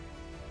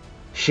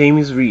Shame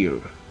is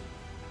real.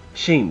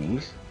 Shame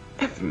is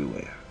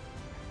everywhere.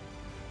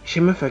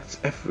 Shame affects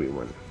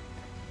everyone.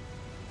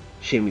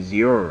 Shame is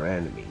your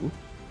enemy.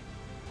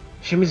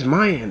 Shame is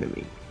my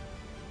enemy.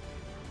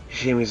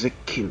 Shame is a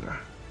killer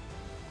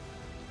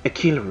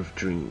of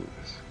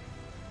dreams.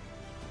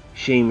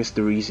 Shame is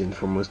the reason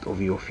for most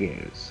of your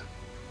fears.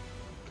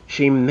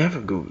 Shame never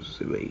goes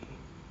away.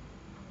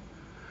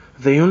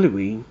 The only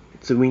way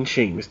to win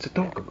shame is to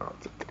talk about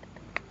it.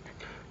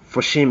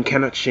 For shame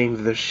cannot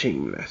shame the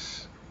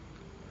shameless.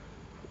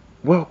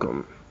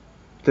 Welcome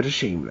to the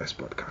Shameless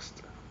podcast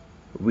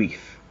with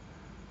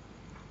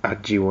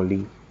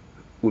Ajiwali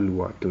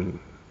Uluwatoni.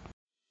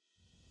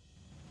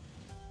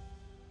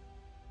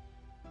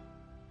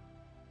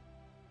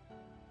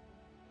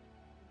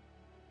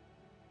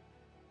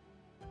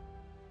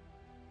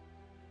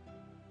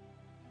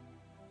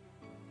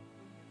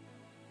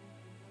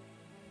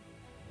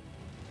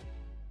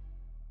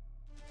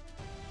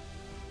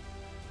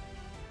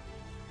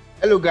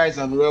 Hello, guys,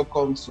 and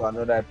welcome to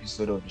another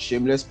episode of the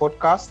Shameless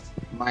podcast.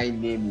 My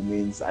name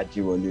remains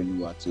Ajiwali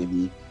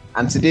Uluwatoni,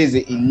 and today is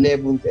the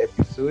 11th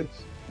episode.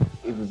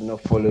 If you've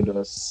not followed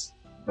us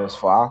thus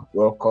far,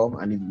 welcome,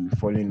 and if you've been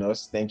following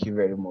us, thank you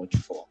very much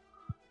for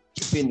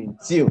keeping in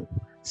tune.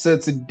 So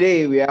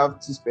today we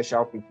have two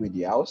special people in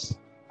the house.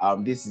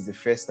 This is the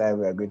first time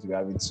we are going to be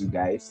having two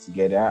guys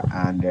together,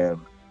 and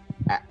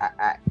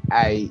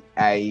I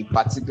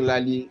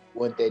particularly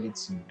wanted it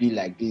to be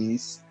like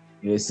this.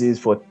 Since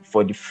for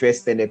the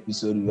first 10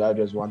 episodes, we have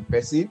just one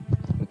person.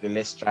 Okay,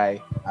 let's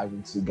try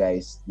having two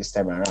guys this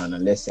time around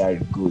and let's see how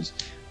it goes.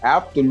 I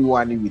have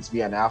Toluwanimi with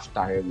me and I have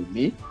Etariemi with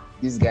me.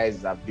 These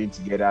guys have been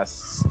together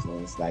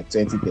since like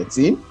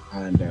 2013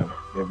 and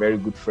they're very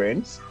good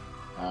friends.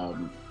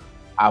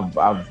 I've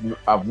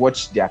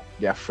watched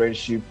their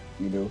friendship,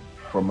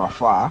 from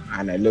afar,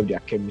 and I love their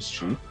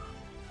chemistry.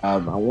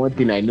 And one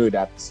thing I know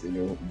that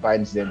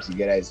binds them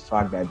together is the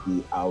fact that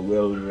they are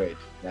well read.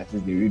 That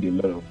is, they read a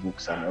lot of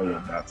books and all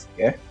of that.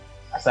 Yeah.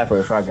 Aside from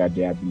the fact that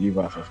they are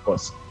believers, of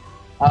course.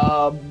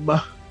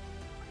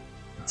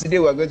 Today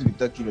we're going to be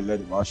talking a lot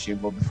about shame,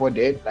 but before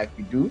that, like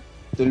we do,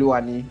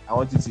 Toluwani, I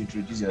want you to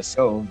introduce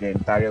yourself. Then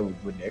Taria will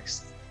go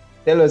next.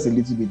 Tell us a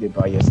little bit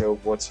about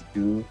yourself, what you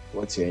do,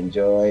 what you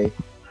enjoy,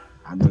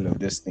 and all of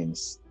those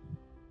things.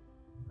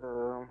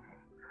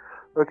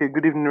 Okay,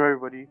 good evening,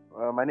 everybody.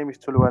 My name is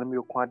Toluwanimi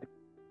Okunade.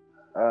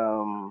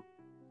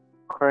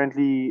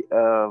 Currently,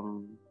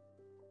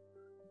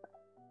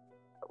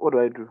 what do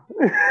I do?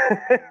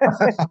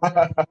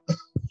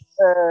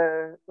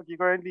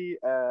 Currently,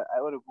 I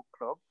own a book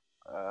club,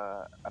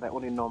 and I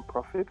own a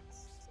non-profit,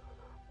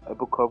 a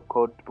book club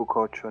called Book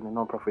Culture, and a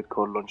non-profit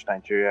called Launch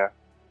Nigeria.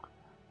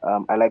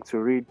 I like to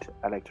read,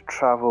 I like to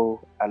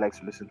travel, I like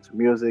to listen to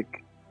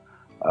music.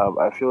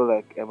 I feel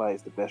like Emma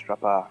is the best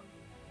rapper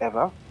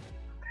ever.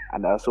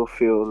 And I also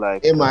feel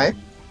like... Am I?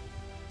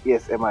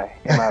 Yes, am I?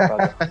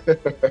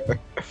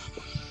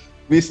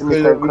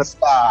 Mr.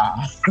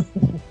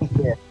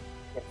 Yeah.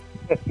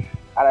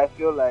 And I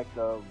feel like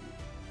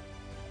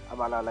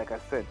Amala, like I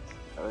said,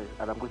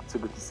 and I'm going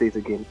to say it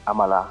again,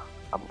 Amala,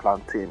 I'm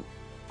plantain,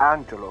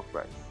 and jollof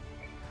rice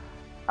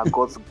are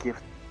God's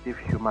gift to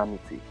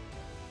humanity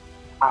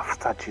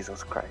after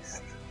Jesus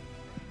Christ.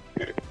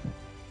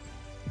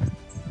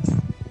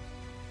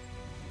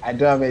 I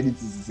don't have anything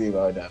to say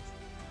about that.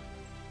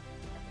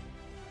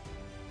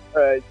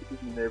 Alright, good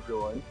evening,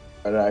 everyone.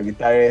 Alright,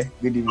 Tare,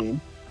 good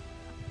evening.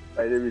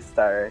 My name is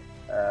Tare.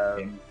 How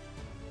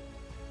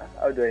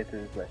do I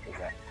introduce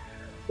myself?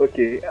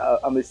 Okay,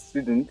 I'm a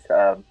student.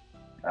 I'm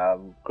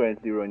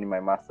currently running my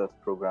master's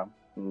program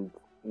in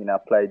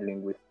applied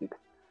linguistics.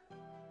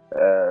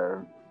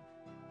 I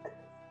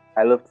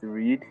love to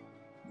read,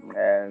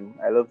 and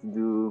I love to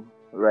do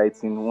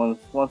writing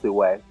once a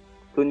while.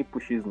 Tony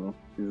pushes me.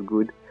 It's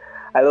good.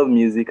 I love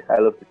music. I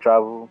love to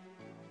travel.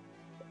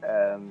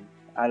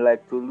 And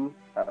like Tolu,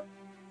 I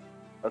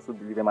also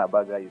believe Emma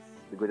Baga is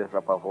the greatest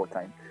rapper of all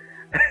time.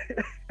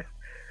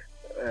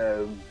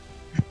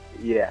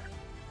 Yeah.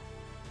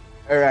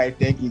 All right,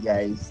 thank you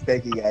guys.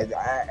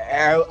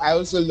 I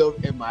also love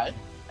Emma.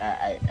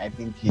 I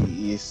think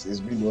he's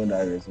been the one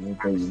that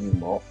resonated with me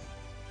more.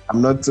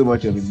 I'm not so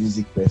much of a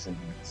music person,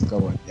 but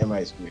come on, Emma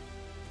is great.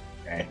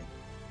 Right?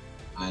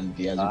 And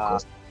he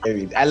has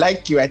been I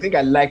like you. I think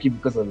I like you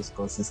because of his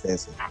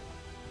consistency.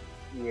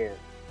 Yeah.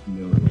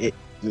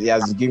 He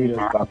has given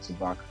us back to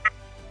back,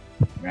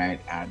 right?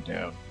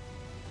 And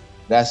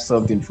that's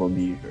something for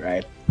me,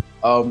 right?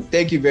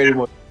 Thank you very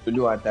much,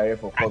 Tolu and Tare,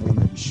 for coming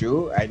on the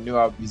show. I know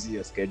how busy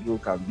your schedule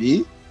can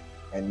be.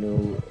 I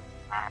know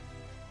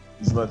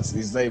it's not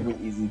even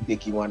easy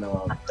taking 1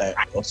 hour of time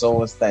or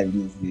someone's time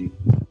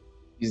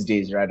these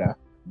days rather.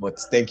 But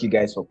thank you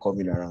guys for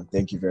coming around.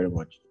 Thank you very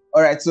much.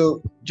 All right,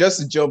 so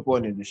just to jump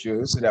on in the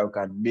show so that we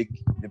can make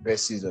the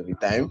best use of the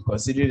time,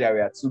 considering that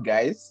we are two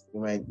guys, it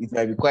might be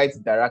quite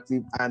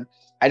interactive. And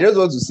I just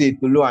want to say,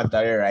 Tolu and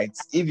Tare, right?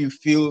 If you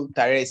feel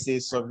Tare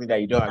says something that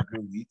you don't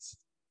agree with,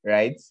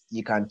 right,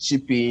 you can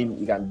chip in,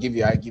 you can give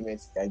your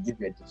arguments, you can give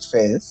your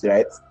defense,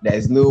 right? There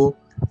is no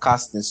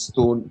cast in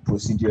stone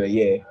procedure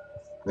here.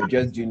 We're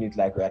just doing it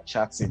like we're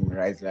chatting,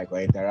 right? Like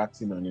we're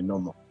interacting on a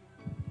normal.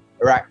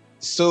 Right.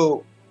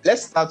 So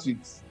let's start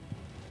with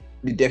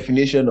the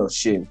definition of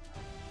shame.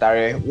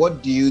 Tare,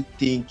 what do you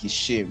think is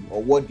shame,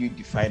 or what do you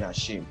define as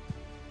shame?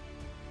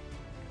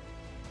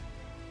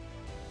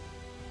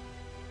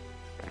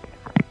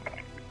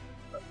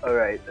 All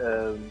right.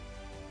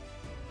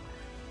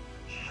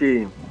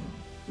 Shame.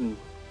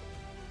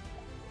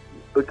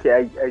 Okay,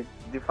 I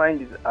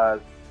defined it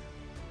as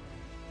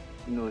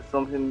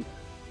something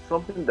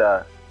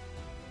that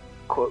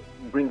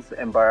brings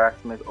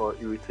embarrassment or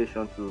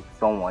irritation to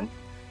someone,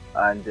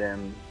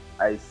 and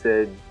I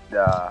said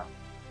that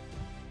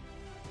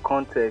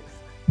context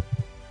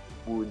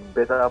would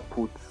better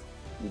put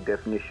the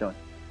definition.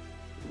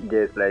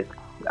 Yes, like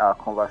our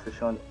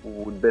conversation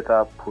would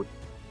better put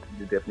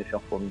the definition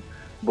for me.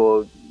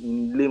 But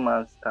in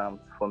layman's terms,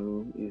 for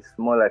me, it's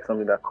more like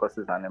something that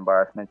causes an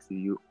embarrassment to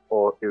you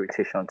or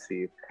irritation to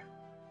you.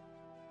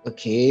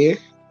 Okay.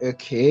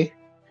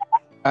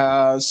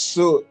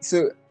 So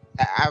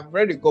I've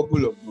read a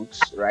couple of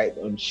books, right,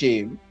 on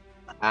shame,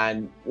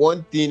 and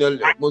one thing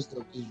most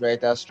of these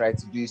writers try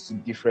to do is to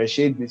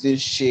differentiate between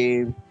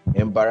shame,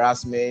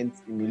 embarrassment,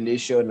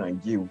 humiliation,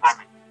 and guilt,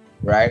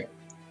 right?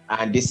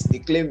 And they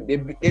claim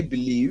they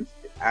believe,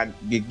 and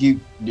they give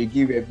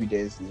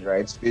evidences,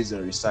 right, based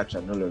on research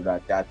and all of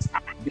that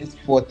these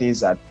four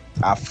things are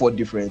four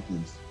different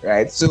things,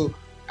 right? So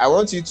I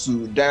want you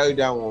to dial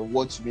down on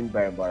what you mean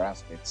by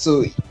embarrassment.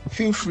 So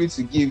feel free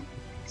to give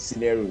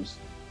scenarios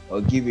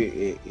or give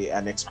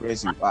an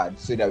experience you've had,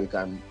 so that we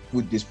can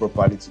put this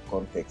properly to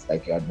context,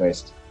 like you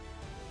advised.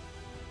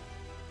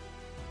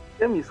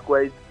 Shame is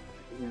quite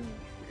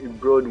a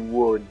broad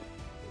word,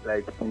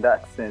 like in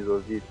that sense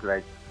of it,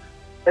 like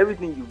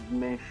everything you've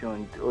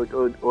mentioned, or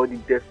the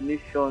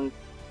definitions,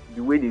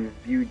 the way they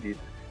viewed it,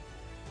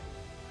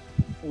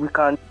 we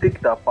can take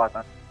it apart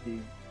and say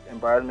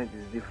embarrassment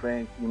is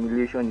different,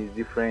 humiliation is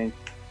different.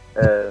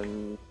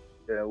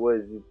 What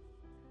is it?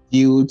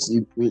 Guilt,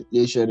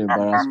 humiliation,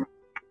 embarrassment.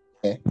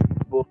 Yeah.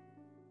 But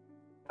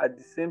at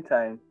the same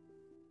time,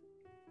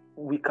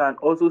 we can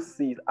also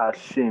see it as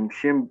shame.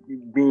 Shame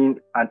being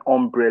an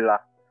umbrella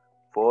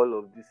for all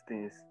of these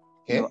things.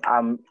 Okay.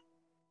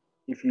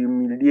 If you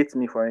humiliate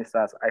me, for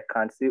instance, I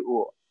can't say,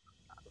 "Oh,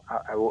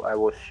 I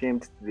was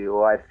shamed today,"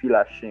 or "I feel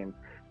ashamed."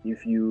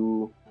 If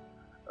you,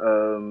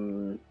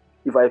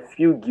 if I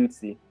feel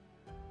guilty,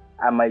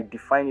 I might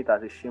define it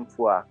as a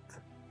shameful act.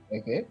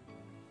 Okay.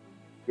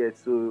 Yeah.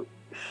 So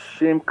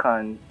shame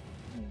can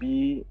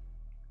be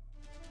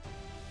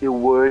a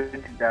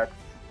word that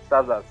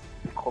serves as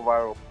a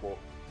cover up for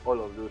all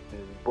of those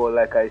things. But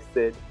like I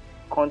said,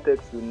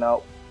 context will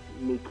now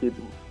make it,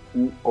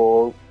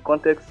 or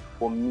context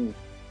for me,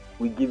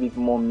 we give it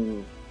more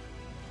meaning.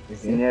 Okay.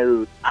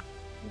 Scenarios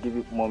give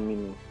it more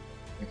meaning.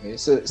 Okay,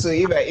 so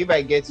if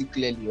I get you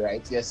clearly,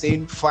 right, you're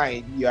saying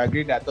fine, you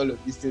agree that all of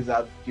these things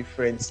have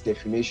different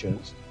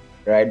definitions,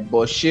 right?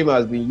 But shame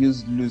has been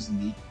used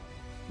loosely,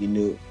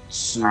 to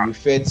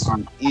refer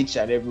to each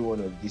and every one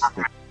of these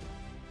things.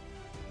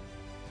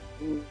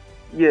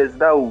 Yes,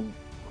 that would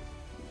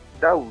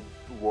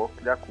work.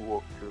 That could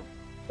work too.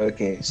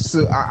 Okay,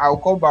 so I'll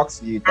come back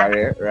to you,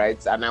 Tare,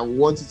 right? And I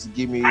want you to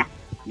give me,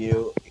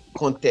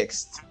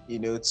 context,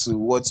 to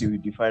what you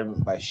would define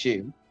by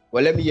shame.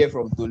 But let me hear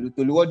from Tolu.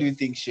 Tolu, what do you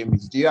think shame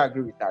is? Do you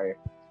agree with Tare?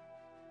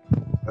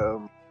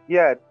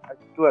 Yeah, I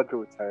do agree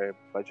with Tare,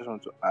 but I just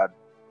want to add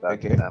that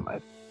Okay.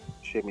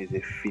 shame is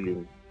a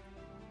feeling.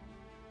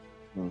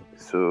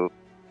 So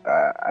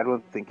I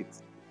don't think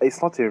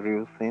it's not a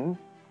real thing.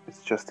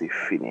 It's just a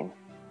feeling,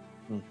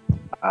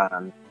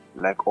 and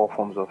like all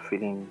forms of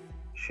feeling,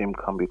 shame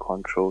can be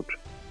controlled.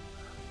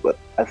 But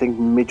I think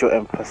major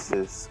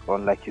emphasis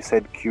on, like you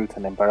said, guilt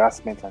and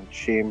embarrassment and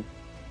shame,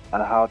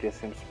 and how there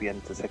seems to be an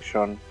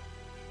intersection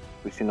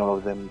between all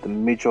of them. The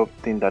major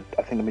things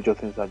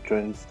that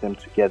joins them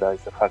together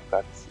is the fact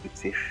that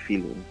it's a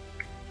feeling.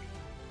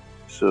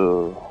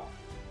 So,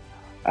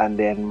 and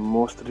then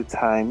most of the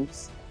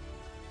times,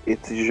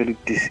 it's usually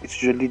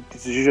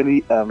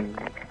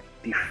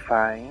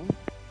defined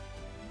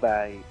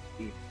by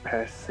a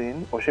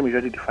person, or shame is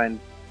usually defined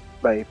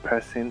by a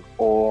person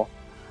or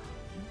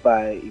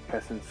by a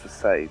person's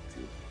society.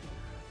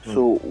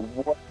 So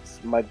what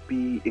might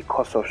be a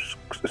source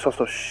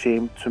of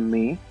shame to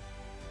me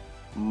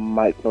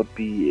might not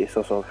be a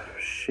source of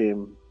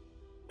shame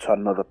to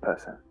another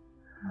person.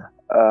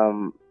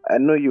 I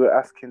know you were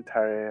asking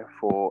Tare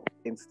for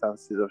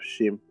instances of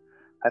shame.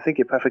 I think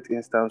a perfect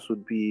instance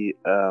would be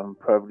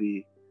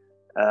probably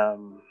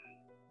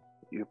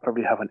you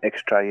probably have an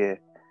extra year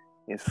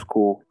in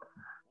school,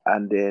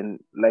 and then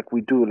like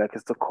we do, like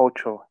it's the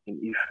culture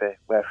in Ife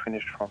where I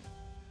finished from.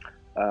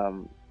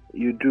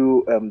 You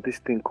do this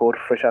thing called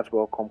Freshers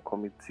Welcome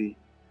Committee,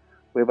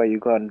 whereby you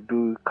go and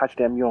catch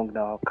them young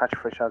now, catch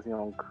freshers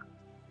young.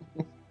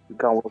 You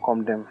can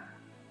welcome them,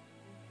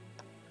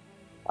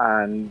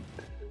 and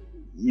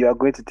you are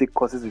going to take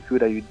courses with you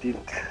that you did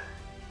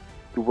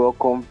to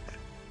welcome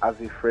as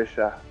a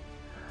fresher,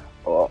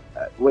 or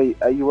Wait,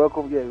 you're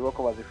welcome. Yeah, you're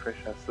welcome as a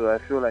fresher. So I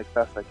feel like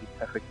that's like a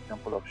perfect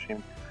example of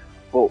shame.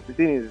 But the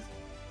thing is,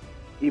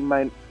 it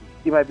might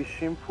it might be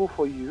shameful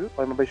for you,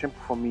 or it might be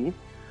shameful for me.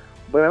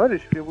 But it might be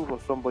shameful for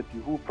somebody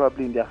who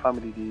probably in their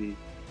family,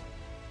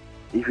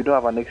 if you don't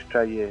have an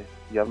extra year,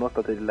 you have not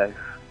started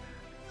life.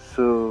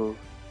 So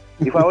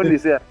if I only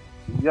say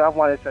you have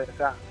one extra, year,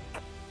 say,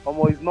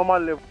 it's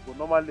normal level,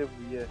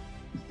 yeah.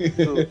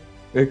 So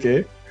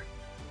Okay.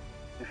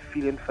 the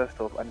feeling first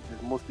off, and it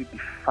is mostly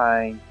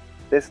defined.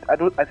 I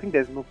think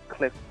there's no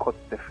clear cut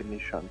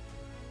definition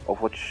of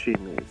what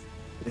shame is.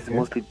 It's Okay.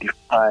 mostly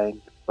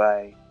defined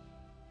by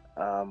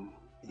um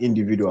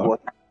Individual.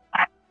 what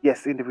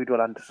yes,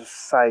 individual and the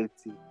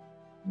society,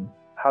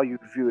 how you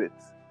view it.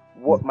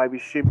 What might be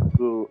shame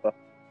to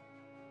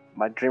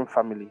my dream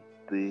family,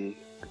 the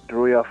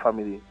royal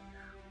family,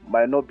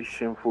 might not be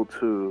shameful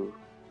to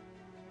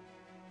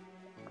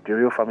the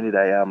real family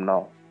that I am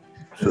now.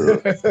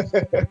 So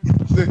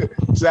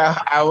so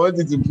I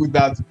wanted to put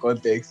that to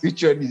context.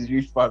 Which one is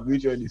real family?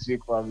 Which one is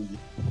fake family?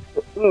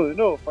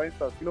 no, for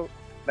instance,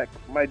 like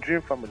my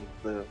dream family,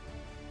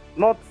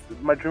 not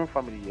my dream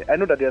family yet. I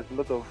know that there's a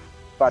lot of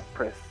bad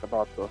press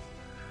about us,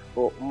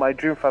 but my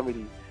dream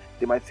family,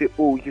 they might say,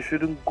 "Oh, you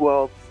shouldn't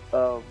go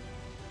out."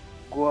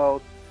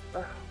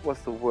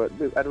 What's the word?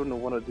 I don't know.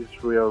 One of these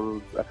royal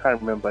rules. I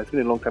can't remember. It's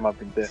been a long time I've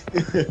been there.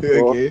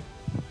 Okay.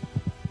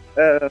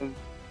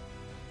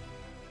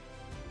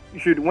 You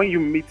should, when you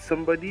meet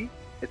somebody,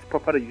 it's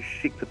proper that you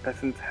shake the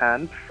person's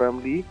hand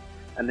firmly,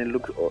 and then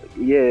look.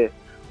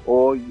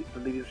 Or the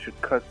ladies should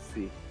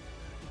curtsy.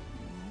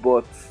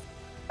 But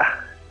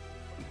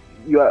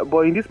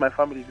but in this my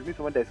family, if you meet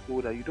someone that's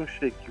older, you don't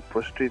shake, you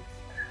prostrate.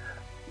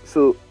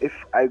 So if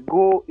I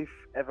go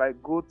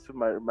to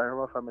my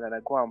Roma family and I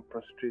go and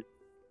prostrate,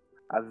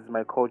 as is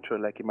my culture,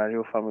 like in my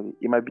real family,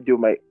 it might be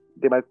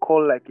they might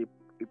call like a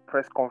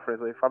press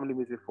conference or a family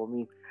meeting for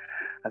me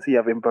and say you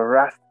have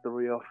embarrassed the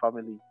royal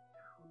family.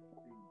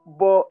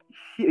 But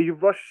you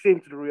brought shame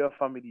to the royal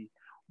family.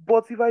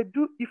 But if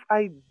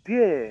I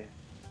dare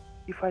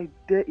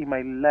in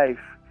my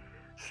life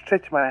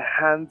stretch my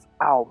hands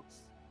out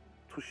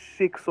to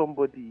shake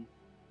somebody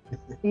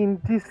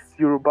in this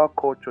Yoruba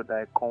culture that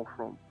I come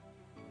from,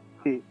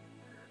 hey,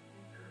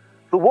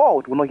 the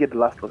world will not get the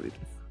last of it.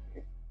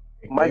 Okay.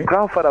 My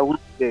grandfather who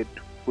dead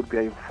would be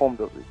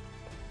informed of it.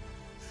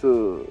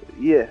 So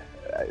yeah,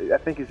 I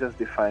think it's just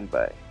defined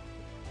by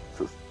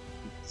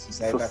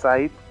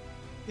society.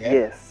 Yeah.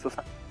 Yes,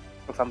 society.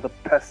 Because I'm the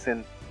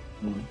person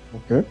who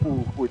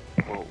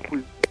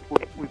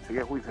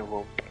is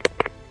involved.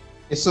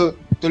 So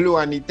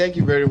Toluwanimi, thank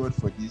you very much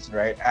for this.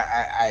 Right,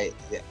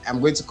 I'm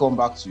going to come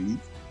back to it.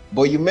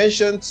 But you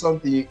mentioned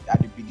something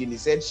at the beginning. You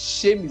said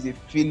shame is a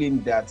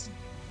feeling that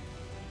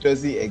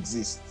doesn't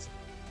exist.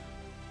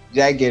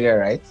 Did I get it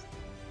right?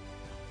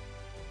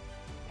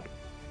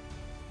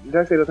 Did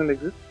I say it doesn't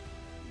exist?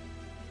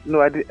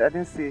 No, I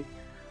didn't say.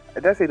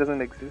 Did I say it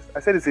doesn't exist?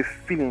 I said it's a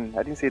feeling.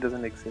 I didn't say it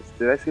doesn't exist.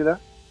 Did I say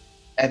that?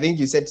 I think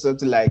you said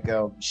something like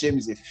shame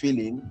is a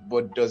feeling,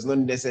 but does not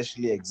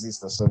necessarily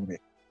exist or something.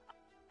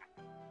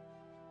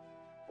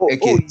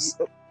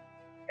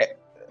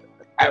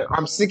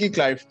 I'm seeking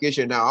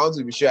clarification now. I want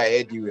to be sure I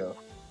heard you well.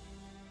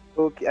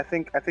 Okay, I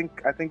think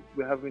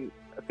we're having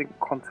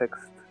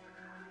context.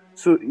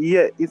 So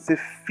yeah, it's a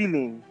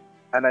feeling,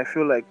 and I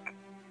feel like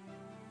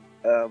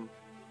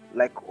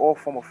all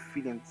form of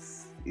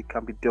feelings, it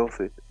can be dealt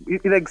with.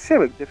 Like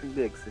shame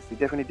definitely exists. It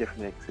definitely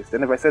exists.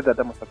 And if I said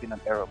that must have been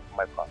an error on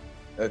my part.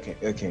 Okay.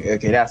 That's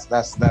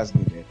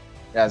good.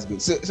 That's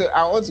good. So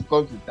I want to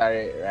come to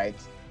Tare, right?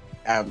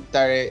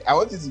 Tare, I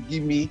want you to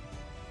give me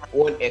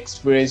one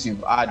experience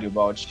you've had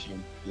about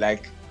shame.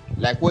 Like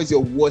what's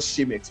your worst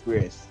shame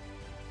experience?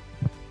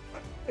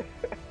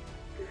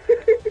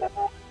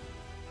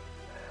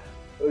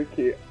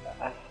 Okay,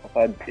 I've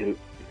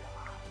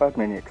had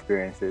many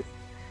experiences.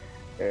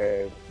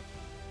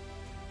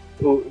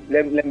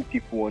 Let me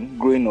pick one.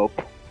 Growing up,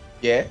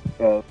 yeah,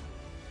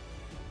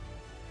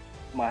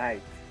 my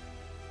height.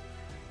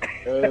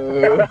 I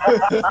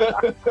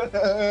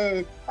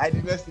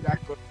did not see that.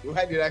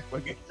 Why did I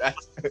forget that?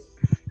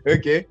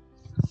 Okay.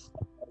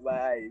 My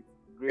height.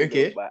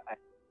 Okay. Up,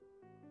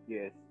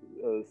 yes.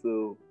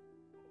 So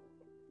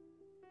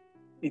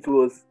it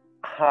was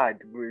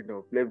hard growing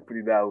up. Let me put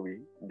it that way,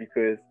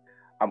 because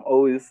I'm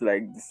always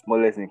like the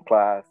smallest in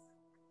class,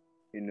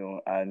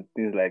 and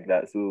things like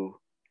that. So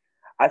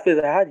at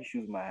first I had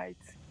issues with my height.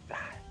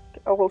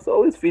 I was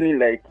always feeling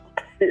like,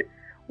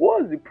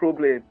 what's the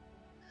problem?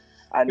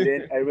 And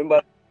then I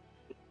remember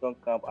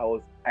camp,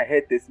 I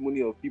heard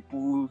testimony of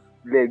people's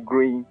leg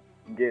growing,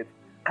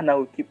 and I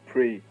would keep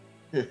praying.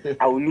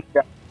 I would look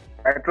at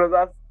my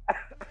trousers,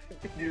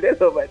 the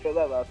length of my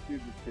trousers are still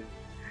the same.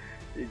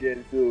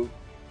 Again, so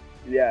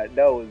yeah,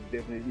 that was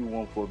definitely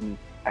one for me.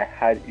 I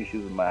had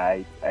issues with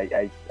my height.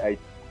 I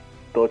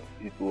thought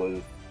it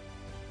was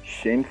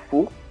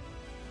shameful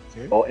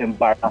or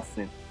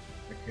embarrassing.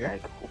 Okay.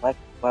 Like,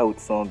 why would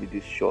someone be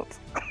this short?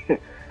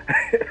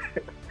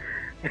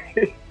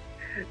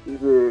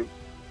 So,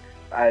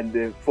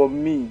 and for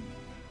me,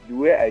 the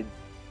way I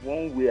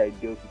one way I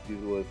dealt with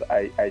it was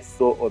I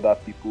saw other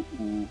people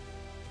who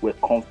were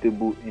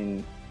comfortable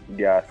in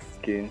their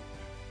skin.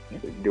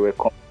 They were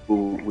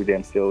comfortable with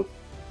themselves.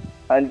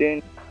 And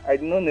then I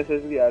did not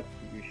necessarily have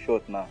to be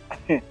short now.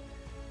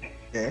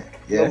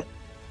 Yeah.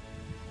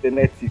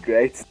 Genetic,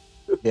 right?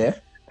 Yeah.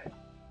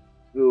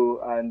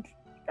 So, and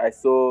I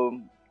saw,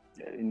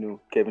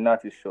 Kevin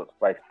Hart is short,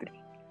 5'3".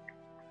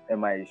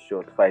 Emma is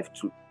short,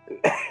 5'2".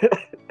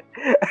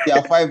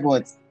 Yeah, 5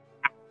 what?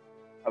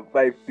 I'm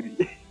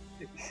 5'3".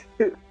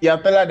 Yeah,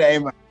 taller than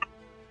Emma.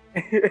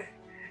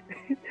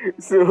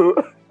 So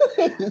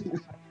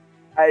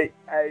I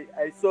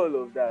saw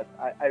all of that.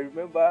 I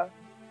remember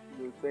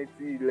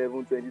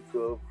 2011,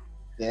 2012,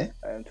 Yeah.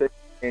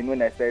 2010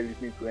 when I started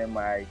listening to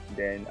MI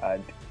then,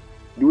 and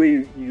the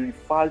way he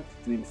referred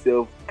to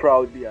himself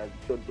proudly as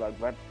short black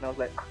man, and I was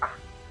like,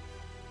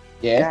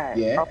 Yeah. guy,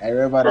 Yeah. I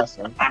remember that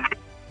song.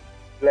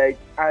 like,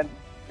 and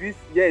this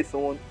is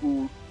someone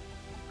who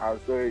has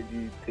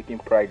already taken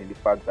pride in the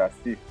fact that,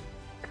 see,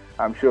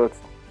 I'm short,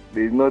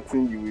 there's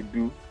nothing you will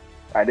do.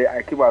 And then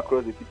I came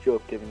across a picture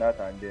of Kevin Hart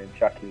and then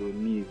Shaquille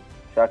O'Neal.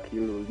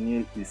 Shaquille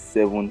O'Neal is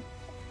 7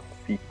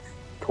 feet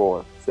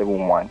tall,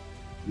 7'1".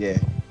 Yeah.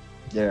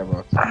 Yeah,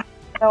 about.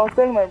 I was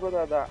telling my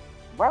brother that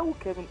why would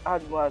Kevin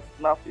Hart go and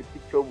snap a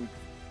picture with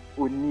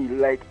O'Neal?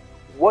 Like,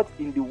 what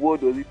in the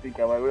world does he think?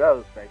 And my brother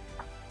was like,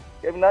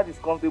 Kevin Hart is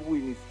comfortable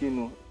in his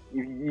skin.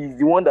 He's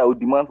the one that would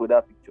demand for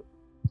that picture.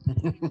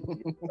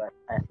 Like,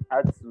 I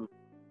had to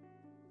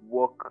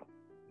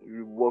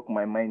rework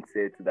my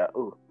mindset that,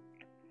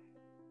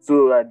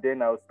 so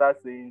then I'll start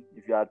saying,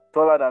 if you are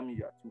taller than me,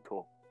 you are too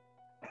tall.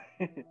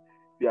 If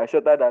you are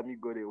shorter than me,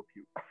 God help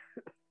you.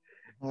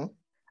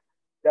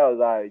 That was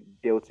how I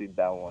dealt with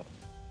that one.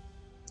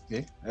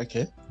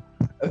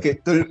 Okay.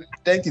 Tolu,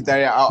 thank you,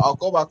 Daria. I'll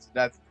go back to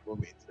that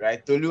moment,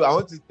 right? Tolu, I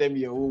want you to tell me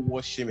your own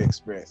worst shame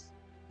experience.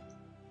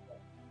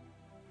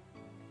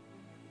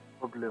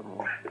 Problem.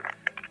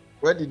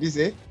 What did you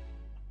say?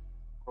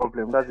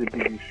 Problem. That's a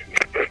big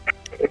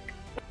issue.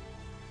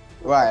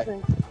 Why? I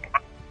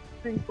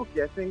think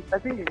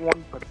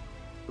one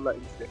particular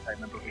incident I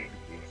remember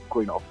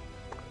growing up.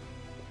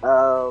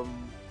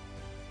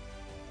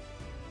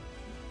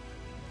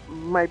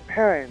 My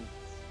parents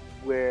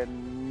were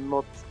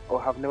not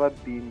or have never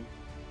been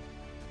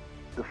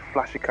the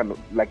flashy kind of,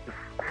 like the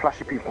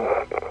flashy people.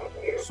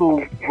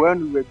 So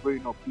when we were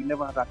growing up, we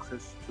never had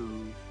access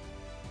to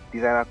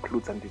designer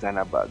clothes and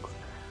designer bags.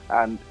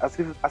 And as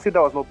if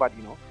that was not bad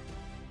enough,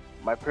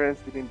 my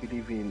parents didn't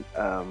believe in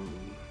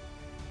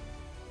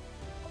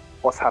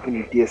us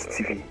having a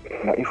DSTV.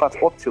 Now, in fact,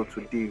 up till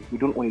today, we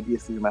don't own a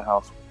DSTV in my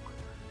house.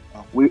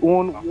 We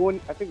own a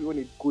good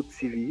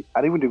TV,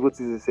 and even the good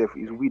TV itself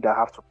is we that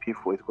have to pay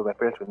for it because my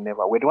parents were the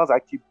ones that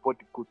actually bought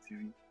the good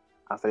TV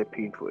and started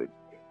paying for it.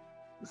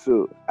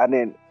 So I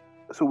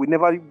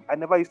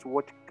never used to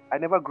watch. I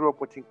never grew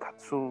up watching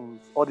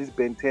cartoons, all this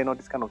Ben 10, all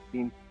this kind of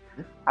thing,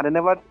 and I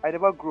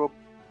never grew up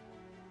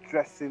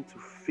dressing to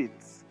fit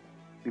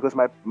because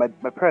my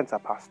parents are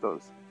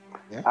pastors,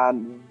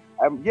 and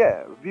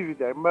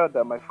vividly I remember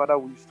that my father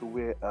used to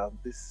wear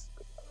this.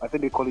 I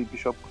think they call it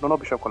not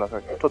bishop collar,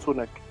 sorry,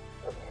 turtleneck.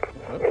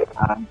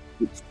 And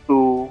it's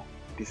so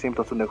the same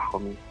turtleneck for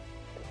me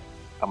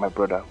and my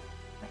brother.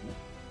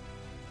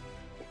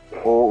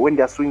 Or when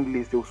they're sewing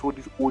lace, they'll sew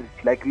this old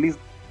like lace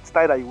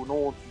style that you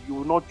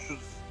will not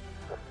choose.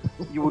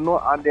 You will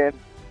not, and then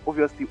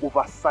obviously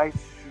oversized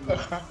shoes.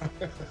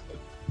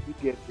 You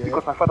get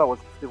because my father was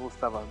a civil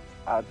servant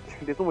and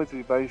there's no way to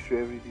be buying shoe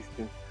every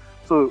distance.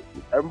 So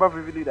I remember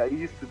vividly that it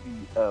used to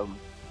be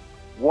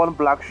one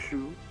black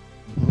shoe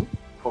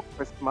for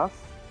Christmas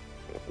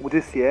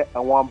this year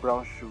and one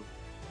brown shoe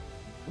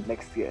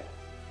next year.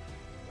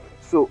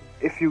 So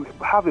if you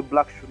have a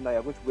black shoe now,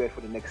 you're going to wear it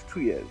for the next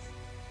 2 years,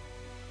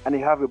 and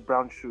you have a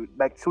brown shoe,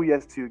 like 2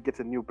 years to get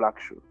a new black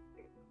shoe.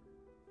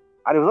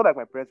 And it was not like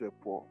my parents were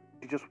poor;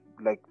 they just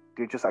like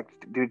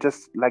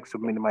to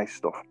minimize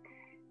stuff.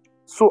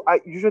 So I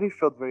usually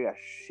felt very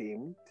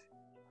ashamed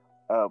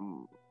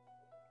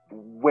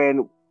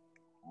when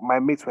my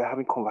mates were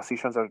having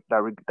conversations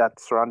that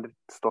surrounded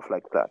stuff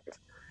like that,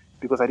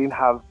 because I didn't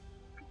have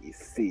a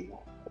say,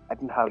 I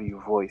didn't have a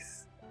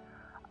voice,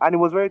 and it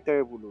was very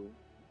terrible. Though.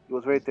 It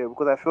was very terrible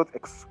because I felt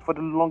for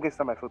the longest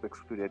time I felt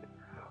excluded.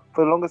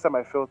 For the longest time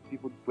I felt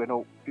people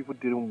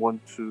didn't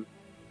want to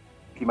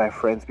be my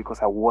friends because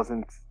I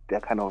wasn't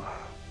their kind of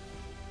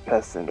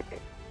person.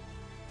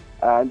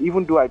 And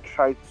even though I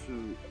tried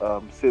to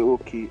say,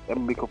 okay, let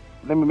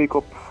me make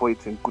up for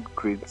it in good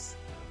grades.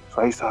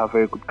 So I used to have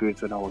very good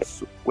grades when I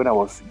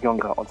was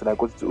younger until I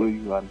got to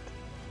OU and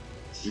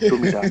you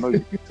told me that not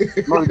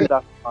really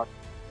that smart.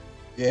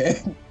 Yeah.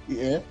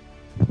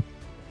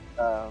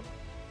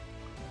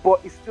 But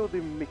it still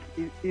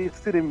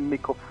didn't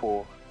make up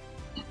for.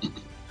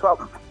 So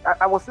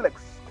I was still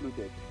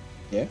excluded.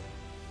 Yeah.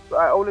 So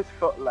I always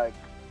felt like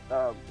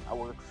I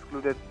was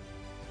excluded,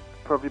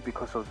 probably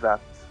because of that.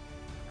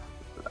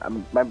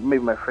 Maybe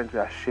my friends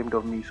were ashamed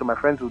of me. So my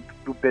friends would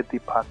do birthday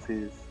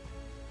parties,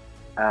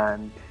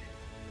 and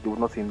they would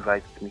not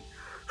invite me.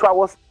 So I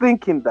was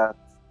thinking that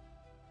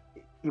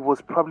it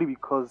was probably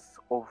because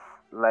of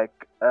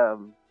like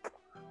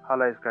how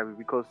do I describe it?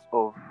 Because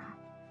of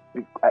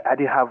I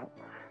didn't have,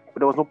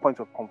 there was no point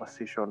of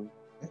conversation.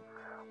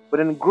 But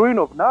then growing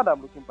up, now that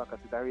I'm looking back at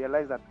it, I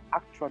realized that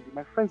actually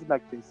my friends didn't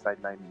actually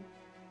sideline me.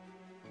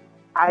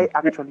 I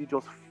actually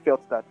just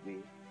felt that way,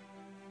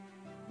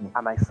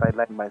 and I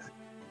sidelined myself.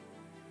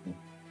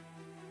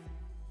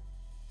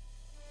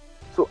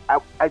 So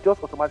I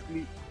just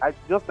automatically, I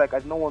don't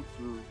want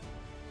to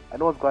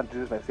go and do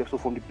this myself. So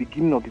from the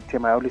beginning of the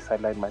term, I always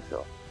sidelined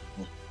myself.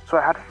 So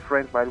I had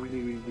friends, but I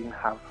really, really didn't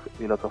have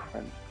a lot of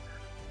friends.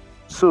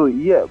 So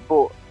yeah,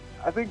 but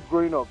I think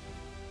growing up,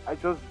 I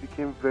just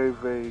became very,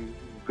 very,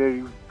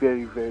 very,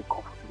 very, very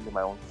comfortable in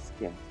my own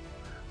skin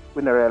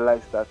when I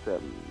realized that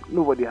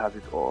nobody has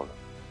it all.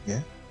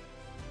 Yeah.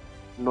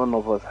 None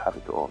of us have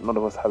it all. None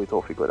of us have it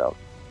all figured out.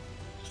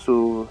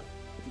 So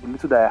the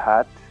little that I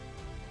had,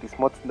 the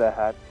small thing that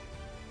I had,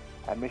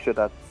 I made sure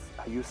that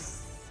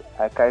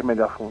I carry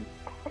megaphone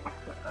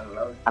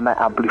and I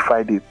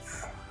amplified it.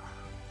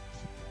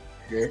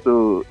 Yeah.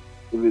 So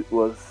it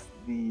was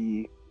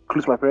the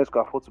clothes my parents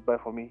could afford to buy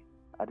for me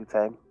at the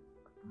time.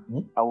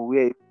 I will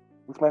wear it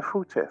with my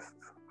full chest.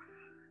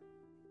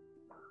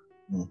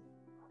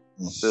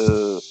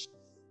 So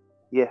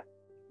yeah.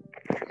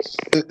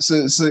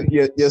 So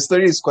your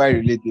story is quite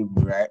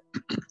relatable, right?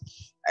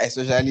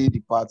 Especially the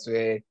part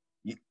where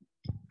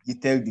you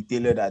tell the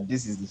tailor that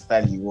this is the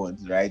style you want,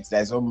 right?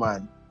 There's one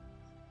man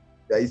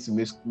that used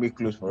to make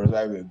clothes for us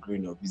while we were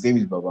growing up. His name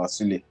is Baba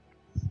Sule,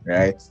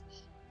 right?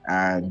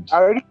 And I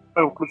already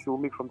know what clothes you will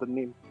make from the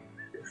name.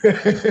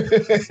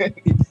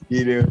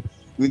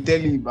 We tell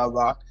him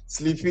Baba,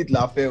 sleep fit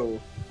lafeo,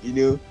 and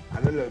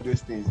all of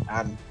those things.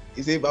 And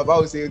he say Baba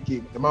will say,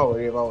 okay, am I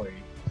worry.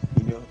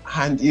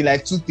 And in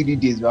like 2-3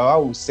 days,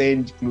 Baba will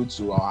send clothes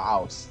to our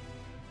house.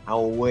 And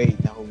we'll wear it,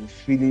 and we'll be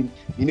feeling,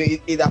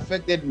 it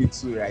affected me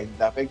too, right? It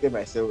affected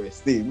my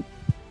self-esteem,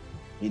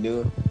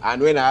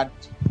 and when I had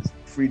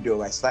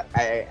freedom, I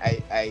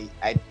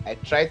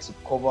tried to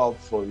cover up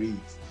for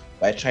it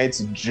by trying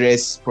to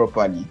dress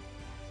properly,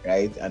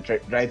 right? And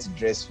try to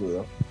dress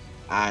well.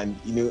 And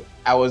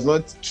I was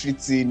not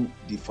treating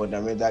the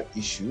fundamental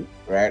issue,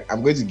 right?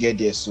 I'm going to get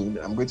there soon.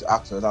 I'm going to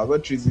ask us. I was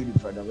not treating the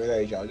fundamental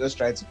issue. I was just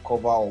trying to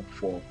cover up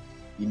for,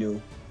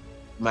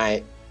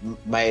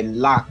 my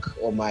lack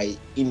or my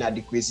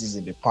inadequacies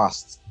in the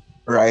past,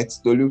 right,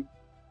 Tolu?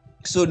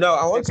 So now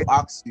I want to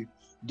ask you,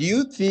 do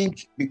you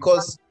think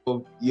because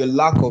of your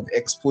lack of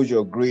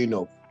exposure growing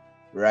up,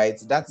 right,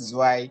 that is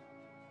why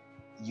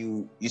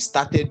you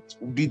started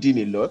reading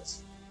a lot,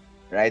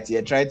 right?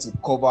 You're trying to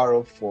cover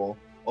up for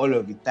all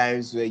of the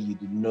times where you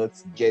did not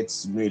get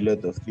to know a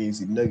lot of things,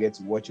 you did not get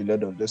to watch a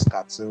lot of those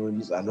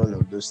cartoons and all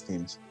of those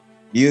things.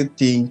 Do you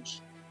think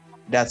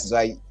that's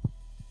why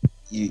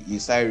you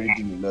started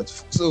reading a lot?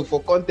 So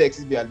for context,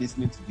 if you are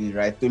listening to this,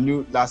 right,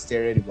 Tolu last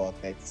year read about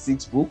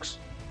 96 books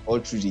all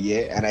through the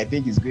year, and I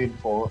think he's going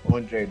for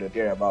 100 or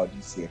thereabout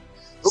this year.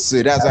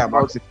 So that's why I'm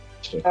asking.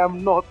 I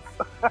am not.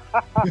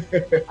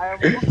 I am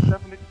not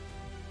definitely.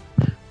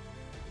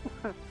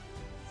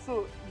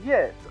 So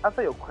yeah, to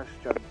answer your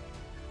question,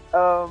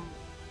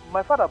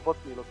 my father bought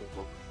me a lot of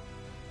books.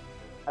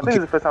 I think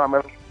it's the first time I'm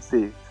ever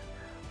say it.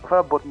 My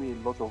father bought me a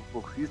lot of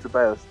books. He used to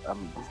buy us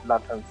this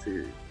Lantern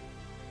series.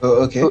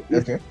 Oh, okay. So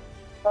okay.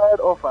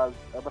 Started off as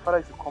my father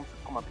used to come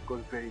and pick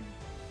us very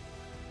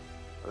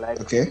late,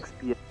 like 6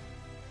 p.m.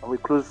 And we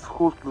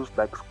school got closed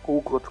like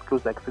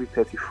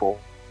 3:34.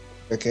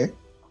 Okay.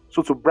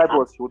 So to bribe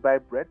us, he would buy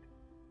bread.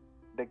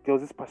 Like there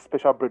was this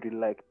special bread he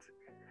liked,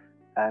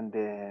 and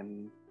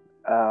then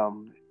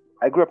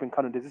I grew up in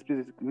Kano. There's this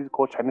place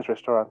called Chinese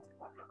restaurant.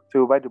 So he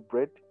would buy the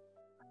bread,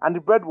 and the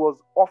bread was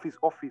off his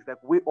office,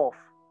 like way off.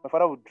 My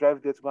father would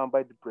drive there to go and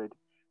buy the bread,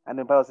 and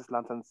then buy us this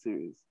Lantern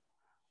series.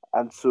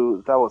 And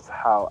so that was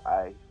how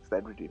I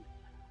started reading.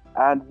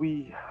 And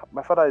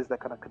my father is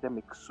like an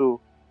academic,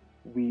 so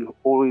we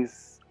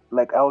always,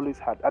 I always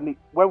had, and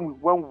when we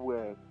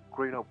were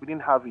growing up, we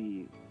didn't have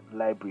a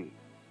library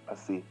per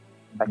se.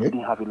 Like we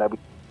didn't have a library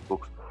of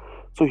books.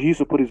 So he used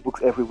to put his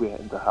books everywhere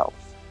in the house.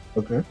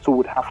 Okay. So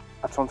we'd have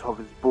a ton of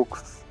his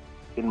books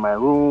in my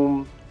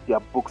room. There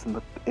are books in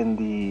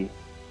the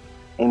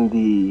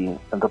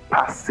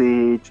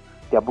passage.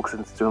 There are books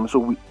in the room.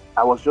 So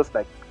I was just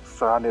like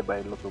surrounded by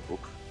a lot of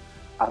books.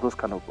 Those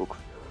kind of books.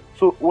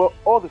 So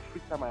all the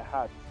free time I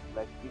had,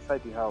 like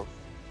inside the house.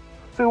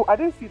 So I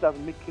didn't see it as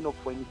making up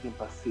for anything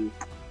per se.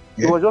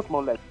 Yeah. It was just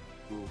more like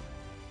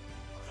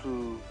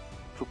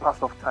to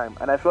pass off time.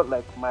 And I felt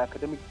like my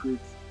academic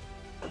grades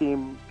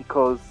came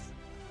because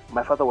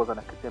my father was an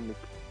academic.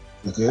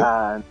 Okay.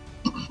 And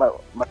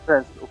my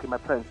parents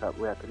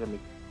were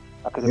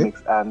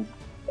academics, and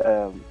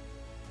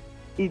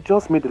it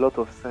just made a lot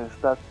of sense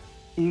that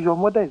if your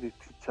mother is a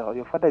teacher or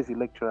your father is a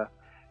lecturer,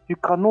 you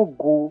cannot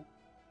go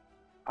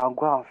and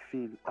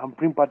fail and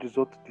bring bad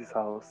results to this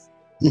house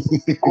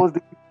because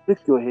they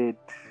break your head.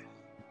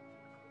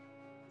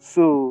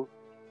 So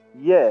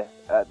yeah,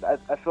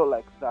 I felt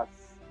like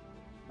that's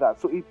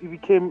that. So it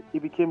became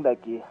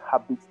like a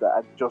habit that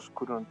I just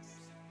couldn't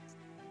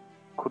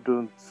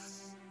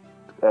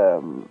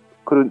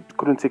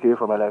couldn't take away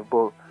from my life.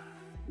 But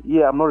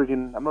yeah, I'm not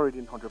reading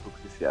 100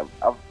 books this year.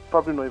 I've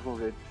probably not even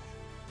read.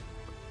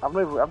 I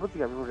don't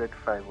think I've even read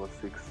 5 or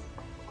 6.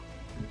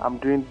 I'm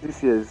doing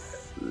this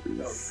year's.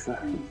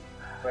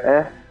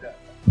 Eh?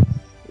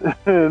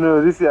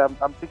 No, this year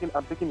I'm taking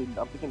a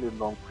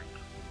long break.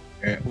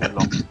 Yeah.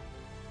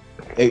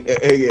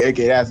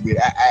 Okay, that's good.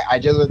 I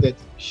just wanted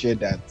to share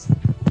that,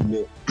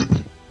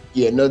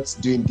 you're not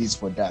doing this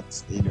for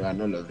that,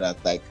 and all of that.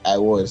 Like I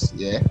was,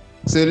 yeah.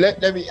 So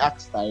let me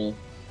ask Tarian.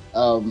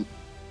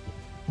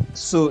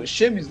 So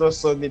shame is not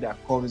something that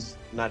comes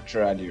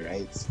naturally,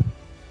 right?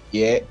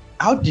 Yeah.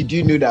 How did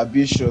you know that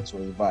being short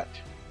was bad?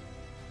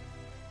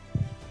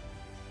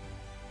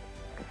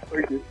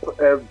 Okay,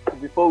 so,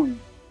 before we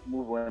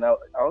move on, I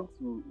want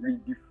to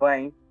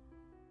redefine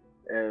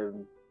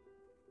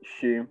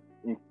shame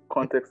in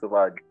context of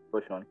our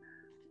discussion.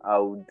 I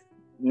would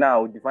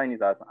now define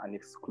it as an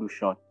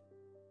exclusion.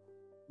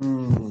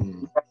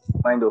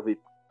 Mind of a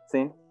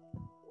thing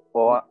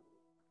or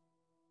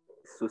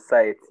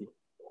society.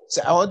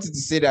 So I want you to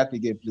say that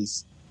again,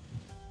 please.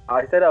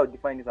 I said I would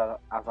define it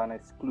as an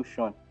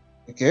exclusion.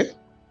 Okay.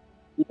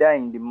 Either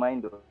in the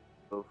mind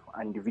of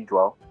an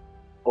individual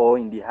or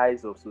in the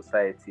eyes of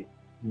society.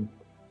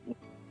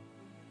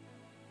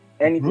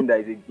 Anything that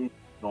is against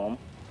the norm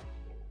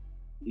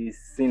is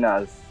seen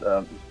as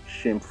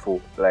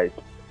shameful. Like,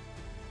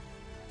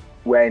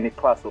 we're in a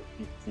class of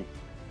 50.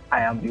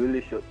 I am the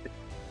only short.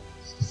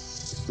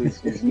 So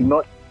it's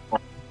not.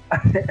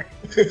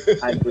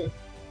 And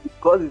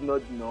because it's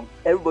not the norm,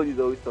 everybody's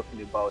always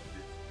talking about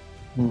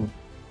it.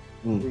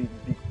 So it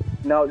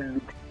now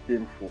looks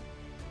shameful.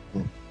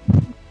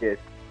 Yes.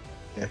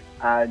 Yeah.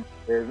 And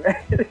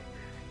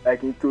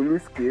like in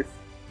Tolu's case,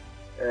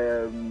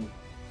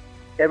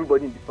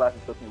 everybody in the class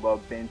is talking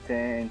about Ben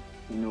 10,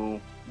 the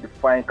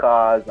fine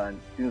cars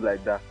and things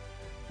like that.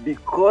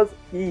 Because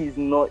he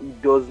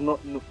does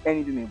not know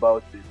anything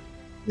about it.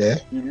 Yeah.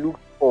 He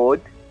looks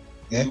odd.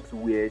 Yeah. He looks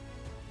weird.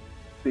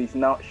 So it's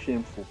now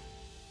shameful.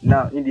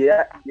 Now, in the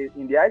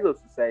eyes of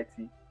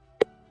society,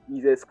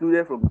 he's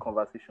excluded from the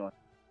conversation.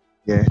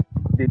 Yeah.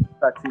 They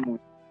look at him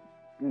with,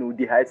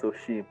 the heights of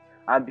shame.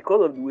 And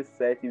because of the way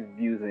society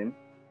views him,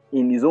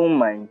 in his own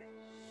mind,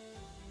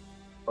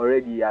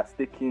 already he has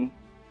taken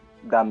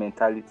that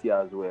mentality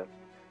as well.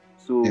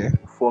 So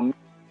for me,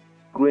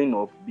 growing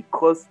up,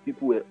 because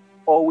people were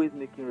always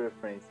making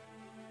reference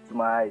to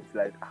my height,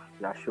 like,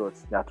 they are short,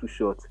 they are too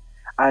short.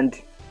 And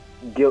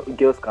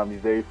girls can be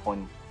very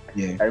funny.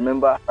 Yeah. I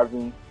remember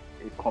having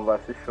a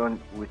conversation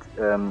with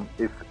a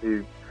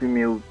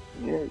female,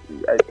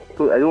 I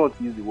don't want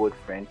to use the word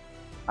friend,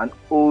 an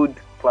old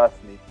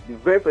classmate. The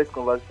very first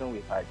conversation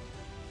we had,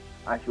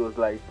 and she was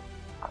like,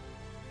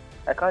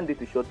 I can't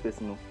date a short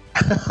person.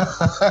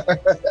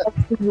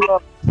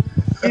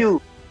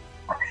 You.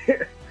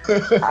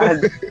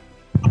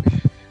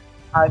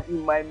 And in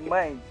my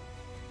mind,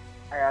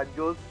 I had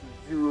just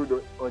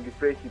zeroed on the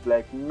friendship,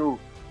 like, no,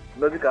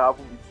 nothing can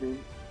happen between.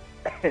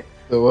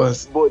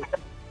 But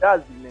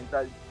that's the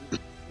mentality.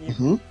 If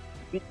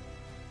being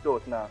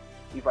short now,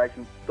 if I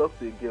should talk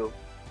to a girl,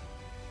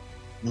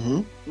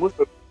 most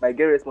of my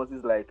girl response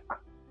is like,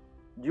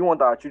 do you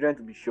want our children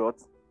to be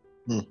short?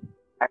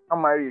 I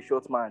can't marry a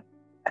short man.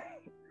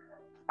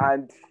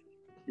 And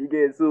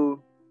again,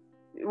 so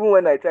even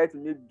when I try to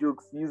make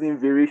jokes using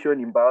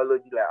variation in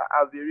biology,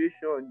 like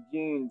variation,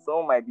 genes,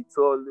 some might be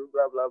tall,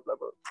 blah blah blah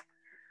blah.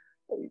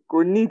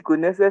 Could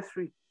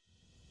necessary.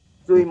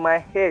 So in my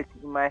head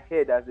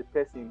as a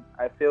person,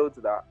 I felt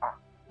that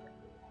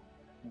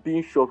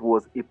being short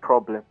was a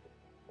problem.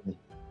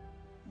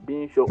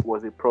 Being short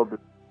was a problem.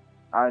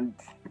 And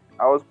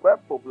I was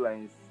quite popular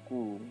in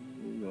school.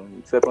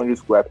 In secondary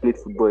school, I played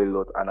football a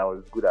lot and I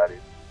was good at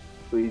it.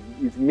 So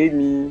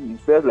it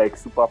felt like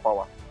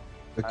superpower.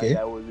 Okay. And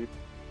I was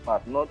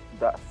smart, not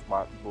that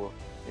smart, but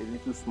a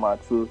little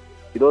smart. So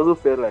it also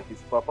felt like a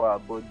superpower,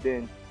 but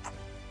then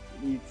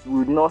it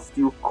would not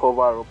still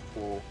cover up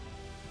for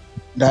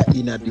that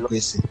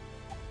inadequacy.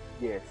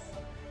 Yes.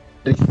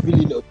 The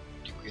feeling of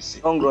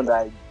inadequacy. Long run,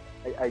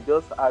 I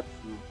just had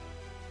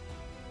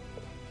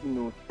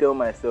to, tell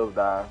myself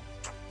that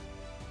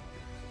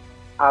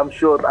I'm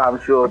short.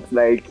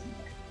 Like,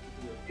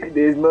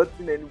 there's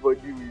nothing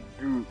anybody will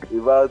do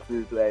about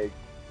it. Like,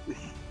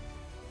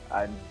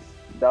 and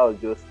that was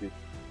just it.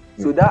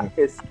 So that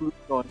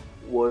exclusion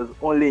was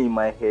only in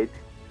my head.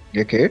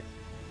 Okay.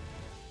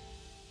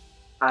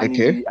 And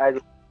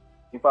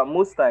in fact,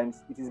 most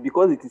times it is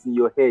because it is in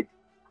your head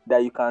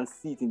that you can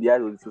see it in the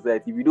eyes of the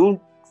society. If you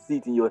don't see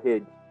it in your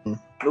head,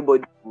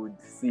 nobody would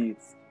see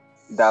it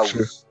that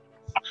way.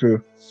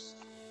 True.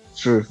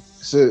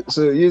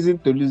 So using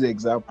Tolu's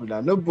example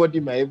now, nobody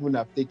might even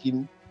have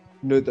taken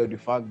note of the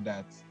fact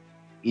that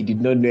he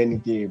did not know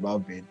anything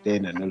about Ben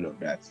 10 and all of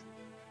that.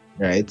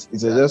 Right? It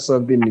was just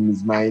something in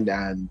his mind,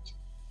 and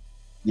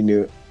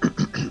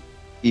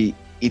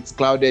it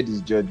clouded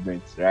his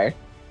judgment, right?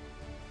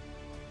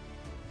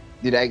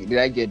 Did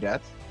I get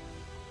that?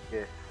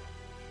 Yes.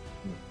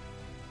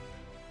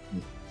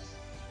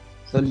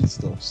 Solid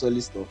stuff.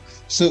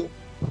 So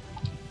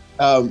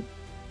Um,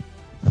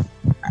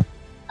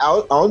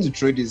 I want to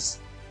throw this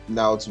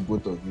now to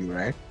both of you,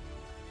 right?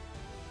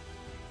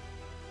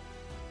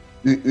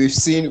 We've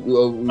been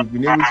able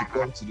to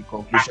come to the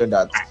conclusion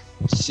that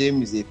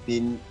shame is a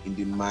thing in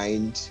the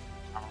mind,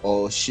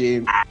 or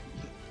shame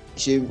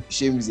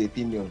is a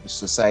thing of the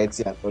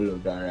society and all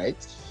of that,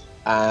 right?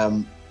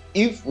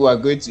 If we are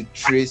going to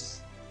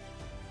trace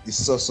the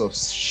source of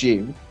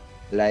shame,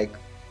 like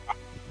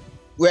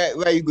where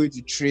are you going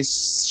to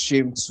trace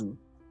shame to?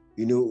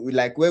 You know,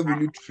 like where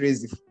will you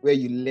trace where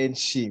you learn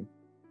shame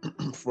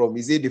from?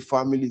 Is it the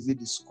family? Is it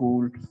the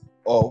school?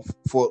 Or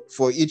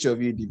for each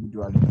of you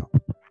individually now?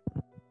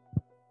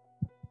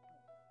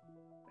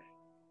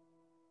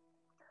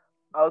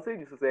 I'll say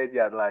the society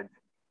at large.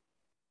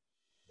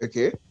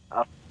 Okay.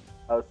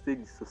 I'll say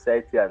the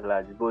society at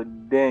large. But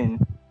then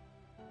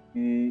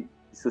the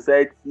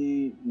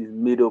society is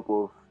made up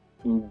of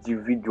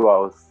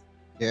individuals.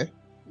 Yeah.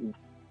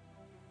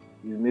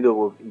 Is made up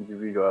of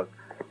individuals.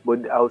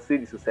 But I'll say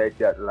the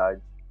society at large.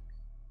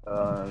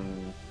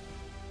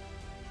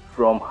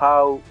 From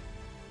how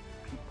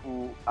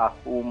people at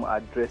home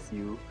address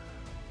you,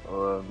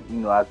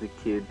 as a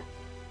kid.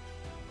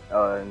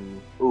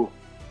 Oh,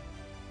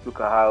 look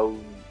at how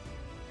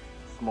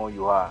small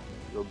you are,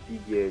 your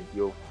big head,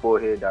 your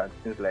forehead, and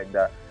things like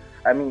that.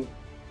 I mean,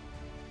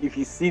 if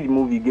you see the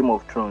movie Game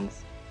of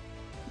Thrones,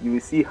 you will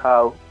see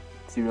how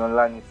Tyrion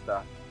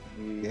Lannister,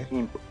 the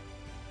imp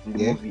in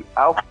the movie,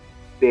 how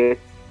that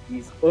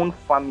his own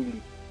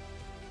family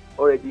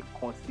already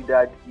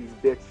considered his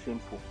death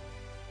shameful.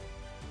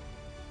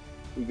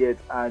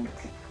 And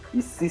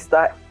his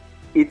sister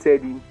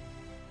hated him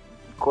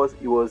because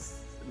he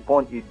was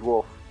born a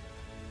dwarf.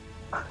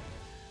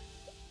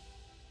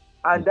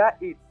 And that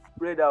hate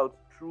spread out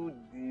through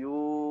the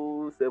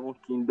whole Seven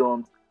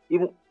Kingdoms.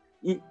 Even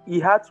he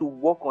had to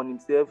work on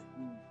himself.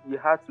 He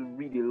had to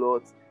read a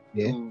lot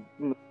to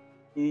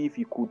see if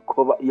he could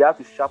cover. He had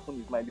to sharpen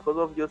his mind because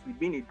obviously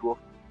being a dwarf,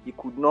 he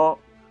could not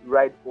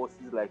ride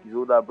horses like his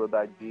older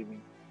brother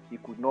Jamie. He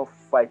could not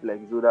fight like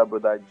his older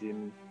brother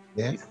Jamie.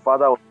 Yeah. His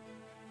father would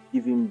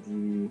give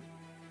him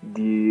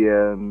the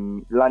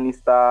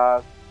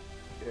Lannister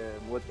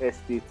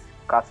estate,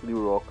 Castle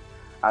Rock,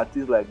 and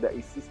things like that.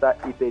 His sister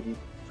hated it.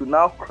 To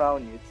now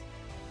crown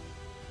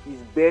it,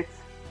 his death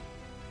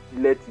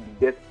led to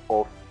the death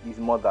of his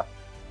mother.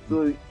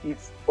 So it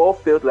all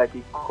felt like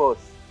a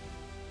curse.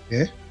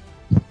 Yeah.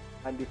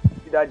 And they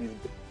considered his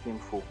death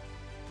shameful.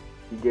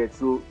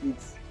 So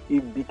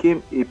it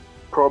became a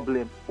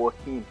problem for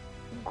him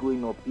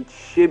growing up. It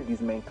shaped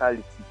his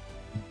mentality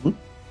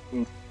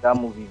in that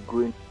movie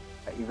growing.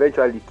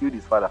 Eventually killed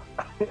his father.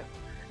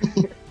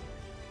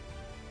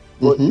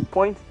 But the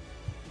point,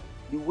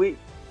 the way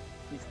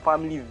his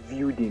family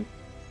viewed him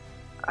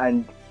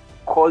and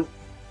caused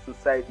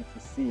society to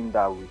see him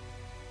that way.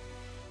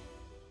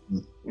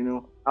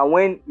 And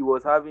when he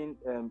was having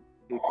a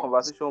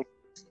conversation with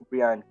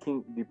Oberyn,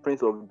 King, the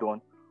Prince of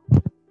Dawn,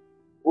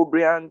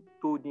 Oberyn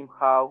told him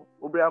how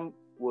Oberyn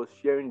was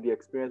sharing the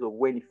experience of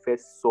when he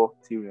first saw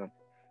Tyrion.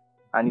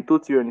 And he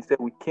told Tyrion, he said,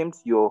 "We came to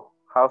your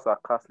house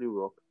at Castle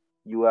Rock.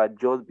 You had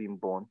just been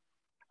born.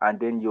 And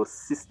then your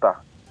sister,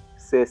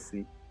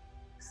 Cersei,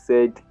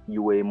 said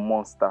you were a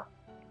monster,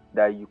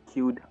 that you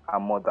killed her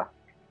mother.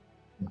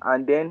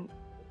 And then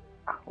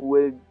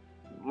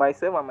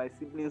myself and my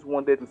siblings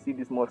wanted to see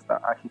this monster,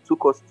 and he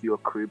took us to your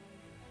crib.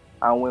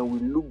 And when we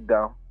looked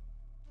down,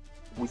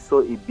 we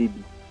saw a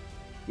baby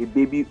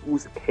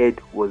whose head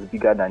was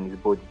bigger than his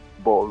body.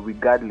 But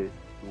regardless,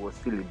 it was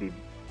still a baby.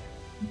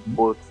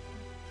 But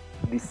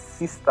the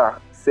sister,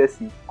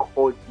 Cersei,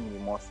 called him a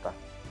monster.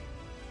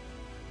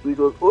 So it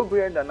was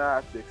Oberyn that now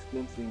had to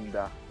explain to him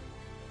that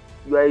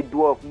you are a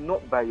dwarf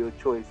not by your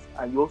choice,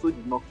 and you also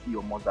did not kill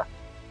your mother.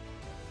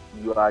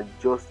 You are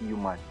just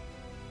human.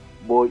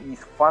 But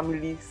his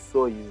family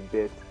saw his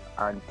death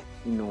and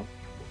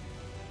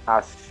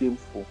as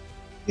shameful.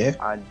 Yeah.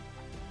 And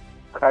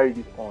carried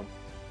it on.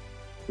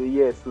 So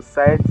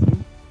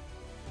society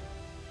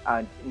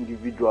and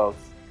individuals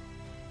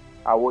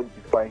are what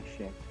define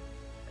shame.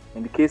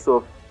 In the case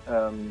of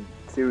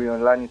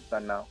Tyrion Lannister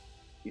now,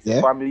 his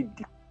family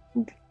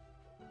defined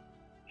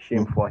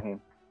shame for him.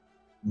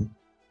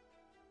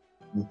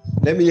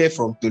 Let me hear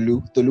from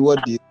Tolu. Tolu,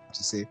 what do you have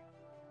to say?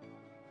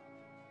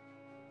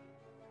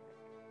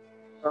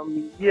 I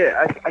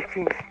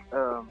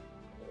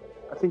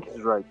think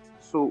he's right.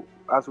 So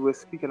as we were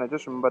speaking, I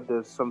just remembered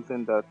there's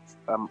something that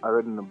I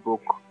read in a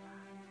book.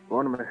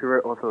 One of my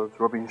favorite authors,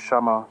 Robin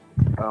Sharma,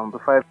 the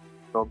 5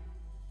 Club.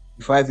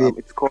 5 a.m.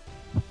 It's called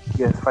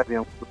 5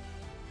 a.m.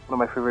 One of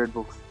my favorite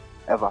books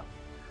ever.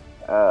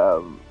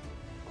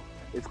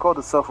 It's called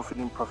The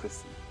Self-Fulfilling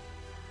Prophecy.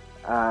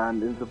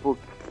 And in the book,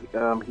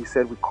 he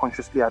said we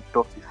consciously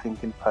adopt a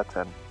thinking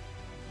pattern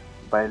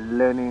by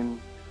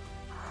learning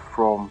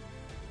from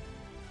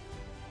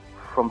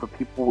the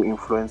people who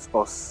influence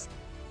us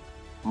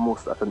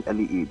most at an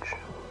early age.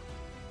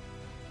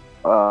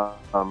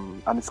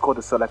 And it's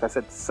called, like I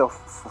said,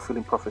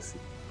 self-fulfilling prophecy.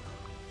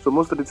 So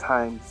most of the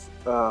times,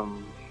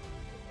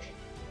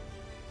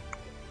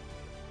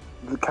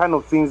 the kind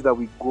of things that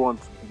we go on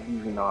to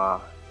believe in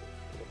our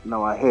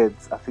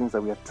heads are things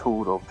that we are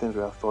told or things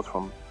we have thought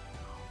from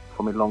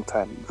a long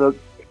time.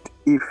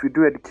 If you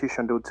do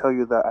education, they'll tell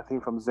you that I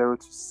think from 0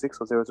 to 6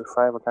 or 0 to 5,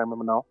 I can't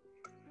remember now,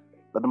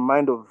 that the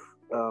mind of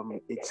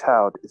a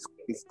child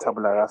is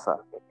tabula rasa.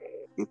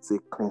 It's a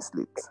clean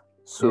slate.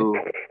 So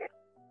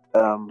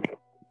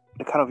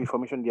the kind of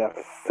information they are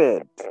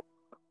fed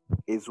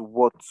is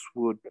what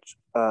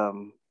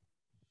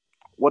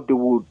they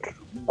would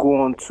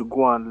go on to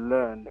go and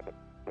learn,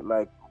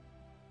 like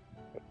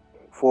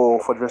for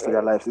the rest of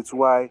their lives. It's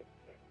why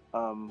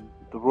the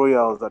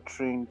royals are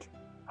trained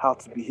how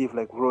to behave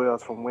like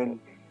royals from when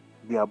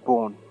they are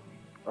born.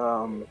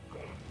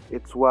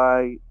 It's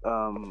why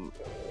the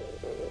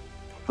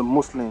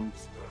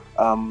Muslims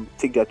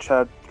take their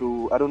child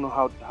through. I don't know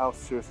how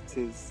serious it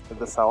is in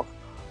the south,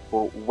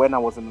 but when I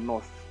was in the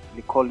north,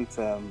 they call it.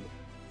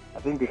 I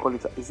think they call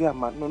it. Is it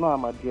Ahmad? No, not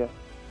Ahmadiyya.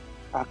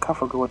 I can't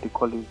forget what they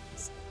call it.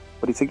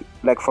 But they take,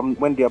 like, from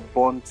when they are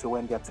born to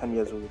when they are 10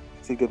 years old,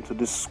 take them to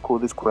this school,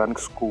 this Quranic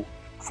school,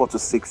 4 to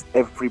 6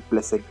 every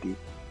blessed day.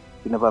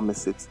 They never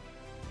miss it.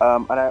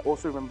 And I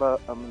also remember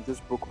in this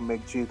book,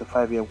 Meg G, the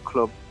 5 a.m.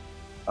 Club,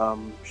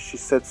 she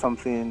said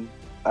something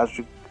as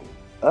you,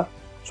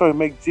 sorry,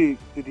 Meg G,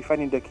 the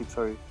defining decade,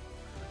 sorry.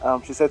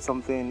 She said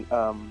something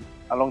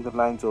along the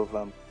lines of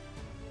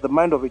the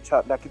mind of a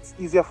child, like it's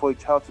easier for a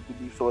child to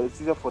believe, so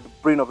it's easier for the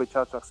brain of a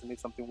child to assimilate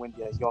something when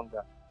they are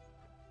younger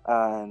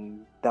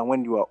and than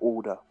when you are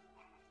older.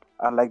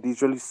 And like they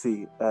usually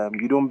say,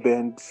 you don't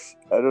bend.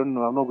 I don't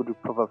know. I'm not good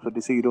with proverbs, but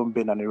they say you don't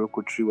bend an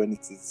iroko tree when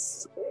it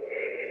is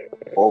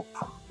up,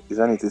 is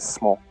when it is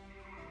small.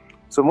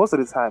 So most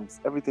of the times,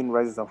 everything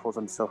rises and falls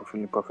on the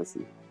self-fulfilling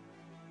prophecy.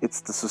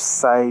 It's the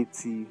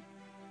society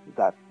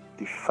that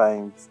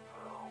defines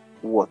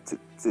what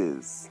it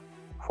is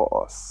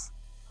for us.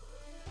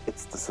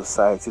 It's the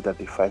society that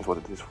defines what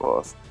it is for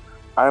us.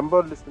 I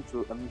remember listening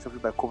to an interview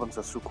by Kobam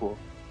Sasuko,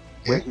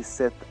 where he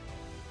said,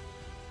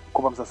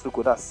 Kobam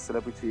Sasuko, that's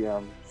celebrity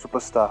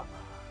superstar,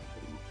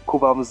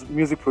 Kobam's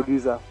music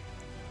producer,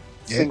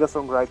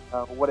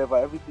 singer-songwriter, whatever,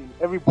 everything,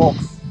 every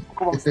box,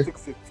 Kobam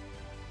sticks it.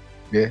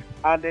 Yeah.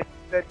 And then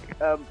he said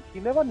he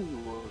never knew he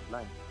was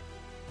lying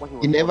when he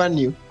was He never born.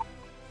 knew.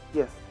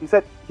 Yes, he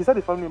said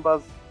the family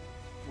members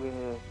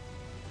were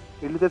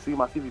related to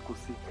him as if he could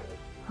see.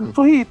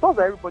 So he thought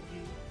that everybody,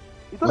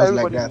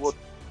 like that. was,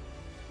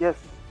 yes.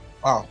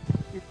 Wow.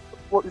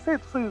 He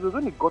said, so it was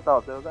when he got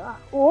out, I was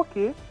like,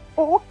 okay.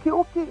 So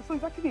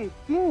it's actually a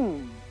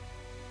thing.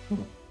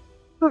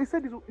 So he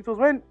said it was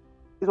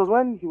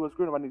when he was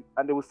growing up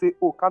and they would say,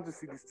 oh, can't you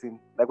see this thing?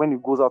 Like when he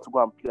goes out to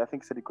go and play, I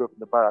think he said he grew up in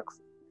the barracks.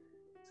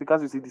 So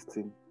can't you see this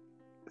thing?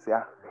 He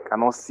said,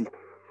 cannot see.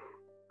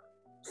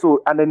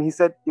 So, and then he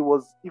said it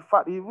was, in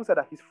fact, he even said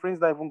that his friends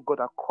that even got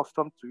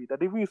accustomed to it, that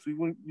they even used to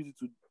use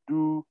it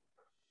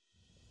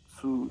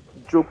to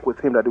joke with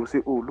him, that they would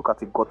say, oh, look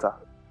at a gutter,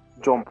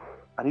 jump.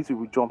 And he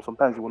would jump.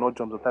 Sometimes he would not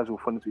jump, sometimes he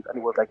would fall into it. And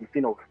it was like a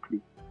thing of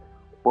play.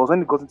 But when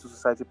he got into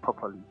society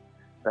properly,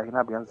 that he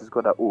now begins to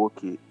discover that, oh,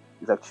 okay,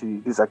 this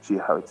is actually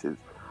how it is.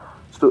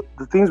 So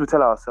the things we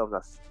tell ourselves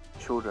as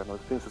children, or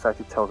the things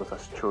society tells us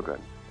as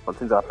children, or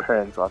things our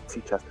parents or our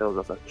teachers tells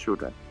us as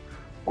children,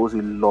 goes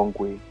a long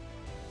way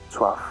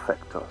to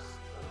affect us.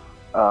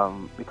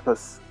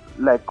 Because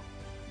like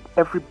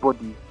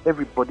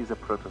everybody's a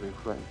product of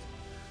influence.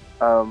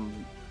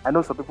 I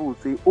know some people will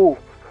say, oh,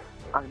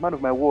 I'm a man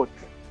of my word,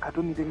 I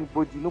don't need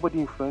anybody, nobody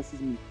influences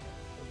me.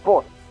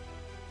 But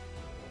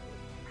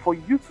for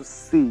you to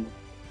say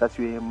that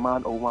you're a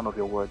man or woman of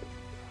your word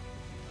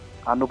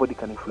and nobody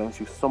can influence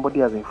you, somebody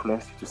has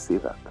influenced you to say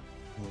that.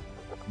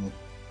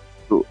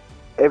 So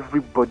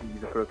everybody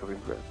is a product of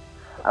influence.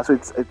 And so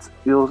it's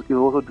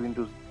also doing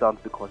those down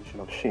to the condition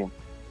of shame.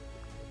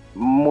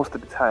 Most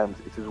of the times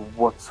it is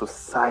what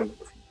society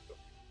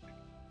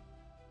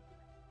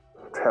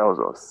tells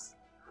us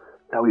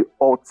that we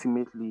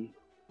ultimately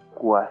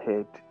go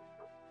ahead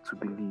to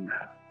believe,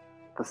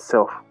 the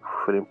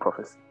self-fulfilling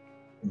prophecy.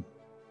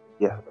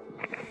 Yeah.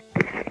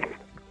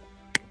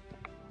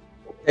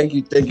 Thank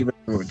you very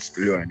much,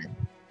 Toluwanimi.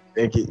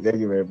 Thank you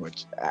very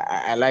much.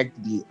 I like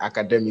the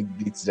academic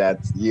bits that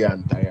you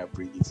and Taria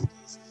bring into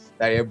this.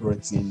 Taria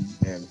brought in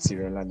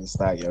Tyrion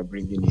Lannister, you're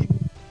bringing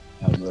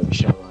in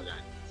Sharon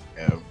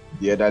and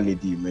the other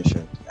lady you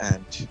mentioned.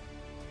 And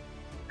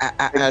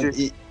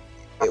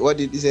what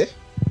did he say?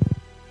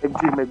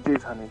 Meg J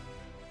is her name.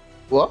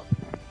 What?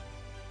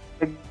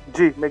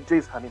 Meg J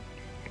is her name.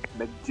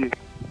 Meg J.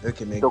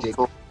 Okay, Meg J.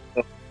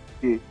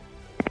 Yeah.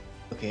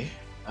 Okay.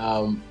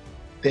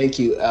 Thank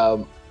you.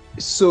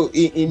 So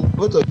in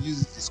both of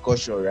you's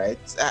discussion, right?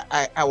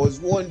 I was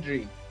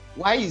wondering,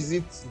 why is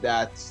it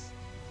that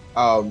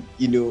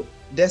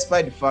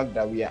despite the fact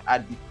that we are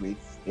adequate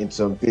in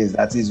some things,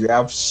 that is, we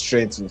have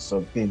strength in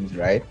some things,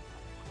 right?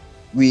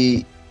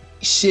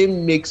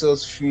 Shame makes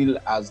us feel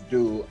as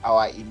though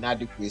our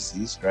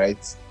inadequacies,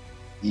 right,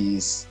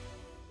 is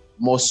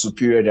more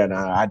superior than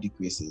our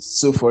adequacies.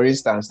 So, for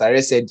instance, Tare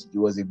said he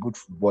was a good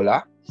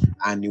footballer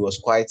and he was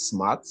quite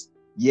smart,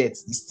 yet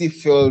he still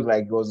felt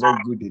like he was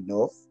not good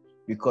enough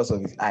because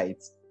of his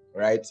height,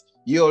 right?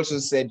 You also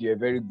said you're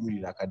very good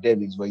in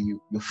academics, but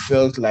you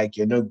felt like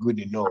you're not good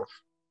enough,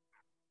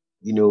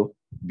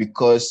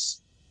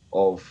 because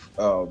of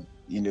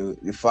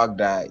the fact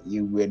that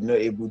you were not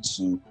able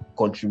to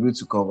contribute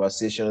to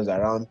conversations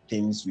around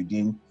things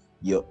within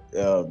your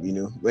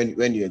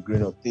when you're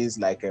growing up, things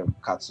like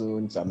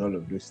cartoons and all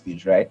of those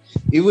things, right?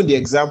 Even the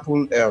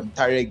example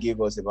Tare gave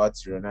us about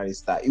Ronaldo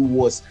Star, he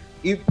was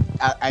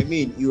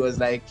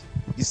like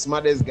the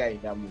smartest guy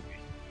in that movie,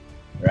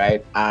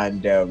 right?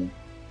 And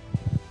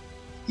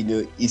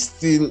he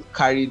still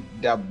carried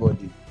that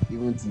burden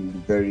even to the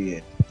very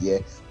end. Yeah.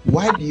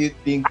 Why do you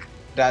think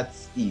that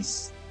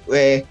is?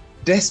 Where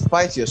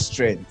despite your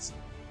strength,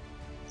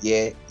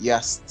 yeah, you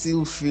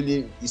still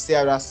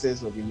have that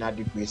sense of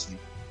inadequacy,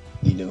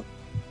 you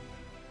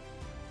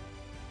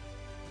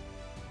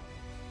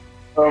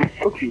know?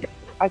 Okay.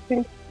 I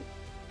think.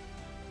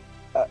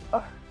 Uh,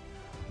 uh,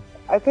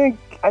 I think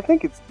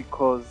it's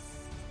because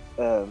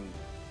um,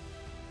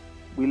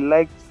 we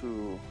like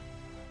to.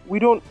 We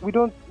don't.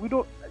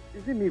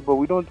 Is it me? But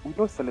we don't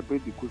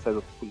celebrate the good side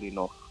of people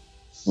enough.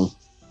 Hmm.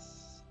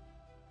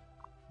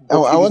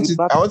 But I if it's want a you.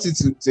 bad, I want you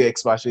to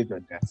expatiate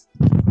on that.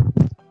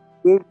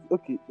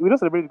 okay, we don't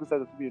celebrate the good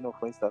side of people enough.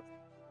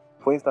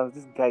 For instance,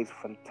 this guy is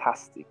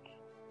fantastic.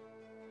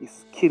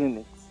 He's killing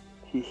it.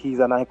 He's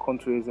an icon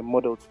to you. He's a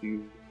model to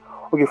you.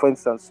 Okay, for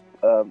instance,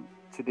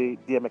 today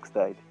DMX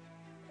died.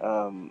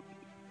 Um,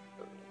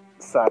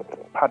 Sad,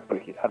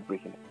 heartbreaking.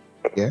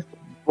 Yeah.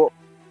 But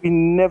we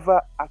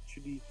never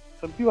actually.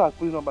 Some people are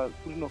putting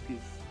up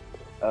his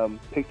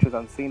pictures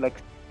and saying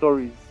like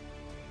stories.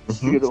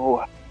 Mm-hmm. You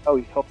know how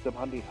he helps them,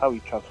 how he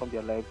transformed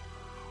their lives.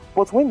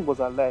 But when he was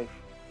alive,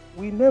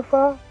 you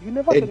never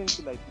said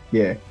anything like this.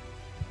 Yeah.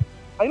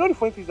 I know the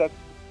funny thing is that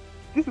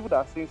these people that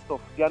are saying stuff,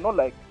 they are not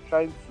like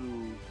trying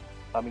to,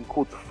 in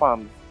quotes,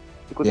 farms,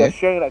 because Yeah. they're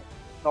sharing like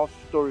now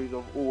stories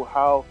of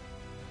how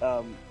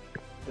the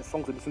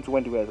songs they listen to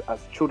when they were as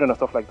children and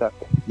stuff like that.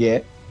 Yeah.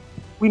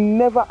 We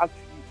never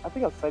actually, I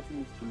think our society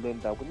needs to learn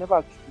that we never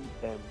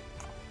actually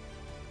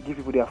give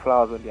people their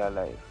flowers when they are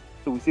alive.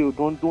 So we say, oh,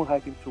 don't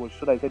hype him too much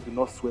so that his head will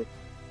not sweat.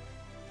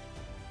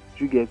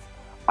 Do you get?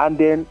 And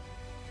then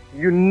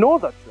you know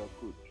that you are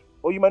good,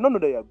 or you might not know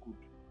that you are good.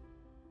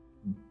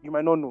 You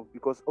might not know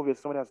because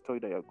obviously somebody has to tell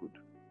you that you're good.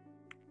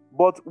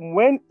 But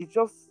when it's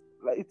just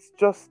what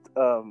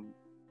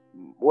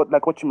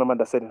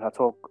Chimamanda said in her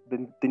talk,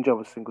 the danger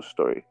of a single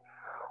story.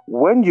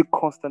 When you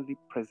constantly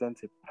present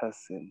a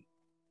person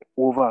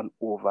over and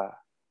over,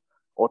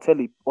 or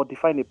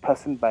define a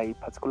person by a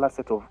particular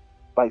set of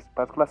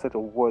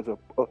words,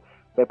 or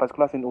by a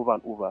particular thing over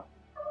and over,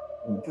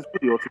 it is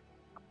pretty ultimate.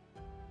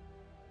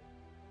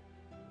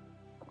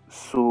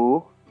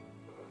 So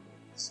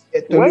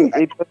Tolu, when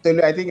a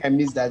I think I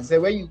missed that. So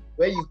when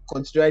you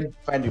consider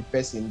define a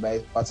person by a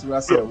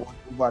particular set of words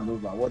over and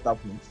over, what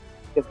happens?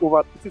 it's over,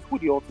 it is who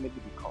they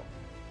ultimately become.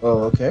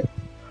 Oh, okay. It's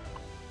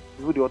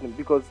who they ultimately,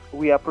 because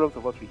we are products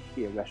of what we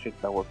hear. We are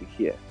shaped by what we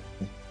hear.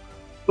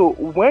 So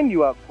when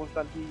you are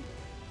constantly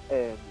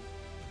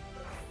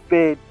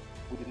fed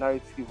with the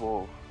narrative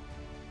of,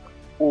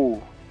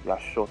 oh, you are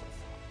short,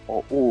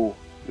 or oh,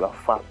 you are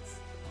fat,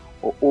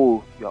 or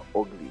oh, you are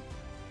ugly,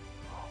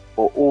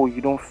 or oh,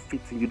 you don't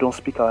fit in, you don't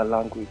speak our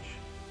language.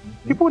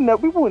 Mm-hmm. People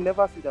will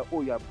never say that,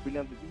 oh, you are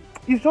brilliant.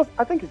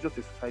 I think it's just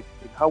a society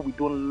thing, how we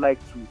don't like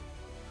to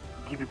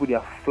give people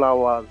their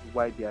flowers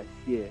while they are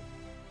here.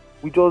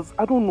 I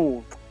don't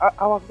know.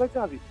 Our society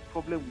has a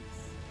problem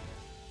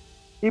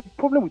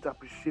with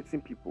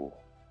appreciating people.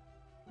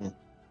 Mm.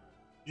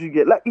 Do you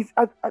get, like,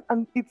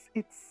 and it's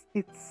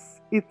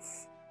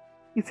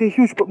a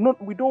huge problem.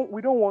 Not we don't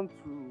want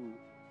to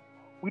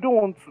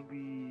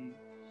be.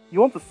 You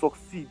want to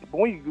succeed, but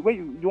when you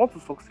want to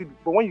succeed,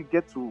 but when you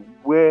get to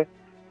where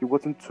you've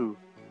gotten to,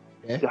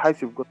 Yeah. the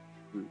heights you've gotten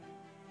to,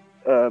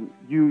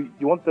 you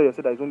want to tell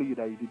yourself that it's only you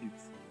that you did it.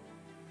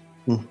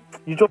 Mm.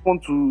 You just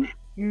want to.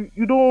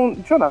 You don't.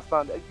 You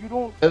understand? You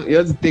don't. You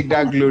have to take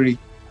that glory.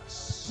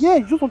 Yeah,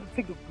 you just want to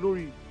take the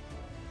glory,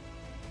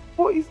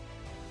 but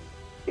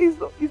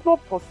it's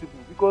not possible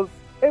because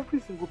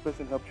every single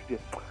person helped you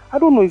there. I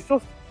don't know. It's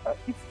just a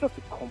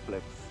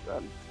complex.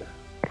 And,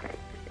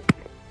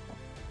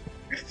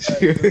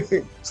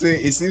 So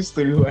it seems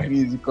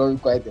Toluwanimi is becoming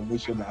quite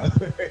emotional. I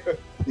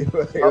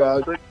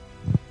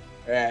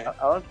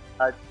want to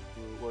add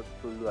to what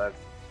Tolu has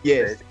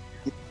Yes.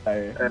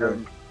 said.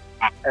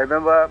 I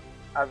remember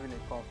I was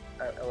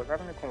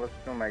having a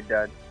conversation with my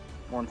dad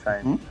one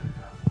time. Mm-hmm.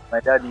 My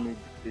dad made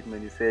the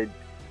statement. He said,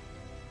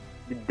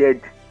 "The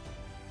dead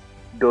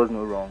does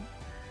no wrong.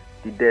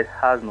 The dead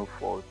has no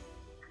fault.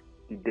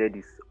 The dead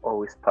is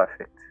always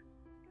perfect."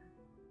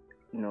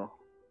 You know,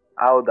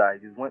 how that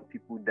is when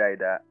people die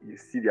that you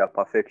see their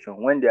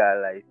perfection. When they are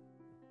alive,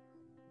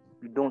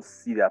 you don't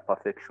see their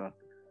perfection.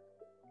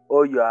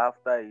 All you're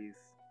after is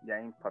their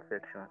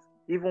imperfections.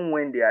 Even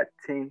when they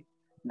attain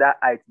that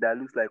height that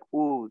looks like,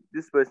 oh,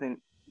 this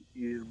person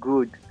is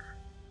good,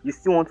 you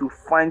still want to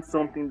find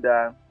something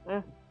that,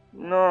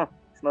 no,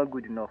 it's not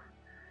good enough.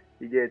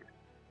 You get,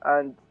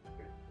 and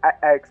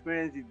I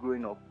experienced it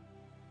growing up.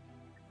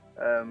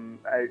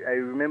 I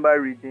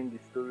remember reading the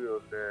story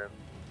of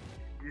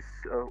this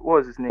what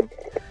was his name?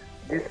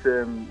 This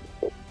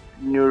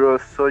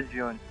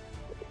neurosurgeon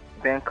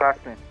Ben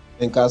Carson,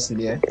 And Castle,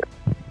 yeah.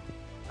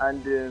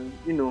 and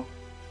in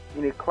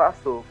a class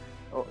of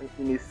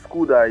in a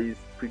school that is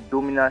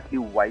predominantly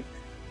white,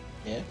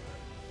 Yeah.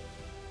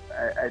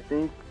 I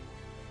think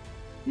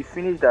he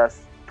finished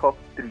as top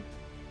three,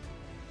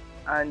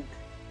 and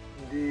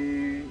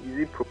the is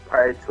it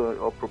proprietor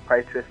or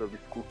proprietress of the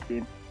school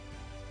came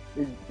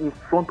in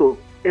front of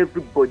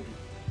everybody,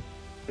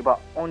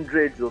 about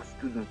hundreds of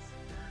students,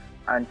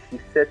 and she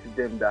said to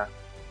them that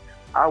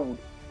how would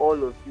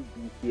all of you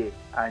be here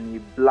and a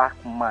black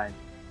man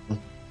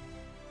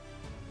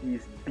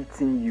is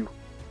beating you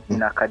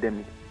in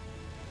academic?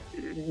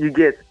 You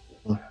get,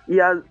 he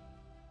has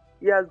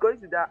gone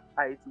to that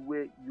height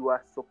where you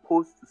are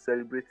supposed to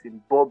celebrate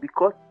him, but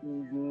because he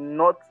is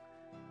not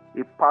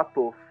a part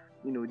of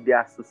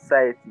their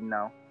society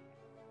now,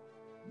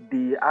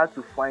 they had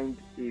to find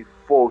a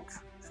fault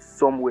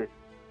somewhere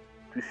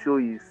to show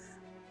his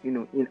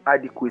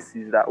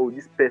inadequacies, that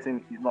this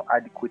person is not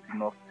adequate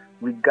enough,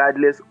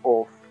 regardless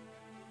of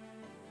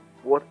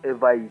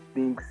whatever he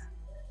thinks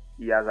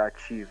he has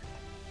achieved.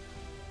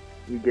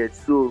 You get,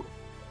 so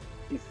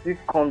it still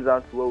comes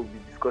down to what we'll be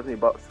discussing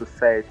about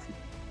society.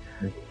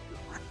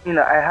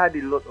 I had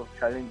a lot of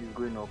challenges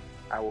growing up.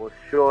 I was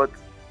short,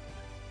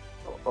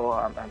 or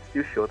I'm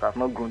still short. I've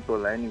not grown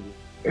taller anyway.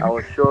 I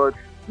was short.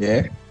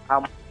 Yeah.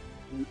 I'm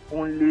the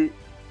only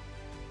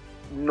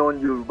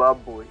non-Yoruba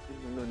boy.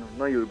 No,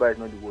 non-Yoruba is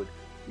not the word.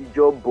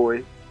 Ijaw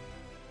boy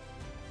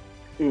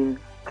in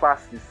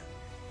classes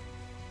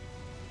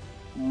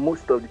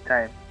most of the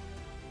time.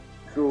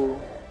 So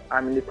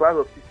I'm in a class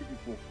of 50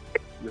 people.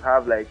 You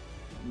have like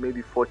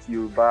maybe 40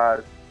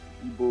 Yorubas,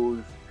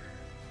 Igbos,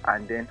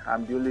 and then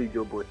I'm the only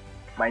Ijaw boy.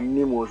 My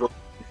name was all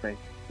different.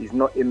 It's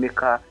not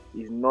Emeka.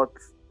 It's not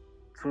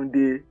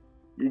Tunde.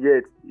 You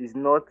get? It's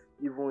not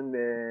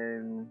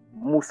even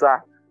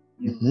Musa.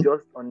 It's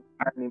just on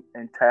my name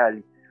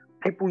entirely.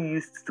 People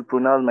used to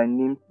pronounce my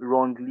name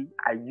wrongly.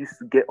 I used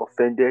to get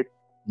offended.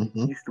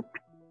 Used to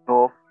pick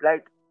off.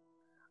 Like,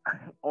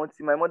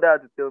 until my mother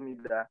had to tell me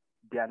that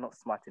they are not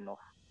smart enough.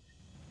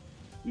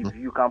 If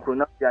you can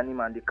pronounce their name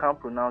and they can't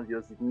pronounce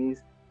yours, it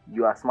means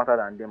you are smarter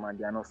than them and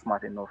they are not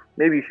smart enough.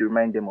 Maybe you should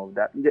remind them of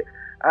that.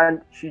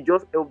 And she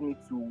just helped me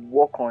to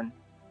work on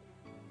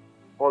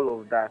all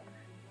of that,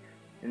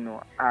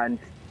 and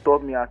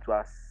taught me how to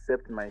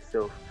accept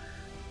myself.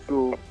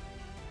 So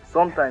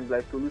sometimes,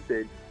 like Tolu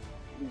said,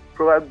 it's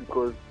probably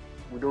because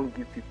we don't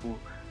give people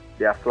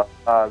their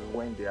flowers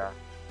when they are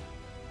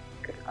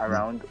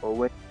around or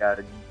when they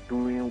are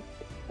doing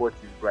what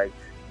is right.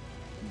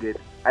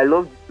 I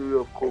love the story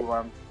of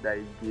Koboju that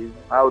he gave.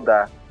 How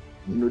that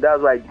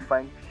that's why I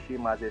define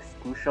shame as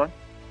exclusion.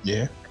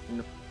 Yeah.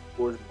 He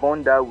was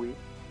born that way.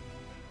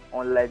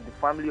 Unlike the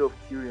family of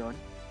Tyrion,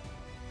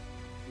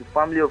 the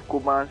family of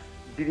Koboju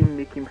didn't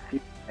make him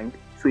feel behind,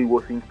 so he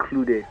was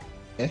included.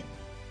 Yeah.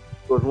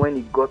 Because when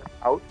he got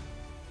out,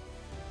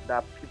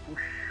 that people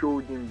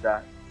showed him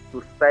that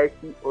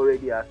society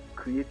already has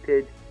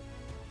created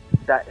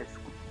that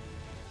exclusion,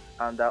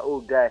 and that,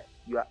 oh guy,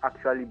 you are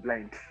actually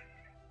blind.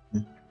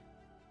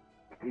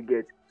 You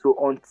get? So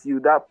until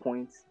that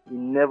point, he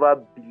never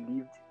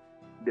believed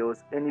there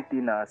was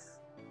anything as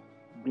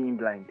being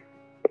blind.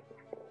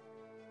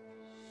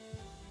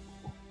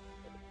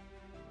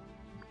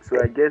 So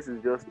I guess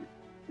it's just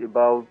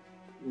about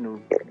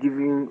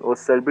giving or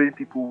celebrating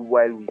people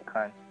while we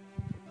can.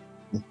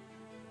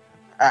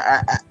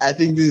 I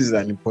think this is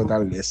an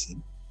important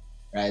lesson,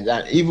 right?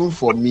 And even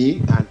for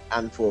me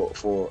and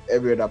for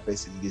every other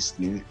person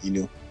listening,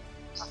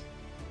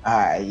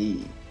 I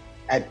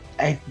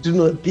do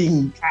not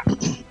think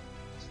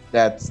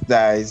that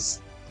there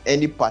is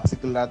any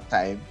particular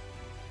time,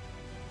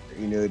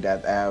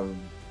 that I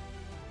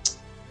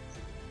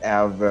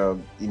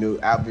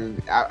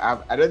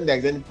don't think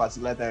there's any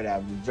particular time that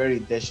I've been very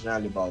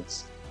intentional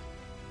about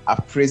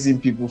appraising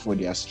people for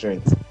their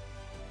strength,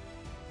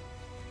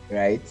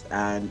 right?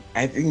 And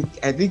I think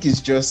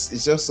it's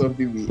just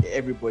something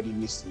everybody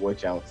needs to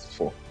watch out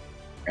for,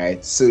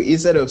 right? So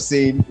instead of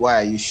saying,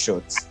 why are you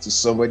short, to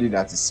somebody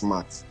that is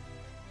smart,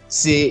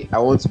 say, I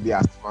want to be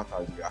as smart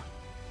as you are,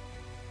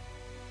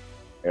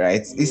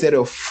 right? Instead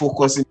of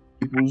focusing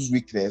on people's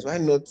weakness, why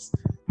not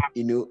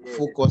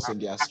focus on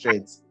their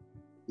strengths?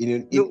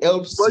 It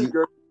helps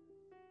you.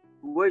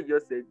 What you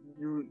just said,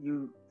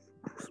 you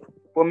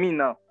for me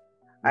now,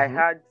 I've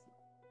heard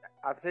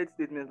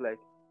statements like,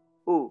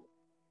 oh,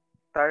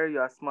 Tare, you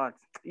are smart,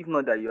 if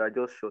not that you are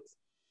just short.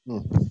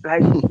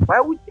 Like, why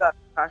would you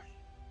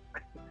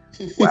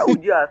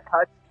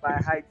attach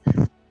my height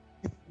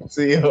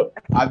to your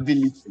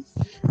ability?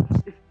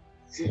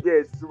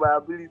 Yes, to my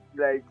ability.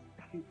 Like,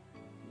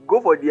 go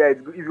for the height.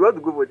 If you want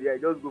to go for the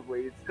height, just go for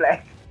it.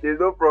 Like, there's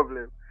no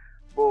problem.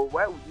 But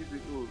why would you say,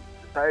 oh,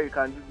 Tare, you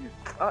can do this?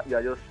 You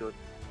are just short.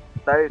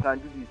 Tare, you can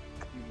do this.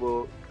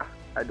 But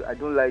I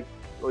don't like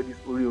all these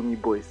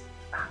Oriomi boys.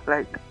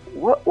 Like,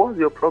 what's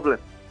your problem?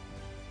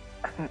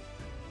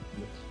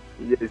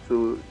 Yeah,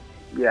 so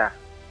yeah.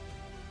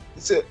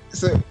 So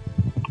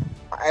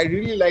I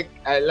like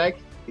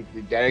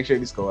the direction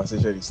this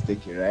conversation is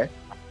taking, right?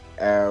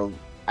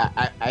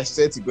 I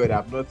swear to God,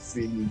 I've not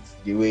seen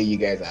it the way you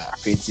guys are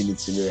painting it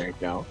to me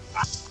right now.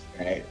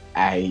 Right?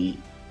 I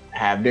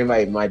have never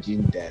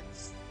imagined that,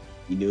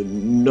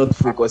 not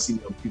focusing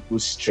on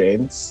people's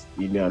strengths,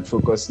 and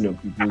focusing on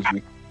people's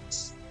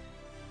weaknesses.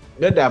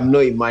 Not that I'm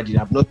not imagining,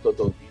 I've not thought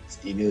of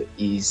it,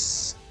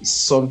 is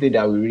something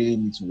that we really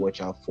need to watch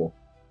out for.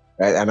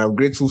 Right. And I'm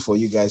grateful for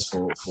you guys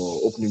for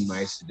opening my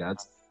eyes to that.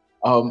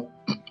 Um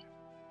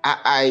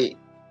I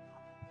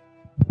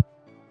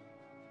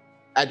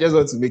I just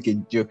want to make a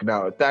joke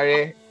now.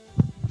 Tare,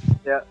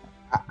 Yeah.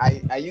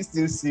 are you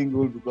still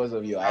single because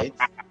of your height?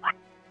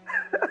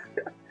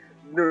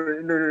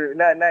 No.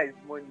 Now it's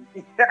money.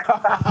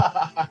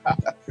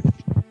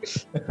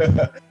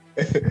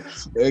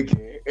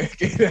 Okay.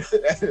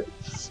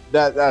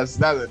 That's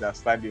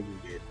understandable,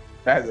 man.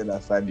 That's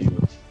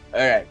understandable.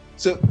 All right.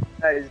 So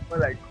Now it's more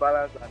like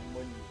balance and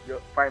money.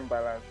 You find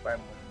balance, find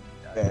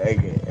money.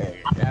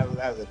 okay.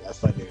 That's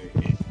understandable.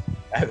 Man.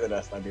 That's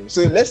understandable.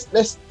 So let's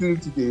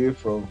tilt it away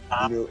from,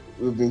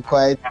 we've been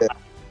quite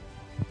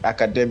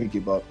academic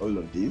about all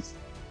of this,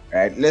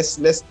 right? Let's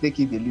take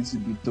it a little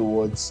bit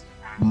towards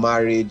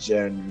marriage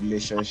and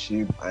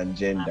relationship and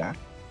gender,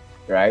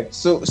 right?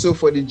 So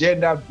for the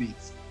gender bit,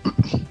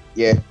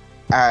 yeah,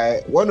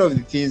 one of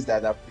the things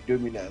that are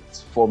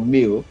predominant for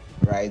male,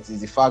 right,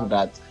 is the fact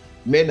that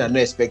men are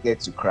not expected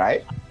to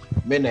cry,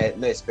 men are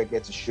not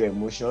expected to show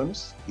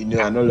emotions,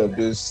 and all of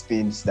those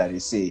things that they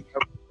say.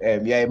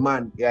 You're a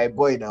man, you're a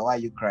boy now, why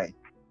you cry,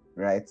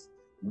 right?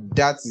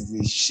 That is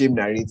the shame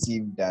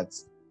narrative that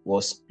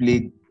was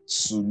played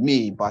to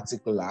me in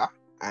particular,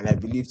 and I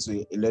believe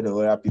to a lot of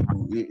other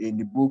people in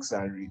the books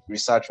and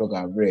research work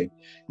I've read.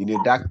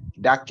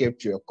 That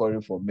kept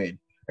occurring for men,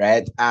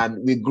 right?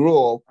 And we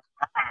grow up,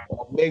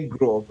 or men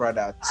grow up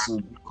rather, to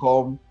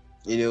become,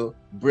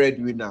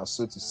 breadwinners,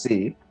 so to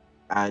say.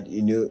 And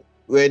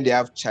when they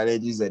have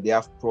challenges and they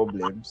have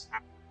problems,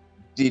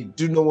 they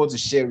do not want to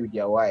share with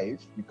their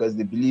wife because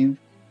they believe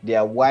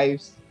their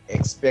wives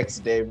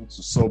expect them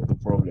to solve the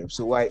problem.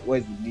 So why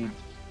is the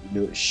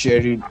need,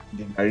 sharing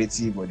the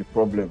narrative or the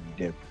problem with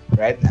them,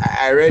 right?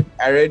 I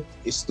read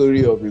a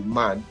story of a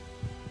man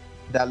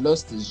that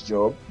lost his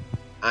job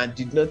and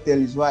did not tell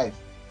his wife.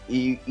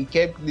 He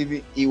kept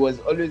living, he was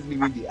always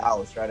leaving the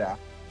house rather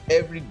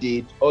every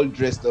day, all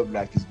dressed up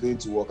like he's going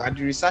to work. And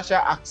the researcher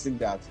asked him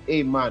that,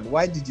 hey man,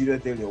 why did you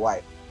not tell your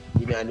wife?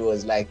 And he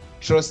was like,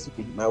 trust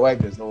me, my wife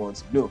does not want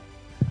to know.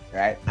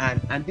 Right.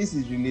 And this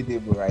is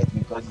relatable, right?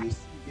 Because you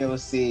see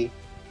girls say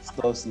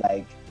stuff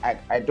like,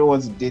 I don't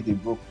want to date a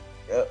broke,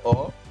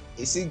 or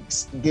you see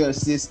girls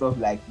say stuff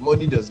like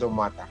money does not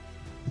matter,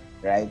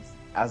 right?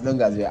 As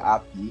long as you're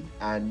happy,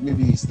 and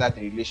maybe you start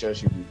a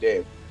relationship with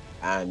them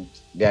and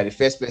they are the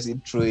first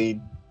person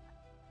throwing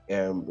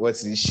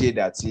what's the shade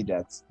that say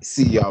that,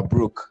 see, you're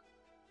broke.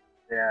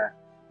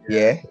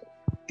 Yeah.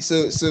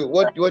 So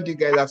what do you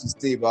guys have to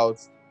say about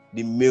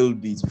the male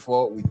beat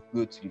before we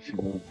go to the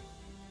female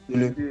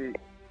beat?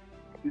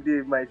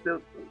 Today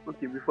myself,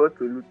 okay, before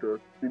Tolu talk,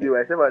 today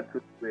myself and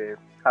Tolu were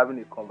having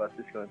a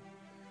conversation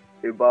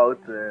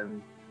about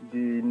the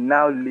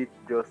now late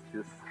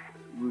Justice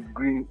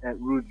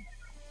Ruth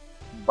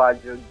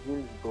Bader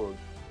Ginsburg.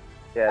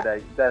 Yeah,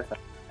 that's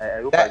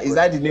I hope is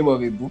that the name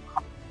of a book?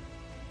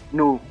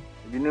 No,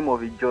 the name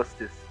of a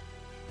justice.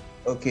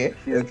 Okay.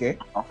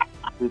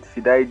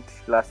 She died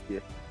last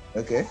year.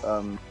 Okay.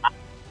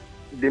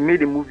 They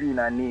made a movie in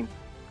her name.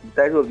 The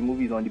title of the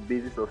movie is On the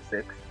Basis of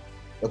Sex.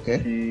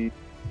 Okay. She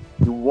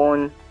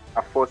won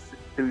her first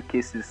 3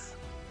 cases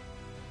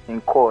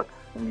in court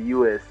in the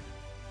US.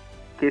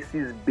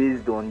 Cases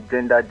based on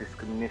gender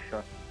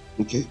discrimination.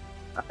 Okay.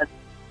 And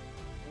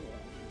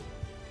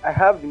I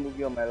have the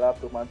movie on my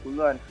laptop, and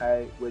Tolu and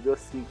I were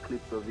just seeing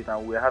clips of it,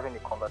 and we were having a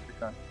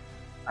conversation.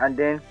 And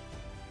then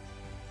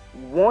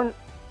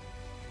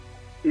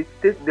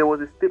there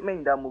was a statement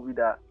in that movie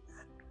that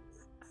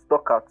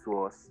stuck out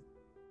to us.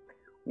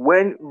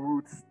 When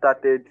Ruth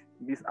started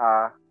this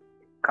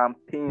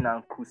campaign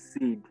and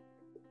crusade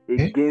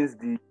against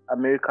the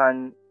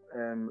American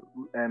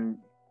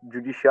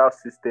judicial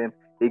system,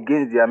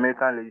 against the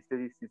American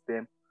legislative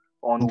system,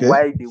 on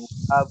why they would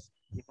have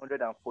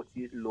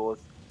 148 laws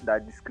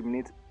that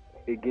discriminate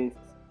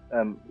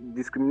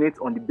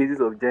on the basis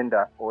of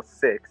gender or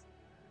sex.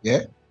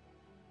 Yeah.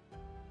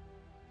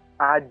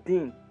 Our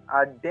then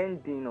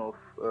dean of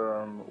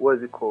what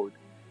is it called?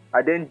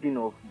 Our then dean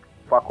of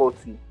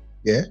faculty.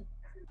 Yeah.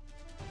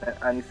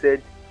 And he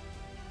said,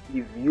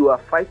 if you are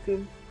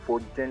fighting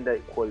for gender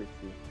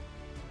equality,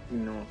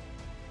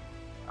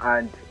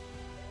 and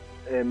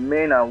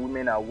men and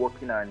women are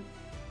working and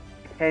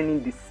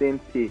earning the same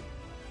pay,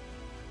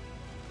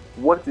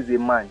 what is a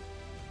man?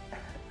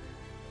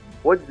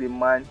 What is a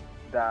man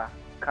that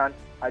can't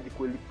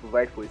adequately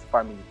provide for his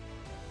family?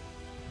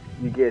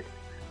 You get?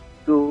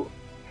 So,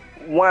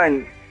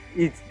 one,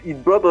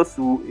 it brought us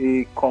to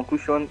a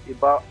conclusion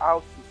about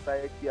how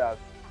society has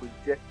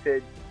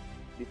projected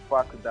the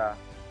fact that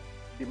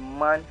the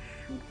man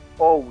should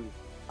always,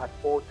 at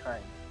all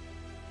times,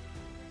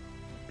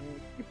 be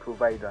the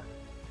provider.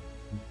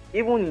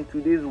 Even in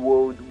today's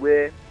world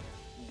where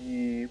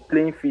the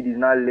playing field is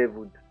now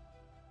leveled,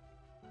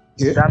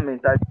 that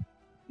mentality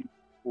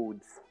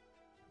holds.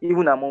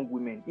 Even among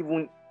women,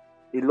 even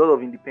a lot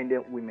of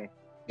independent women,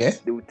 they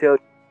will tell you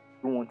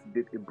don't want to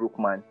date a broke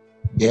man.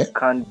 Yeah.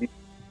 Can't be.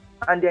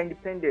 And they're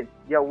independent.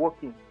 They are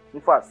working.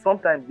 In fact,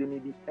 sometimes they may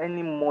be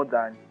earning more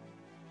than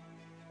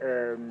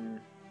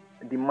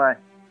the man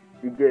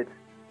they get.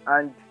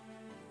 And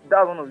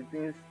that's one of the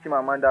things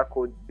Chimamanda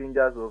called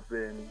dangers of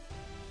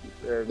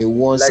a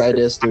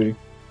one-sided story.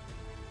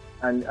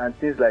 And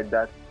things like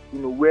that.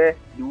 Where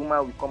the woman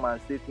will come and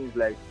say things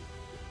like,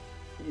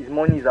 his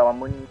money is our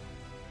money,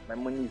 my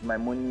money is my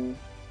money,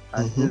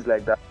 and things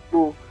like that.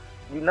 So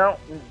you now,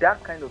 in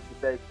that kind of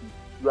society,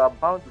 you are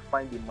bound to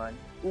find a man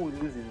who will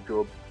lose his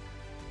job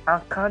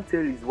and can't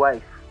tell his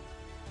wife.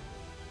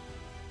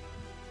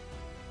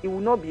 He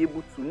will not be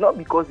able to, not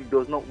because he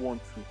does not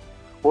want to,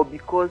 but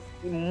because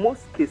in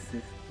most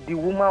cases the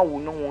woman will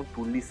not want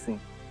to listen.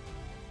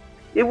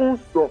 Even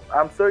so,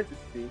 I'm sorry to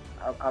say,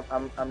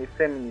 I'm a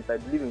feminist. I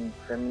believe in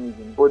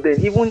feminism, but then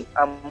even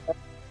among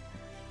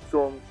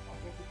some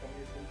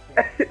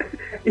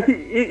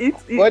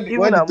what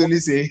did Tolu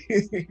say?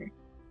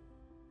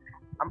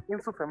 I'm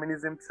into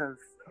feminism since.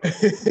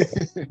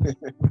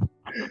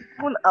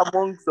 Even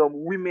among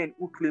some women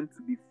who claim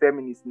to be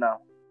feminists now,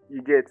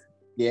 you get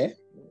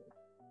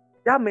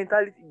that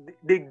mentality.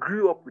 They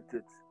grew up with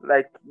it.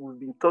 Like we've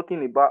been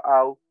talking about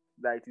how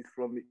that it is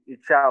from a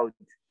child.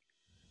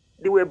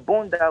 They were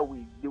born that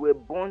way. They were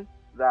born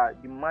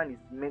that the man is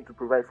meant to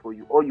provide for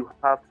you. All you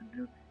have to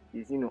do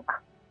is,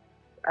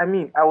 I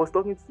mean, I was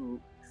talking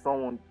to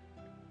someone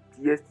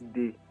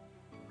yesterday,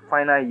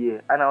 final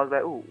year, and I was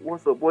like, oh,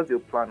 what's up? What's your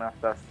plan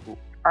after school?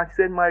 And she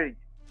said marriage.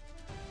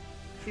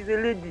 She's a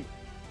lady.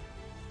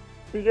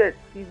 You get?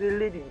 She's a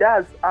lady.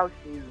 That's how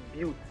she is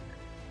built.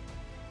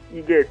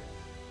 You get?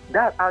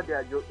 That's how they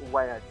are just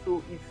wired.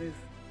 So it is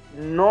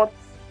not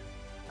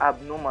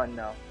abnormal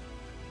now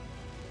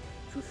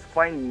to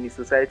find in a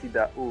society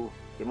that, a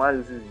man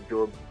loses his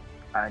job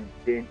and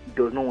then he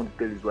does not want to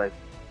tell his wife.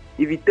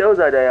 If he tells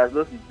her that he has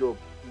lost his job,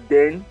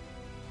 then,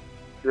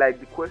 like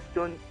the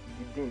question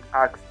Dean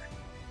asked,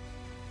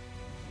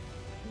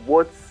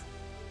 what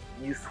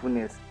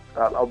usefulness,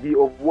 of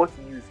what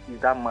use is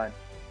that man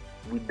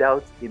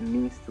without a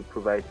means to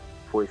provide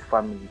for his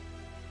family?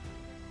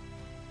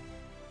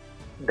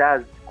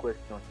 That's the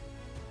question.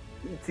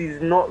 It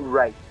is not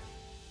right.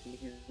 It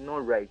is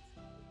not right.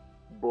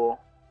 But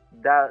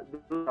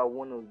those are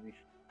one of the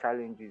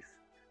challenges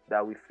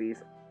that we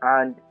face.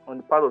 And on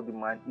the part of the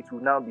man, it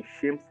will now be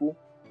shameful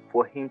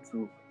for him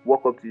to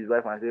walk up to his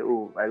wife and say,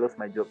 oh, I lost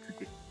my job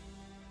today.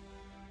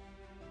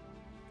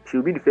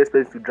 She'll be the first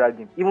person to drag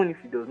him. Even if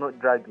she does not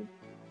drag him,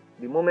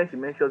 the moment she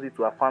mentions it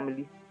to her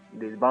family,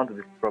 there's bound to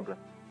be a problem.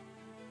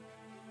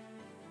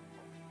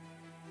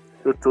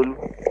 So, Tolu.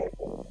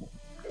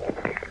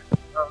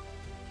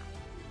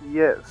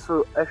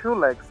 So I feel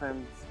like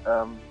since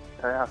Tari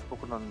has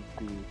spoken on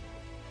the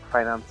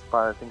finance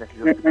part, I think I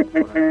should just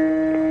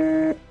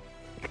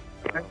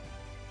okay.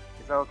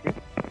 Is that okay?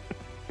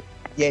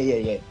 Yeah,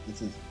 it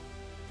is.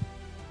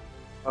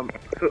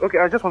 So okay,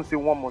 I just want to say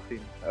one more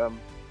thing.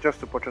 Just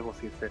to portray what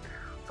he said.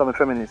 So I'm a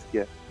feminist,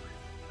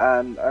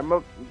 and I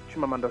remember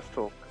Chimamanda's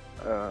talk.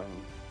 I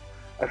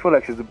feel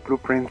like she's the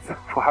blueprint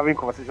for having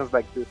conversations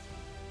like this.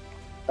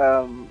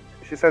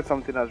 She said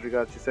something as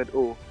regards. She said,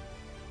 you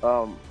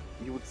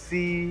would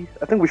see.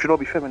 I think we should all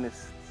be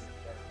feminists.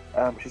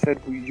 She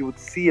said you would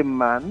see a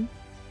man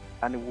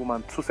and a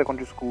woman, two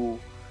secondary school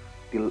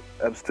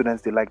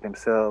students. They like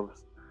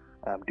themselves.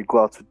 They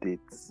go out on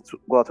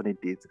a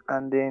date,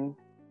 and then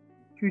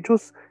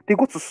they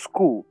go to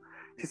school.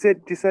 She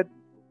said they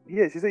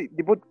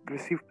both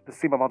receive the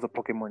same amount of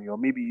pocket money, or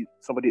maybe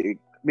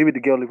the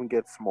girl even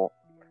gets more,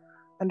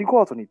 and they go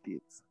out on a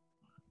date,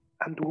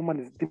 and the woman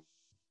is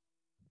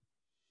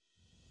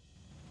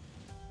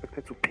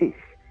expected to pay.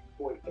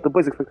 The boy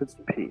is expected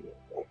to pay,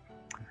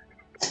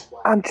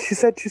 and she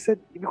said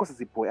because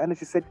it's a boy, and then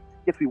she said,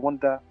 yet we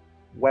wonder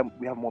why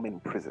we have more men in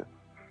prison.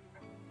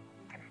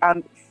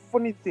 And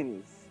funny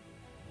thing is,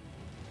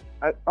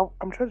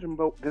 I'm trying to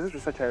remember, there's this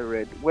research I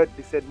read where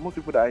they said most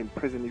people that are in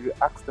prison, if you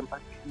ask them,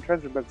 I'm trying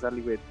to remember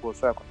exactly where it was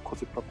so I could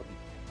quote it properly.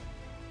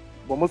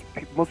 But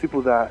most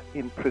people that are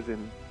in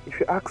prison, if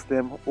you ask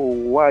them,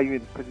 why are you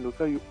in prison, they'll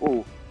tell you,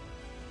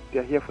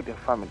 they're here for their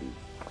family.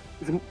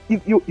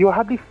 You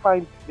hardly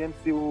find them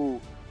say,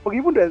 but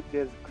even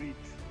there's greed.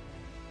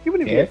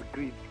 Even if there's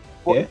greed,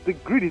 but the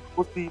greed is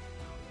mostly,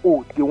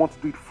 they want to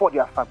do it for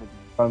their family.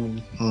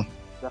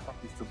 Their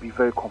family is to be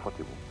very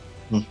comfortable.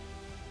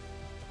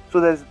 So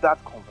there's that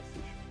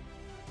conversation.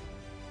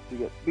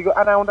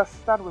 And I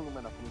understand where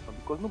women are coming from,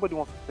 because nobody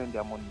wants to spend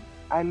their money.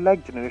 I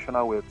like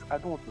generational wealth. I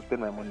don't want to spend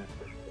my money.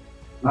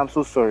 I'm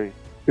so sorry.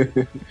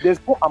 There's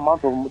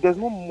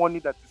no money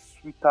that is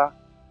sweeter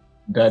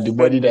than the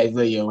money that is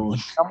not your own.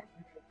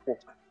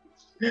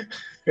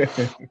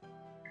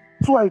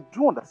 So I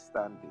do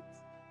understand it.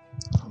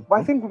 But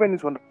I think women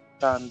need to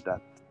understand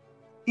that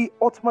it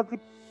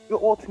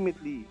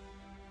ultimately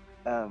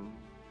um,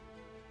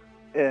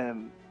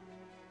 um,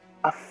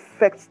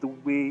 affects the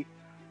way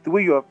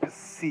you are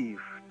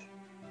perceived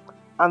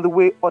and the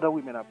way other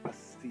women are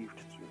perceived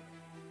too.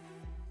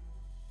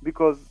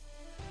 Because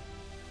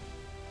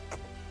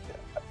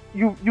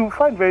you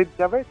find there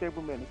are very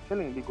terrible men,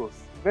 especially in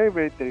Lagos, very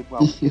very terrible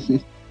and wicked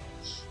men.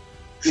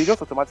 They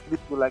just automatically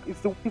feel like it's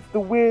the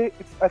way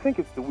I think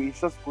it's the way it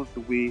just goes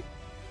the way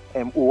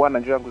one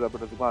Nigerian goes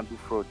abroad to go and do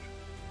fraud,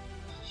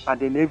 and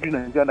then every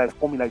Nigerian that is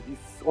coming like this,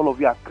 all of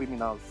you are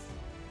criminals.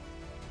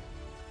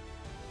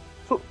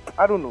 So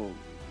I don't know.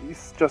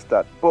 It's just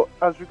that. But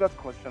as regards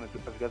question, as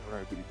regards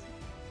vulnerability,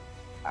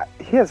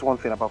 here's one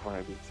thing about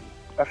vulnerability.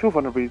 I feel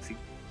vulnerability.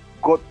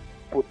 God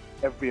put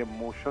every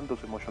emotion,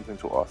 those emotions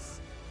into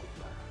us,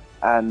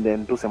 and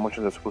then those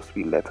emotions are supposed to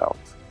be let out.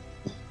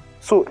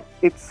 So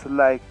it's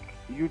like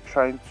you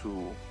trying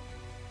to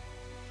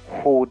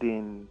hold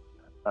in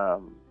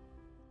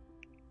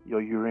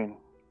your urine.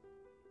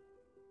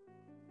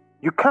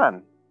 You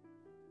can,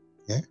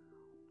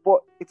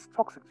 but it's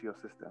toxic to your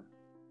system.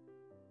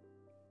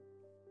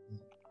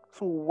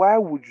 So why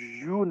would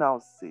you now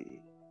say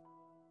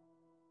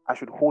I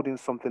should hold in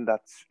something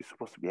that is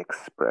supposed to be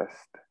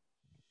expressed?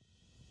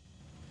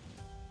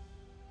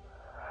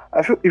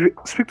 I feel if you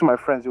speak to my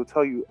friends, they'll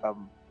tell you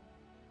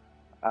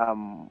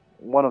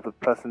one of the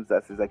persons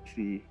that is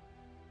actually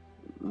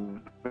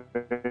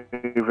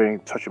very, very in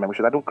touch with my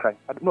emotions. I don't cry.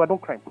 I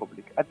don't cry in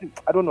public. I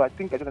don't know. I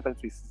think I just entered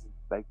into a season.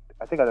 Like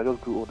I think as I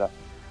just grew older,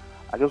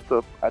 I just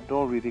thought I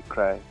don't really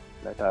cry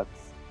like that.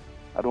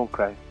 I don't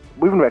cry.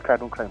 But even when I cry, I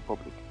don't cry in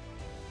public.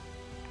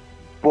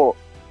 But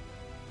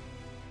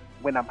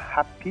when I'm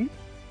happy,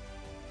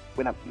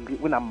 when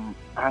I'm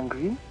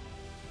angry,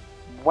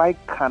 why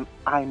can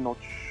I not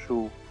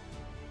show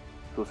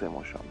those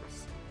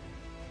emotions?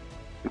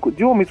 Because do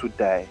you want me to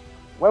die?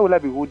 Why would I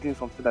be holding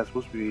something that's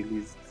supposed to be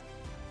released?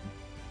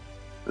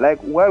 Like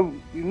why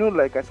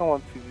like I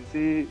someone to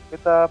say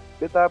better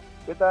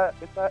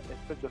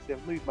expect yourself,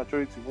 no use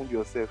maturity to wound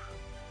yourself.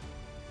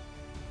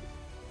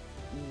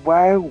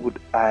 Why would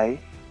I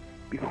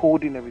be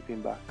holding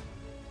everything back?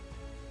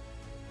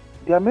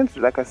 They are meant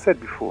to, like I said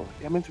before,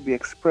 they are meant to be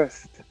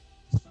expressed.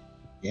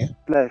 Yeah.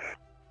 Life.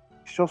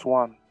 It's just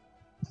one.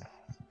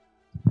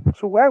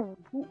 So why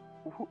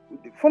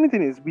the funny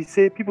thing is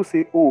people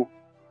say, oh,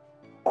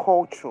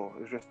 culture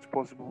is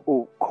responsible.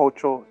 Oh,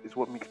 culture is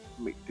what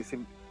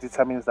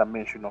determines that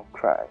men should not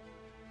cry.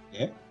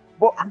 Yeah.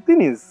 But the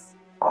thing is,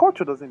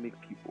 culture doesn't make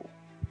people.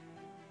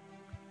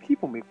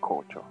 People make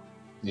culture.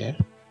 Yeah.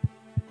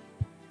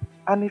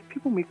 And if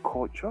people make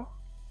culture,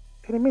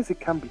 then it means it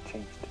can be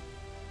changed.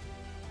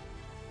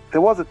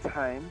 There was a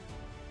time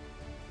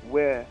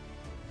where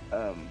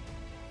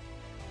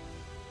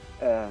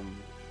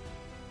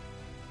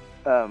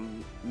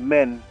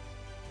men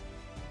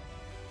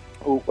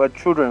or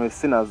children were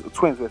sinners,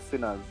 twins were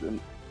sinners in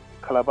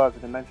Calabar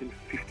in the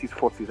 1950s,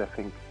 40s, I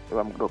think, if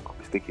I'm not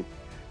mistaken.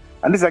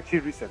 And this is actually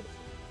recent.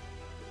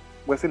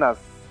 Were seen as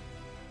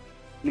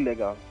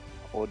illegal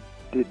or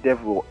the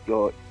devil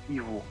or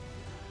evil.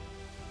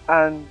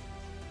 And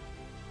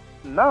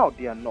now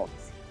they are not.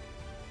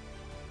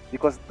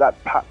 Because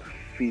that part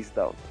phased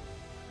out.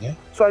 Yeah.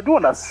 So I do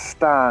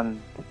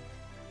understand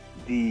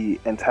the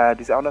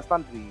entirety. I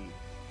understand the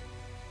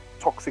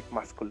toxic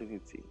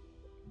masculinity.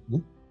 Mm-hmm.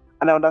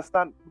 And I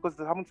understand because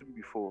it happened to me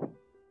before.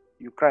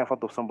 You cry in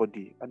front of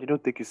somebody and they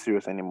don't take you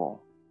serious anymore.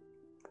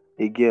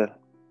 A girl.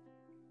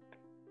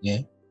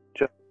 Yeah.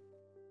 Just,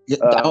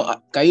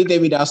 can you tell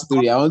me that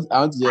story? I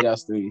want to hear that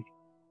story.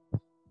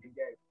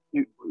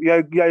 You're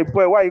a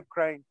boy. Why are you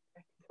crying?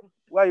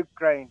 Why are you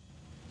crying?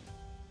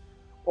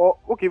 Or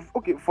okay.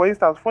 For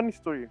instance, funny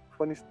story.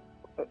 When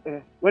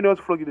they want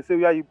to flog you, they say,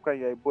 "Why are you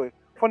crying? You're a boy."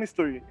 Funny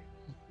story.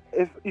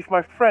 If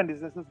my friend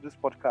is listening to this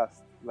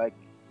podcast, like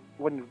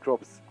when it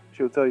drops,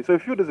 she'll tell you. So a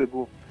few days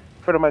ago,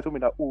 a friend of mine told me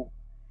that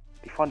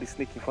they found a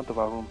snake in front of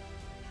our room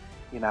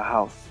in our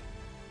house.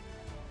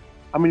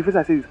 I mean, the first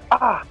I say is,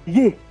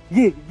 yeah.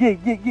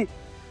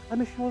 And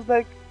then she was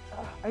like,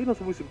 are you not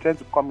supposed to be trying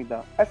to calm me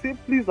down? I said,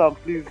 please and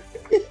please.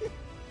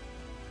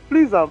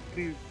 Please and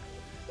please.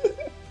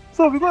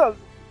 So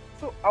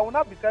I will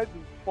not be trying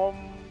to form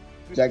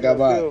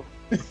Jagaban.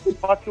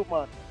 macho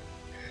man.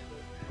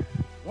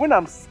 When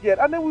I'm scared,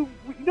 and then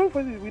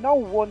we now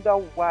wonder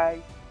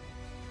why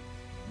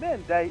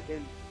men die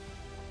early.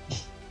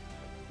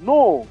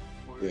 No,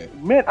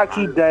 men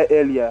actually die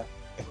earlier.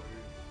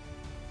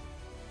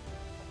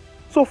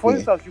 So, for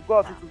instance, you go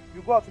out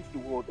into the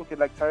world. Okay,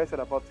 like Tara said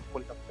about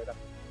politics like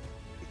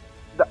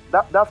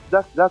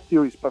that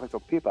theory is perfect on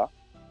paper,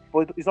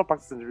 but it's not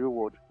practiced in the real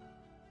world.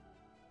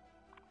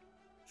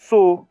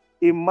 So,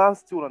 a man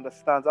still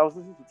understands. I was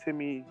listening to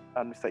Timmy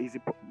and Mr.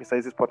 Easy's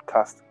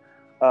podcast.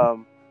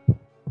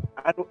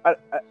 I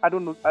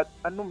don't know.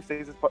 I know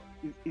Mr.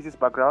 Easy's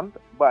background,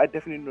 but I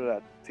definitely know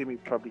that Timmy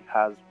probably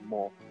has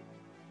more.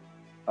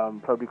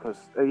 Probably because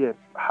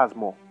has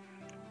more.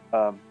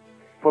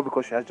 probably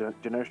because she has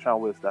generational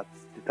wealth.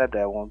 That's the type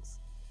that I want.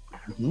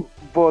 Mhm.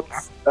 But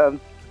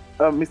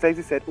Mr.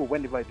 Easy said, "Oh,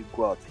 whenever they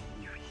go out,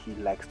 he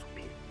likes to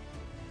pay."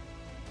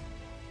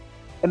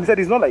 And he said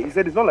it's not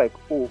like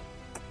oh,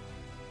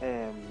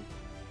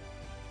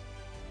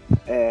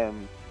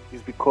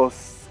 it's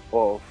because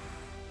of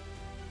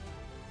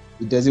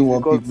He doesn't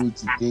want because people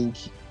to think.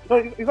 no,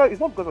 it's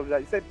not because of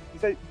that. He said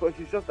because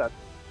it's just that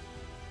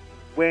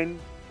when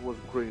he was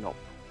growing up,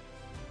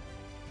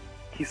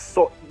 he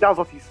saw that's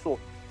what he saw.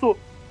 So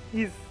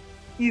is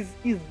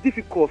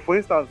difficult. For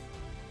instance,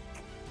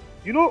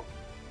 you know,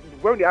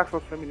 when they ask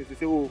us feminists, they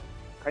say, "Oh,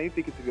 can you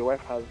take it if your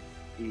wife has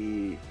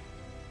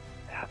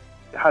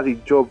a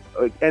job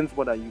earns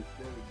more than you?"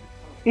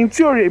 In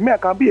theory, me, I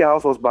can be a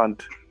house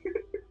husband.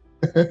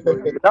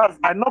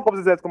 I'm not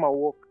coming to come and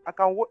work. I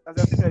can work as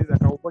I think I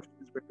can watch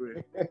this very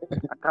well.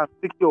 I can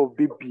take care of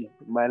baby,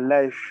 my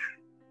life.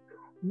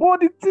 But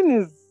the thing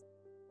is,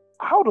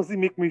 how does it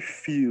make me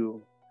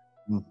feel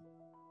in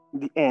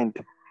the end?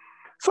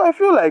 So I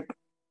feel like,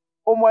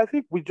 I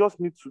think we just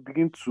need to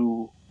begin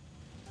to.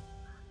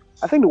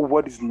 I think the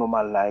word is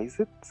normalize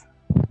it.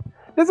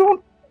 There's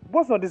even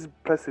what's not this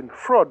person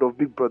fraud of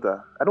Big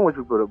Brother. I don't watch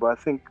Big Brother, but I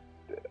think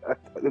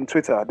on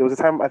Twitter there was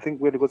a time I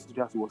think where they got to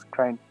the house, he was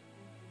crying.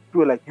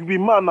 People were like, "You be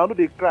man now, do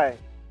they cry?"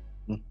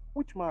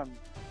 Which man?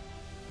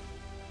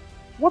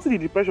 What's the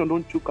depression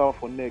don't choke out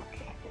for neck?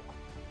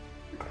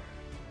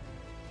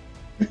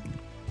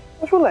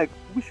 I feel like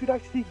we should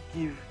actually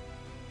give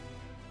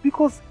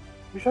people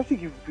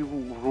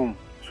room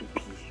to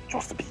be,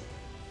 just be.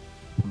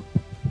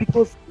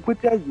 Because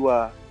whether you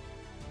are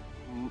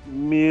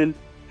male,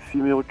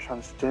 female,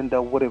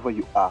 transgender, whatever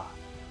you are,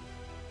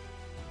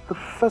 the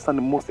first and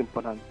the most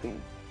important thing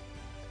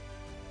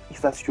is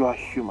that you are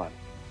human.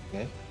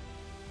 Okay.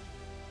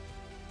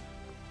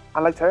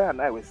 And like Tara and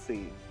I were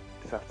saying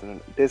this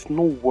afternoon, there's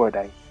no word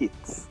I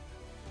hate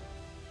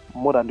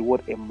more than the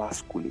word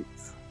emasculate.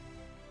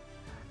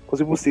 Because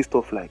people say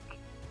stuff like,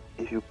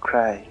 if you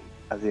cry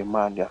as a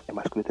man, you have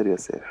emasculated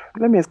yourself.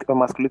 Let me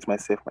emasculate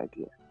myself, my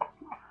dear.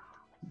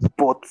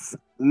 But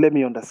let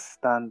me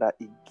understand that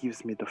it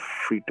gives me the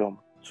freedom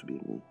to be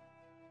me.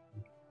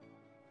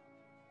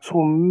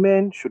 So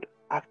men should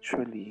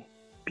actually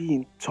be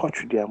in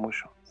touch with their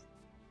emotions.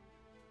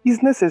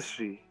 It's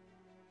necessary.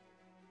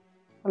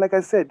 Like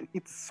I said,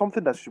 it's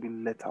something that should be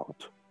let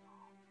out.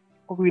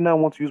 Or we now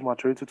want to use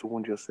maturity to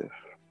wound yourself.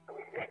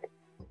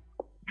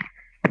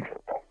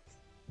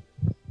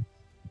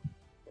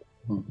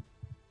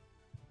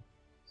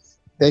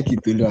 Thank you,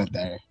 Tolu and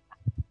Tare.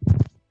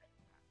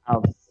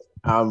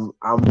 I'm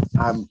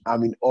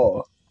in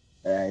awe,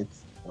 right?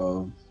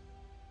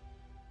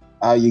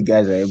 How you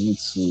guys are able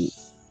to,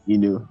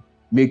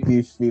 make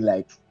me feel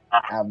like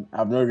I'm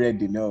not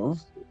read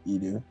enough,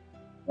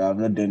 I've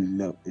not done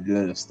a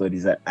lot of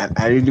studies, and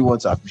I really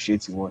want to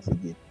appreciate you once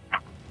again.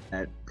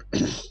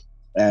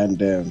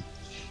 And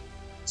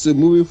so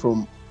moving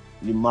from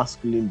the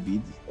masculine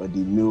bit or the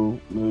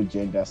male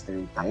gender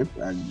stereotype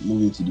and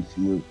moving to the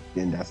female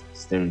gender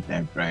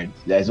stereotype, right?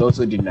 There's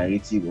also the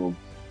narrative of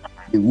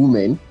the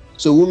women.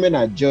 So women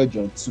are judged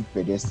on two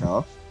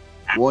pedestals.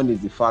 One is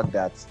the fact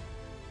that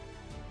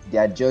they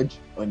are judged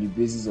on the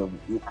basis of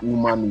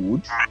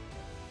womanhood,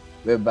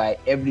 whereby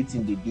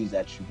everything they do is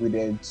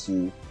attributed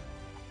to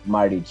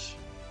marriage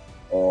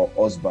or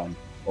husband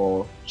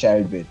or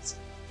childbirth,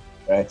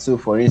 right? So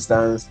for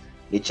instance,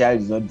 a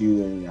child is not doing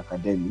well in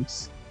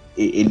academics,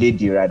 a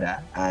lady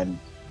rather, and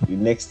the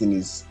next thing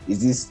is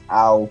this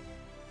how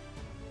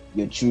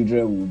your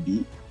children will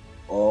be?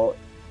 Or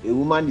a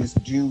woman is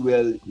doing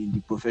well in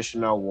the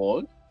professional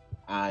world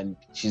and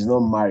she's not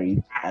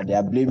married, and they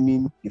are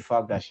blaming the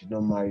fact that she's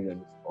not married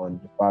on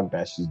the fact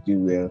that she's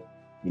doing well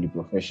in the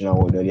professional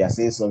world. Or they are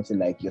saying something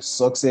like your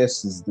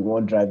success is the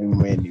one driving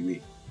money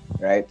away,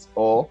 right?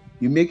 Or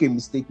you make a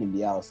mistake in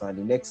the house and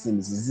the next thing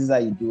is this how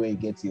you do when you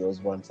get to your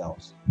husband's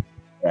house,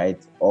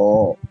 right?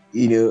 Or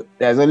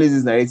there's always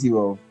this narrative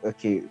of,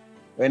 okay,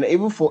 when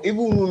even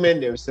women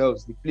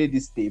themselves, they play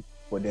this tape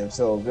for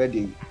themselves where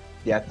they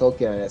are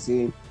talking and they're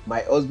saying,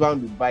 my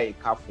husband will buy a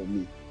car for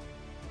me.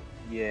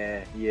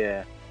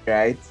 Yeah.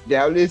 Right?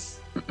 They're always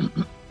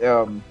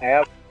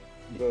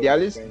they're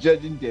always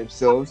judging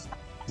themselves.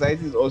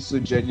 Society is also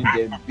judging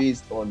them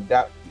based on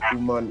that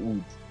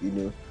womanhood,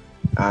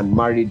 and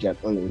marriage and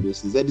all of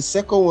those things. Then the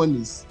second one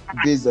is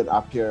based on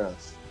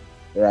appearance,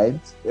 right?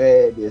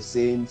 Where they're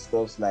saying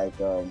stuff like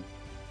the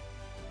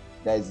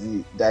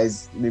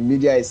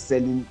media is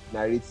selling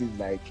narratives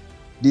like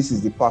this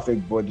is the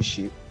perfect body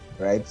shape,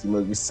 right? It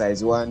must be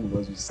size 1, it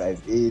must be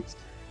size 8, it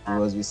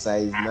must be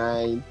size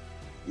 9,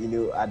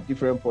 at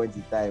different points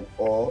in time,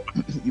 or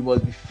it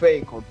must be fair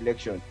in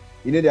complexion.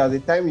 There was a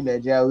time in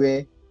Nigeria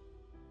where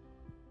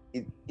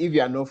if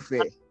you are not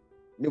fair,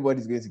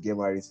 nobody's going to get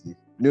married to you.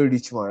 No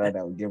rich man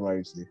rather will get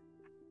married to you,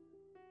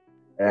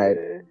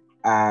 right?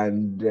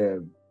 And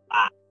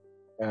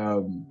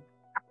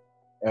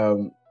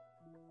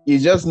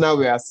it's just now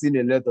we are seeing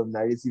a lot of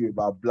narrative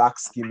about black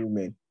skin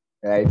women,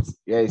 right?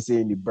 Yeah, you're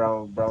saying the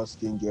brown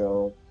skin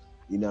girl,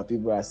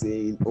 people are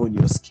saying own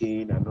your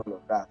skin and all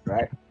of that,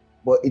 right?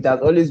 But it has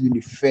always been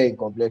the fair in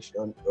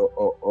complexion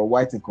or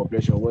white in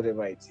complexion,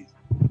 whatever it is,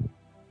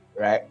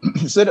 right?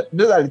 So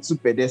those are the two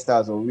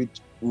pedestals on which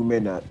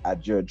women are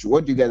judged.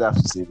 What do you guys have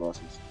to say about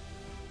this?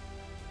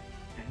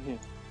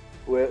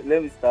 Well,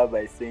 let me start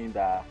by saying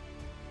that.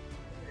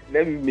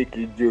 Let me make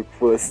a joke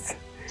first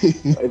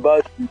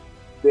about the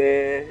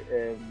fair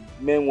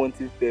men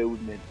wanting fair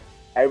women.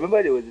 I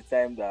remember there was a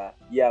time that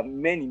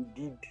men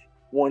indeed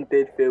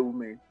wanted fair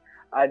women,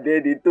 and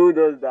then they told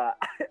us that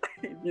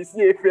if you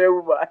see a fair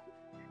woman,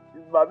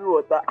 it's Mami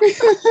Water.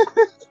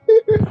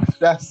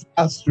 That's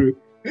true.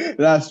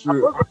 That's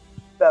true. Most of the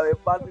people that were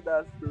passing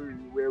that story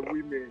were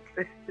women.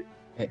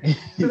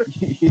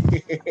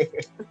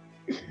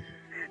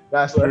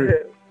 That's But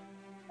true.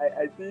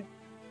 I think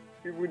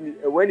people need,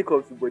 when it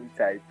comes to body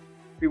type,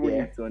 people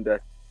Yeah. need to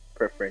understand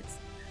preference.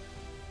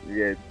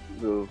 Yeah,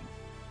 so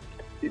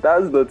it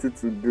has nothing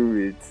to do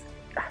with.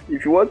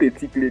 If you want a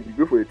thick lady,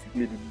 go for a thick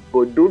lady,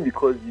 but don't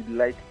because you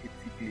like a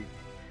thick lady,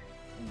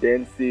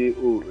 then say,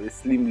 oh, a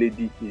slim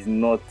lady is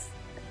not,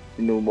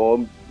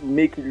 or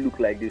make it look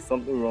like there's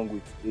something wrong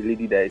with a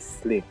lady that is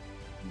slim.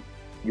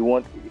 You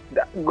want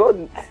that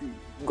God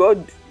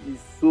is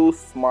so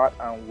smart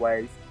and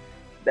wise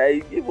that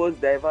He gave us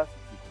diversity.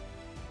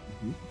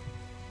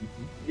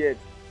 Yet,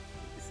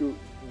 so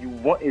you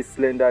want a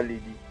slender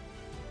lady,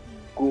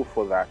 go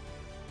for that.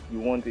 You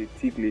want a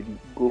thick lady,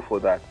 go for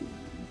that.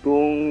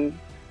 Don't.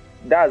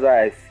 That's how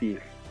I feel.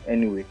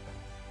 Anyway,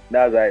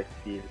 that's how I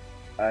feel.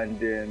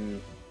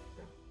 And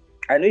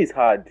I know it's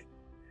hard,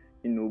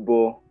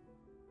 but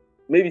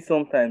maybe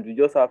sometimes we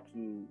just have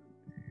to,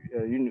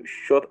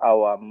 shut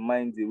our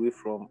minds away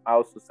from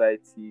how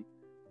society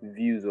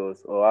views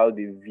us or how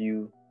they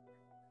view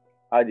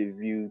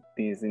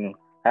things.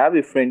 I have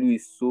a friend who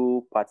is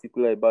so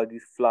particular about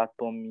this flat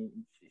tummy.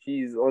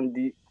 She's on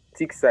the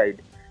thick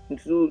side. And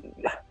so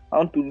I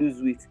want to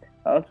lose weight.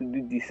 I want to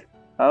do this.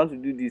 I want to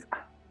do this.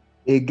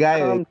 A guy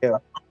or a Calm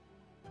girl?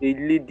 A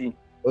lady.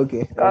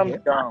 Okay. Calm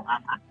down.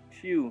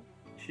 Chill.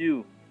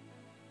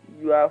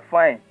 You are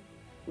fine.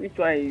 Which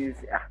one is?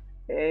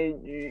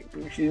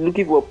 She's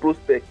looking for a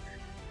prospect.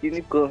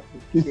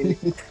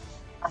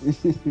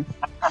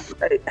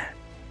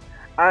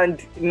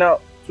 And now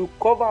to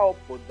cover up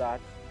for that,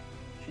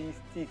 she's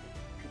thick.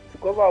 To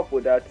cover up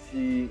for that,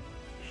 she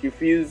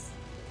feels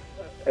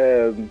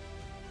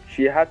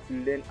she had to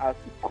learn how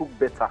to cook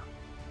better.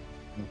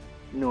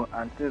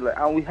 And things like,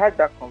 and we had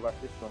that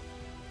conversation,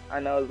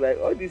 and I was like,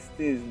 all these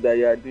things that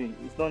you are doing,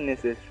 it's not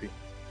necessary.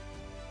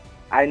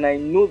 And I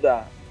know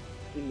that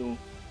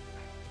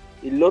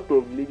a lot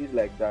of ladies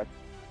like that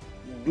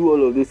do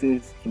all of those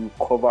things to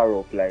cover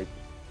up. Like,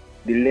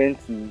 they learn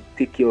to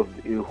take care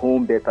of a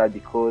home better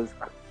because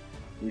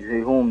it's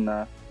a home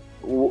now,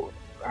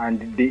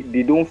 and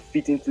they don't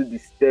fit into the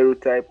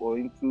stereotype or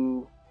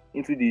into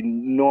the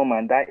norm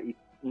and that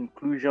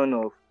inclusion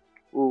of,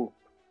 oh,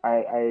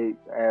 I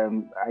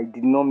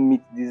did not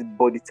meet this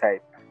body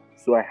type,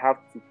 so I have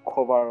to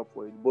cover up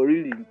for it. But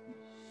really,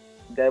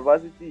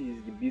 diversity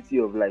is the beauty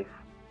of life.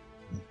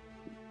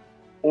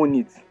 Own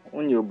it,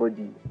 own your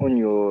body, own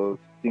your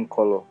skin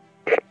color.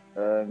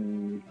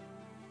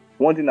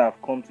 One thing I've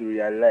come to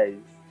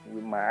realize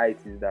with my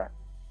height is that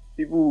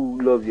people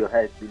who love your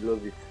height will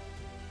love it.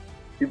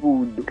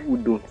 People who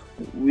don't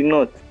will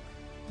not.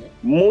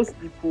 Most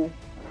people,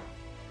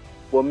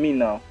 for me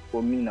now,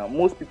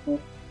 most people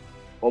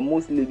or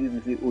most ladies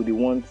will say, oh, they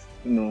want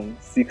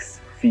 6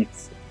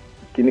 feet,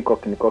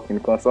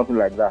 kinikok, something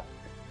like that.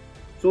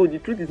 So the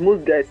truth is,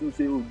 most guys will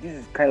say, oh, this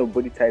is the kind of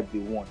body type they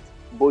want.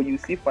 But you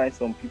still find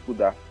some people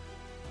that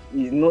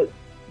is not.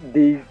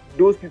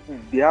 Those people,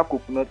 they have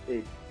coconut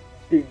head.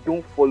 They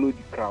don't follow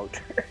the crowd.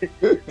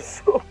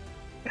 So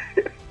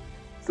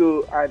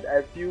and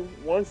I feel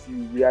once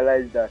you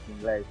realize that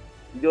in life,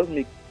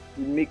 it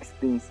makes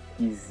things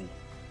easy.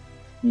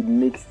 It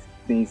makes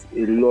things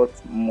a lot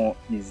more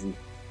easy.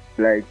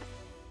 Like,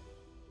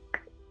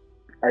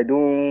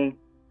 you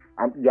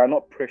are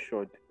not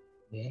pressured.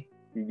 Yeah.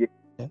 You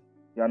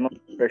are not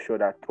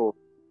pressured at all.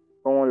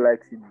 Someone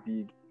likes it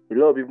big. A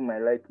lot of people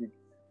might like it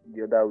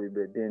the other way,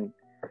 but then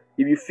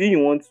if you feel you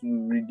want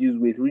to reduce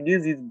weight,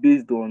 reduce it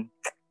based on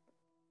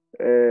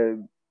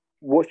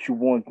what you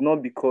want,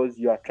 not because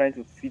you are trying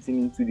to fit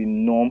into the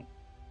norm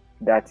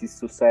that is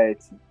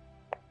society.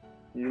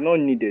 It's not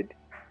needed.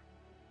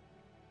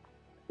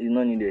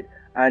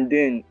 And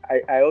then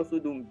I also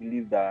don't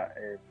believe that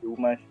a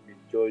woman should be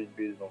judged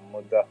based on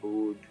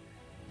motherhood.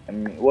 I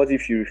mean, what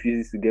if she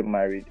refuses to get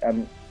married?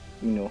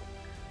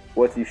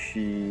 What if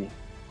she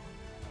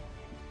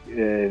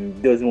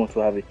doesn't want to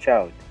have a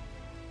child?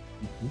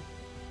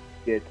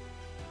 Yet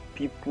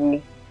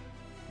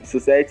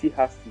society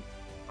has to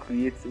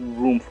create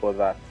room for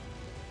that.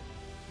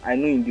 I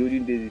know in the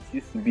olden days it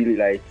used to be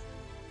like,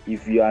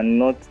 if you are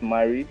not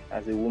married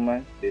as a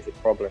woman, there's a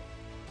problem.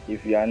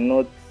 If you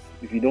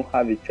don't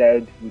have a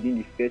child within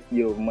the first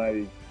year of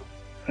marriage,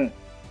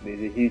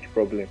 there's a huge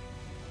problem.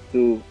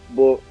 So,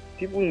 but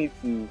people need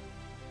to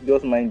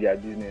just mind their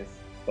business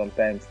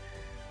sometimes.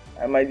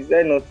 I might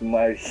decide not to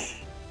marry.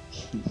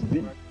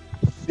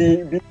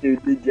 being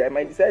a lady, I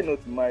might decide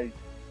not to marry.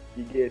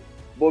 You get,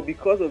 but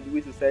because of the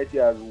way society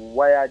has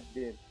wired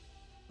them,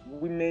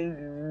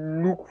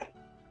 women look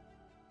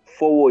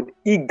forward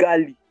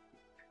eagerly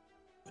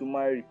to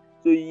marry.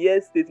 So you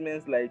hear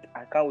statements like,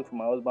 "I can't wait for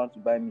my husband to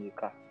buy me a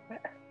car."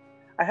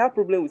 I have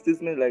problem with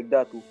statements like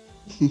that. Oh.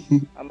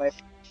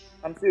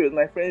 I'm serious.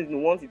 My friends know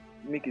once you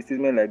make a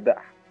statement like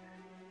that,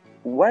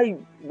 why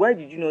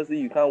did you not say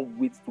you can't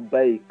wait to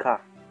buy a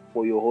car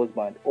for your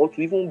husband or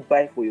to even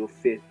buy for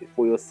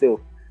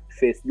yourself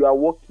first? You are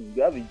working,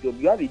 you have a job,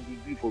 you have a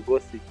degree, for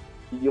God's sake.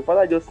 Your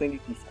father just send you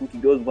to school to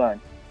just go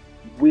and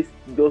waste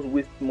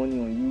money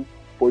on you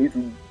for you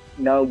to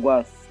now go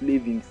and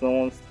slave in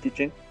someone's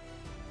kitchen.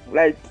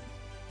 Like,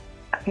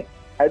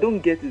 I don't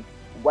get it.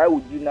 Why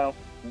would you now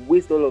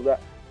waste all of that?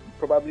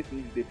 Probably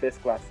finish the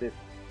first class set.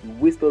 You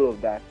waste all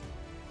of that,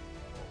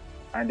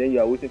 and then you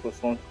are waiting for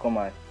someone to come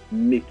and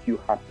make you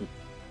happy,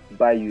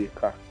 buy you a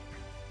car.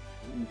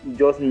 It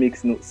just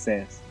makes no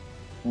sense.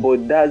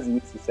 But that's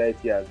what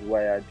society has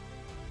wired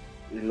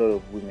a lot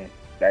of women.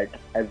 Like,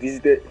 I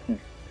visited.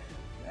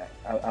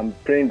 I'm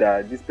praying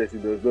that this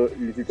person does not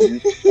listen to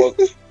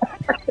this.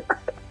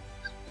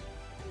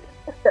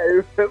 I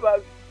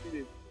remember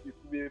visiting a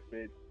female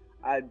friend,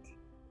 and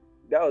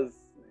that was,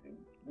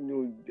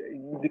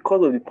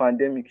 because of the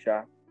pandemic,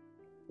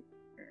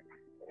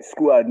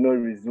 school had not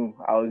resumed.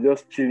 I was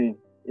just chilling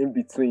in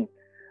between,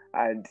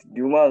 and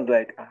the woman was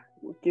like,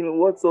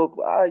 what's up?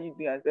 How are you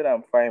doing? I said,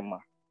 I'm fine, ma.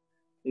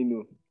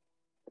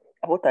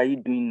 What are you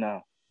doing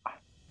now? I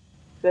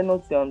said,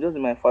 nothing. I'm just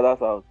in my father's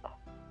house.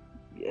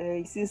 Yeah,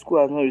 you see, school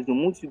has not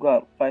resumed. Won't you go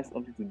and find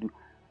something to do?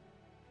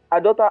 Her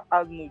daughter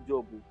has no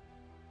job,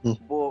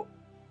 but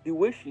the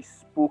way she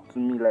spoke to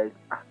me, like,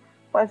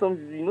 find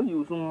something to do. You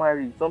will soon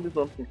marry,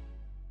 something.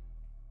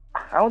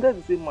 I wanted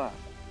to say, ma,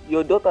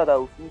 your daughter that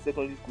will finish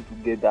secondary school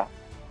together,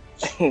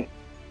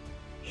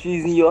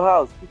 she's in your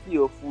house, eating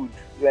your food,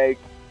 like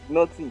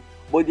nothing.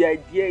 But the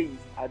idea is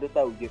her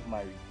daughter will get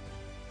married.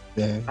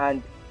 Yeah.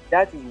 And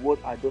that is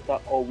what our daughter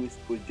always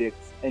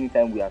projects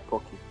anytime we are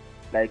talking.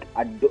 Like,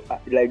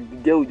 like the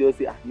girl will just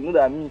say, you know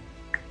that me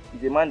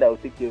is a man that will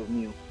take care of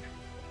me.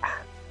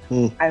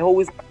 I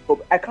always,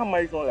 I can't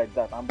marry someone like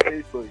that. I'm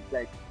very sorry.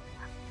 Like,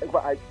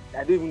 I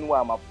don't even know why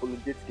I'm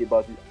apologetic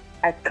about it.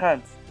 I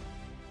can't.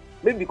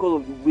 Maybe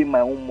because of the way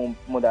my own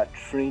mother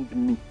trained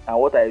me and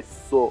what I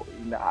saw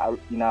in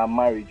our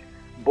marriage.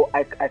 But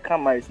I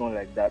can't marry someone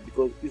like that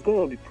because it's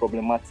going to be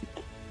problematic.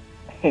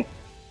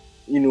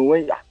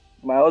 When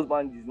my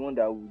husband is the one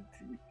that would,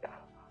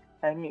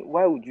 I mean,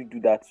 why would you do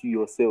that to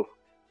yourself?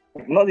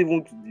 Not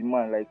even to the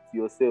man, like to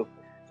yourself.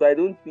 So I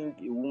don't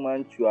think a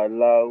woman should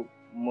allow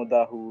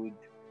motherhood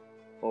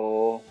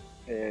or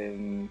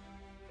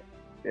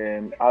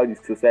how the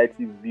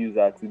society views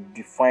her to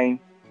define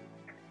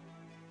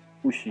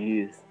who she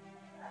is.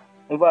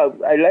 In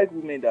fact, I like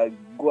women that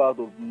go out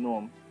of the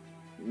norm,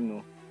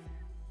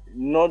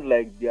 not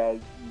like they are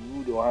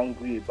rude or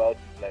angry about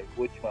it, like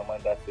what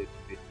Chimamanda said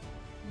today.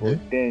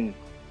 But then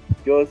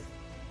just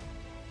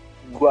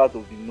go out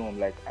of the norm.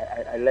 Like,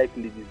 I like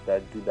ladies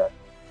that do that.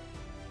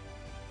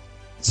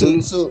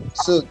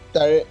 So,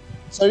 Tare,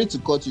 sorry to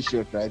cut you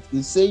short, right?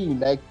 You say you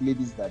like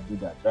ladies that do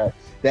that, right?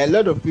 There are a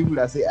lot of people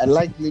that say, I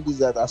like ladies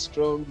that are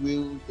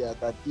strong-willed,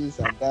 that are this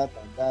and that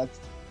and that.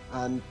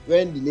 And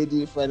when the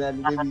lady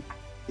finally, maybe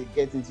they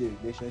get into a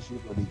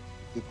relationship or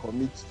they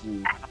commit to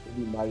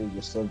maybe marriage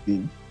or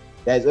something,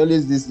 there's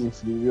always this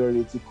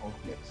inferiority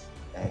complex.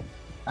 Like,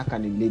 how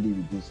can a lady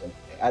do something?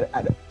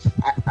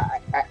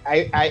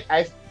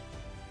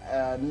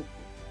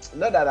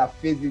 Not that I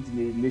faced it in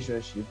a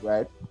relationship,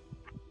 right?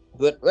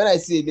 But when I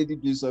see a lady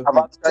do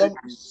something,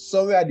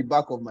 somewhere at the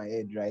back of my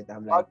head, right,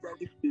 I'm like,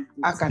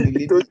 how can a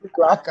lady,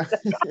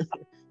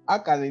 how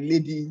can a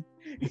lady,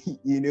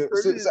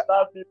 So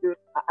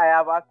I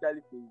have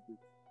actually faced it.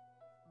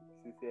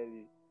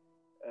 Sincerely,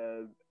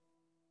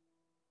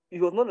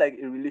 it was not like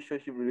a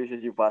relationship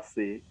per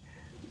se.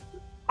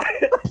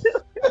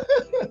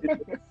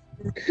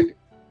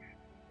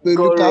 To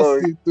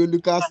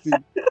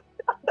Lucastin.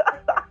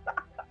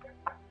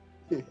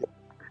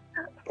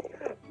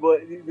 But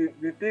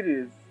the thing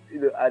is,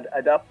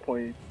 at that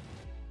point,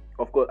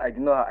 of course, I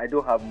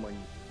don't have money.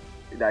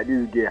 I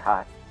didn't get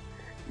hurt.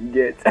 You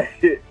get,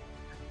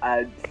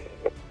 and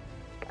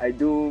I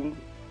don't.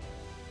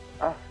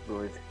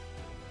 God.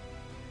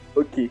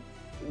 Okay,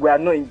 we are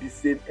not in the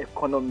same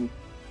economy.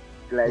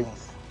 Like,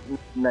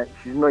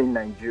 she's not in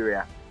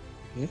Nigeria,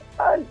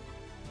 and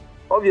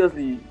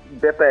obviously,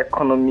 better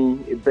economy,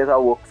 a better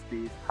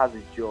workspace, has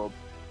a job,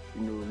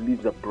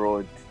 lives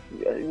abroad.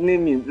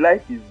 Name it,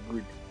 life is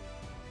good.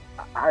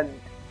 And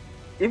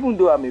even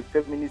though I'm a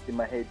feminist in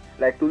my head,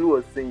 like Tolu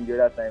was saying the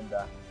other time,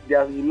 that there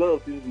are a lot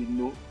of things we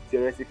know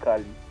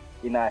theoretically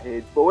in our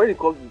heads, but when it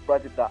comes to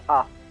practical,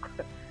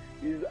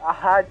 it's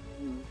hard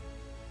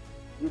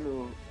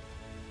to,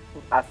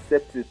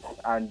 accept it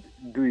and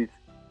do it.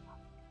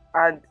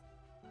 And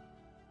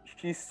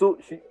she's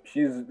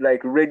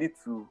like ready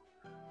to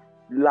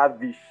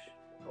lavish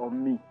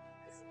on me,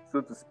 so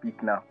to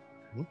speak now.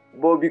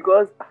 But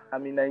because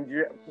I'm in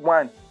Nigeria,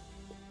 one,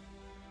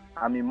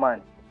 I'm a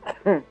man.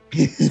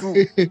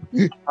 Two,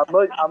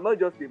 I'm not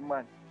just a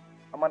man.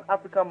 I'm an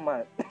African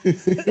man.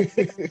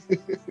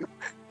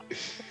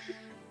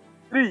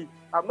 Three,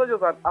 I'm not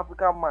just an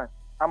African man.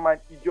 I'm an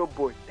Ijo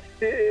boy.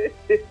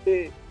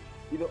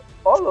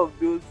 All of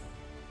those,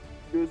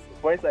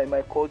 for instance, in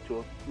my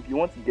culture, if you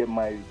want to get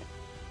married,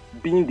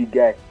 being the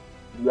guy,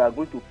 you are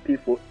going to pay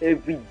for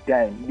every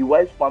dime. The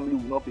wife's family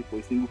will not pay for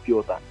a single pure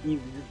water. If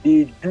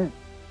they do,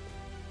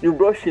 you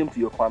brought shame to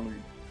your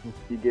family.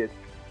 You get.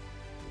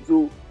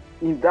 So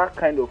in that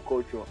kind of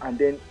culture, and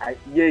then I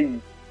hear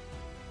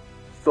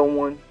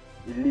someone,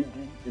 a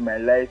lady in my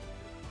life,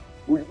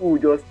 who will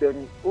just tell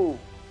me, "Oh,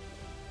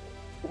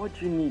 what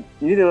do you need?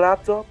 You need a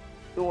laptop?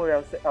 Don't worry,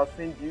 I'll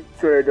send you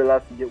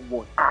 $200 to get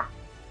one."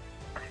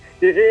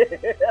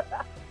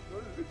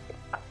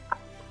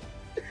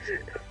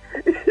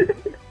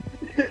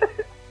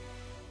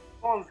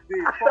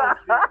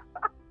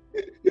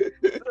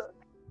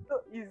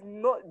 So it's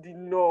not the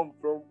norm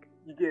from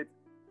you get.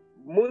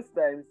 Most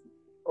times,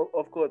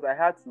 of course, I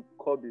had to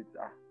curb it.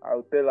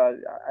 I'll tell her,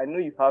 I know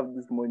you have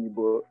this money,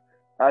 but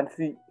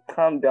auntie,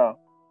 calm down.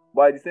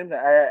 But at the same time,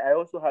 I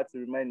also had to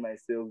remind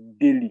myself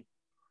daily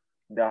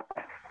that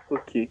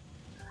okay.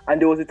 And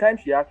there was a time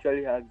she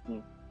actually asked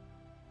me.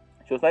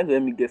 She was trying to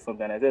let me get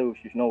something. And I said, "Oh,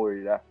 she should not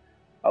worry that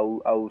I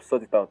will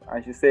sort it out."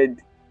 And she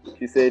said,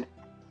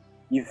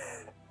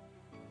 "If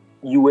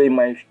you were in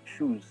my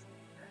shoes,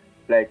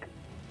 like,"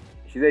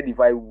 she said, "if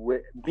I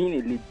were being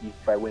a lady,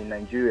 if I were in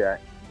Nigeria,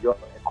 your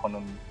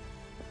economy,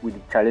 with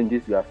the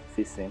challenges you are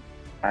facing,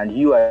 and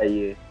you are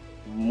a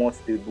more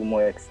stable,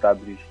 more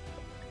established,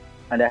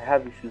 and I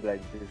have issues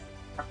like this,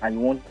 and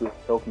you want to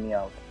help me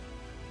out,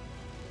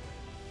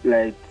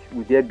 like,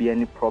 would there be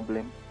any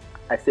problem?"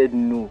 I said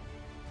no.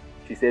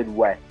 She said,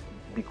 "Why?"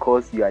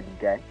 "Because you are the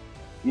guy."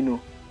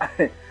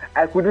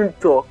 I couldn't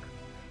talk,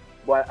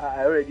 but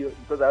I already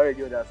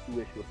understood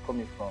where she was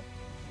coming from.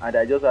 And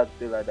I just had to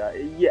tell her that,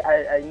 yeah,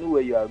 I know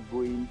where you are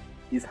going.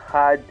 It's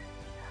hard.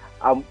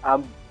 I'm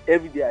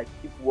every day I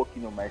keep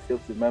working on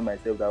myself to remind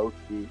myself that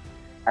okay,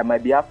 I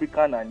might be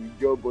African and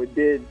Ijo, but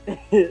then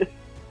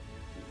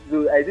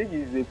so I think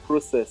it's a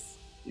process.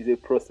 It's a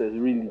process,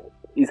 really.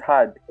 It's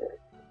hard.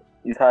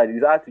 It's hard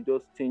to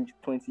just change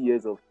 20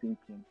 years of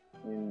thinking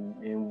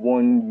in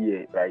 1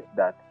 year like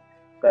that.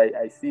 So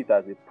I see it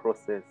as a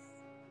process.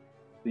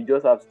 You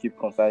just have to keep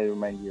constantly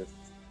reminding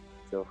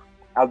yourself.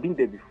 I've been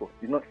there before.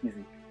 It's not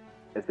easy,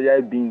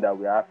 especially being that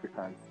we are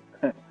Africans.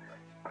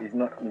 It's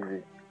not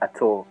easy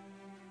at all.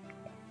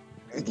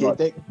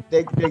 Okay,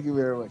 thank you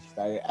very much.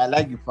 I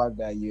like the fact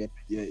that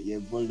you're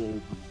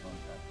vulnerable about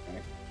that,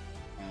 right?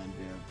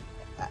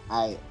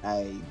 And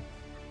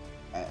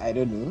I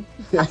don't know.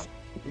 I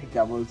think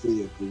I'm also in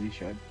your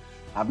position.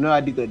 I've not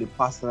had it on the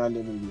personal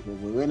level before,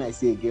 but when I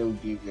see a girl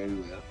doing very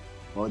well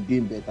or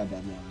doing better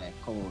than me, I'm like,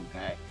 come on,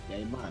 guy, you're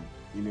a man.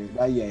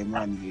 That you're a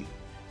man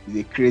is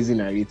a crazy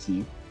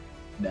narrative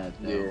that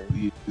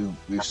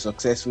we've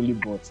successfully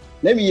bought.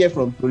 Let me hear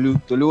from Tolu.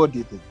 Tolu, what do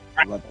you think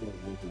about what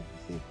I wanted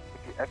to say?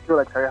 I feel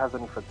like Terry has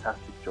done a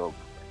fantastic job.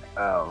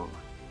 I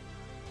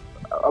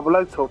would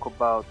like to talk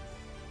about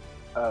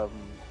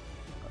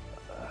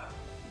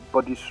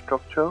body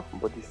structure,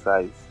 body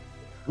size.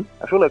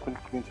 I feel like we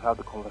need to have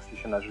the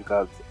conversation as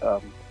regards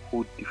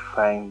who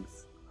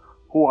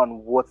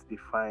and what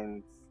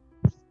defines.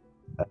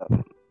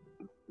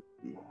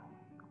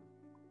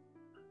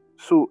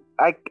 So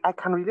I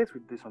can relate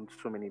with this on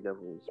so many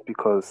levels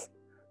because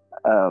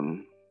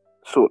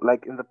so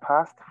like in the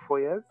past 4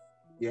 years,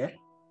 Yeah.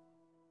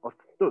 or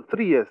no,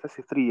 3 years, let's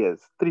say 3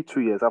 years, 2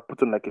 years, I've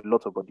put on like a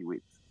lot of body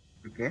weight.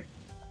 Okay.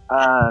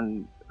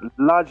 And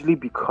largely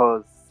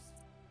because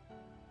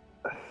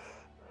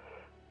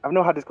I've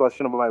not had this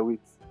conversation about my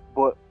weight,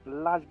 but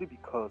largely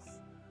because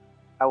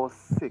I was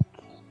sick,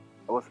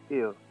 I was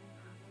ill,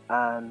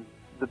 and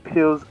the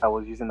pills I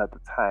was using at the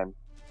time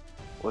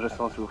was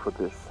responsible for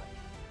this.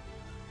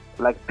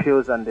 Like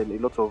pills, and then a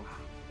lot of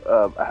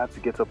I had to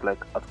get up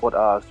like at odd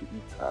hours to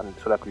eat, and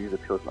so that I could use the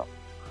pills now.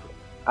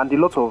 And a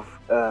lot of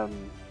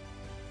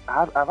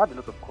I've had a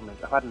lot of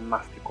comments. I've had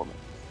nasty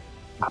comments,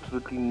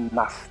 absolutely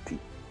nasty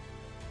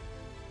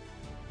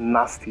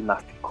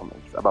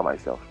comments about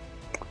myself.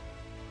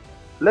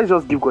 Let's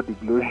just give God the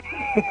glory.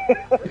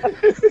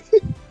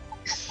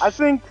 I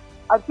think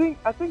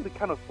the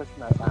kind of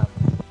person I am,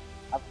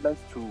 I've learned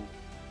to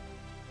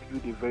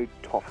build a very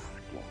tough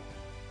skin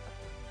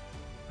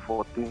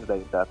for things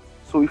like that.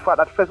 So in fact,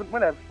 at first,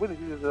 when this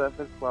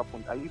first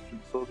happened, I used to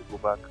insult people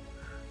back.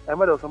 I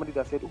remember there was somebody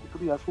that said, "Oh,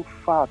 you are so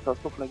fat," or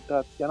stuff like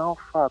that. You're now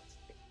fat.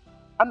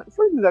 And it's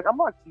really like I'm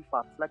not actually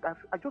fat. Like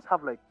I just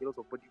have like a lot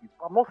of body weight.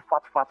 I'm not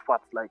fat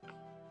like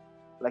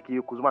a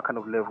Yokozuna kind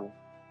of level.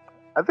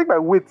 I think my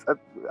weight,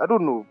 I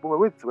don't know, but my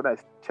weight when I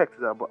checked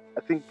it out, but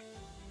I think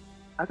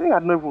I'd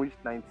not even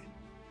reached 90.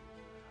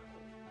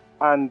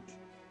 And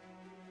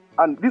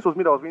this was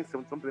me that was weighing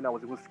 70 something when I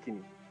was even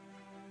skinny.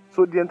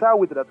 So the entire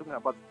weight that I'm talking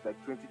about is like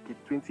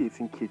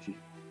 18 kg.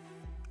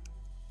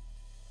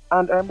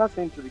 And I remember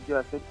saying to the girl,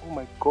 I said, "Oh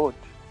my God,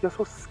 you're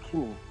so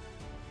skinny.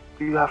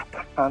 Do you have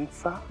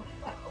cancer?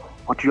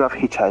 Or do you have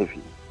HIV?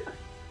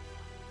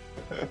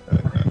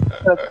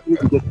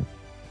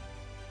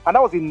 And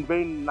that was a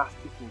very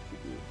nasty thing to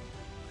do.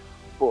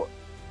 But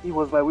it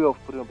was my way of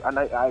putting up, and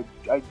I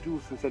do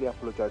sincerely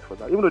apologize for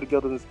that. Even though the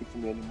girl doesn't speak to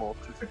me anymore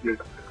to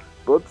today.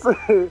 But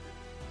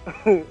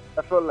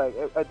I felt like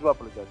I do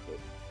apologize for it.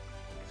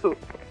 So,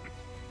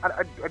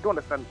 I do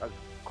understand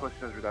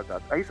questions regarding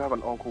that. I used to have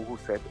an uncle who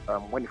said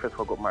when he first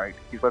got married,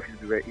 his wife used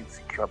to be very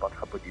insecure about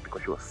her body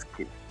because she was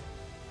skinny.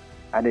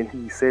 And then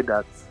he said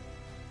that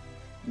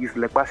he's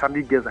like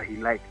passionate girls that he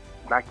liked.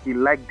 Like he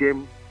liked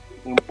them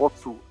in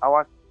bottle.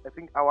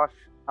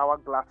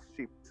 Hourglass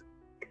shaped.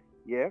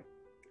 Yeah.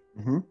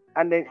 Mm-hmm.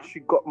 And then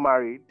she got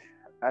married,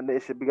 and then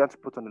she began to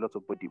put on a lot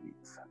of body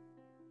weight.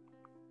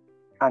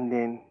 And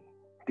then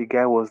the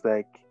guy was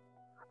like,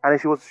 and then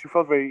she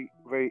felt very,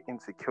 very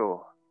insecure.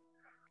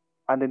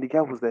 And then the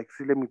guy was like,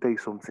 see, let me tell you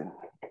something.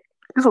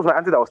 This was my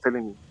auntie that was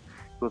telling me.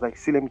 He was like,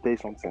 see, let me tell you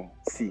something.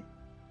 See,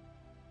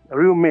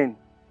 real men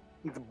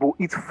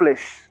eat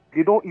flesh.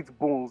 They don't eat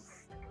bones.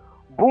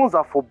 Bones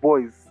are for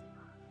boys.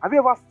 Have you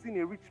ever seen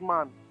a rich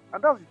man?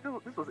 And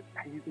this was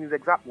in his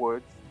exact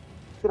words.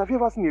 He said, have you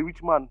ever seen a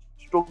rich man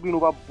struggling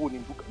over bone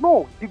in book?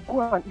 No, they go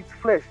and eat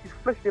flesh. It's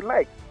flesh they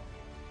like.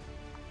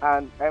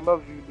 And I remember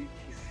vividly,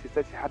 she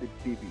said she had a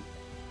baby,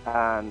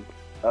 and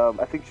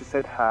I think she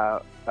said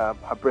her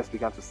breast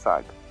began to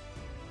sag,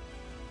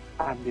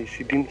 and then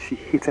she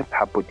hated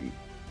her body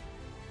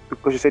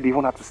because she said they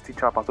even had to stitch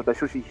her up and stuff.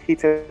 So she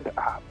hated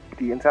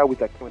the entire weight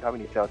that came with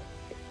having a child.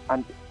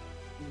 And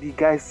the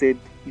guy said,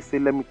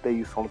 let me tell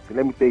you something.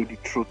 Let me tell you the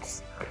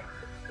truth.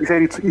 He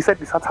said he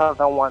sat her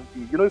down one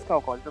day. You know, this kind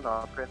of conversation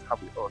our parents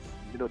have with us.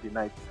 You know, the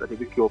night that they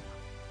wake you up.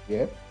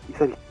 Yeah. He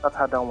said he sat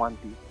her down one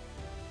day.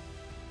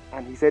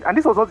 And he said, and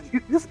this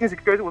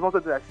insecurity was not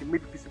something that she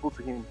made visible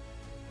to him.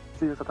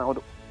 So he sat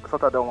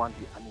her down one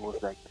day, and he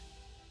was like,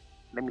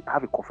 I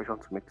have a confession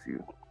to make to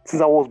you.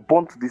 Since I was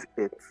born to this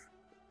earth,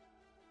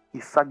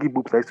 his saggy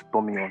boobs I used to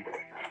turn me on.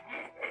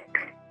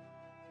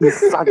 His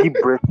saggy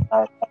breath.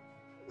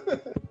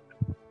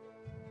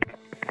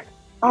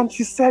 And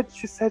she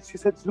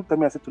looked at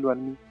me and said,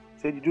 Toluwanimi,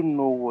 said, you don't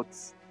know what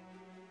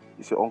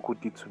your uncle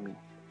did to me.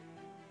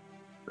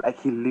 Like,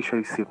 he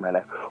literally saved my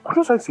life. I'm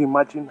just trying to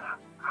imagine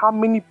how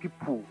many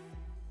people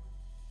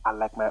are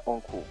like my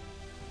uncle.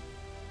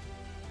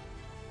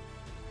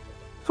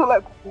 So,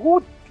 like,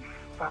 who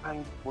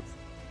defines what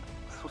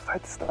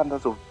society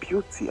standards of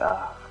beauty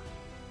are?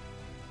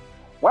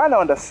 While I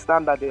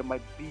understand that there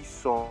might be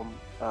some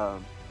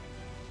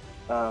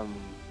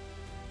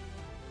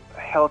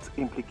health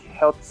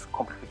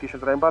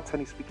complications, and I remember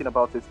Tenny speaking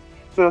about it.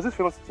 So there was this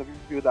famous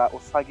interview that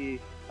Osage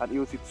and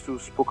EOT2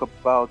 spoke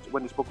about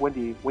when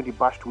they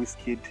bashed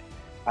Wizkid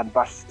and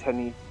bashed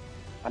Tenny,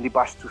 and they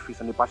bashed Two Face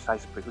and they bashed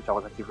Iceberg, which I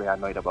was actually very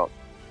annoyed about.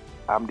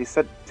 They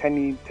said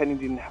Tenny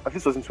didn't.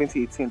 This was in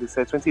 2018. They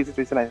said 2018,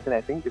 2019,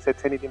 I think. They said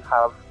Tenny didn't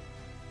have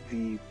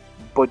the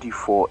body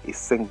for a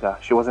singer.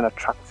 She wasn't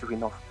attractive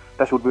enough.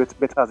 That she would be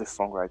better as a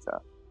songwriter.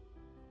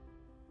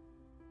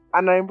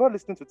 And I remember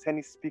listening to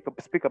Tenny speak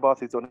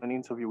about it on an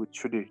interview with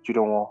Chude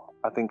Jidonwo,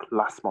 I think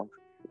last month.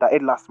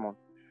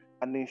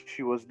 And then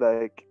she was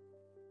like,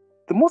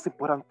 the most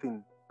important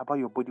thing about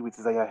your body weight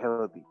is that you're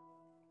healthy.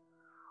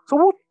 So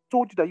who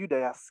told you that you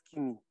are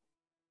skinny,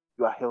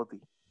 you are healthy?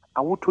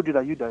 And who told you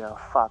that you are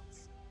fat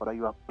or that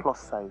you are plus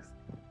size,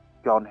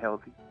 you are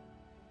unhealthy?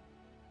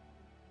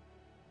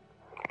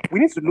 We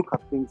need to look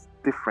at things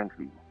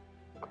differently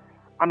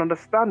and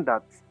understand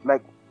that,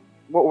 like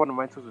what one of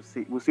my mentors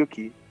will say,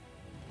 okay,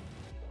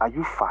 are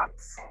you fat?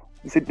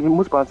 He said the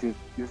most important thing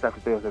you just have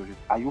to tell yourself is,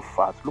 are you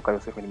fat? Look at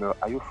yourself in the mirror.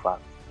 Are you fat?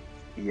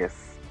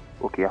 Yes.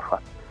 Okay, you're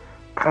fat.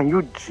 Can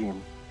you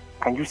gym?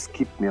 Can you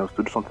skip meals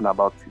to do something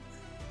about it?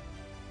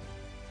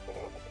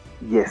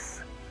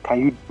 Yes.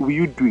 Will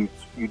you do it?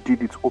 You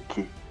did it.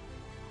 Okay.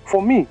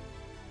 For me,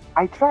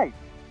 I tried.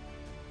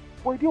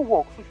 But it didn't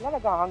work. So should I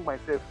go hang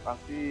myself and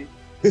say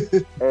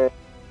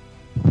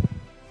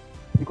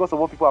because of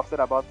what people have said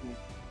about me,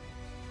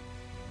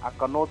 I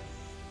cannot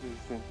do this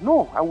thing?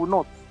 No, I will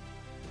not.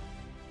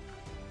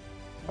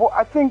 But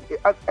I think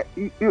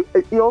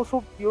he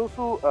also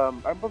I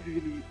remember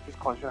vividly this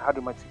conversation I had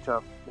with my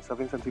teacher, Mr.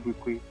 Vincent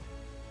Ibukwe,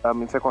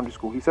 in secondary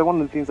school. He said one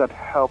of the things that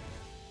helped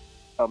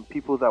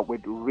people that were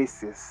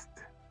racist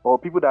or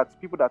people that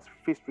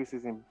faced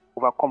racism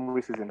overcome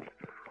racism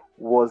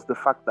was the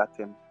fact that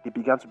they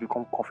began to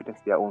become confident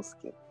in their own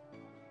skin.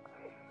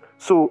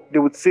 So they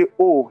would say,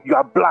 "Oh, you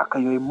are black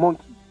and you're a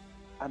monkey,"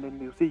 and then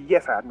they would say,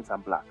 "Yes, I admit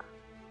I'm black."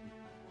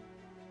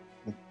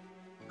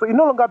 So it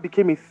no longer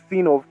became a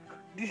thing of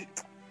this.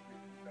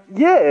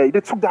 Yeah,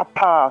 they took that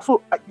power.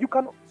 So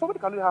somebody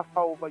can only have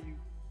power over you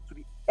to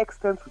the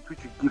extent with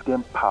which you give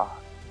them power.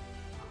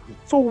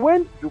 So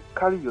when you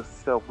carry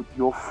yourself with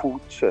your full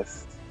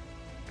chest,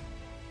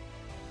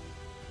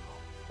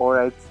 all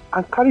right,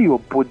 and carry your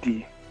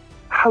body,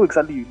 how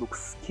exactly you look,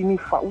 skinny,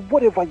 fat,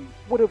 whatever way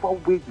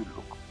you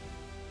look,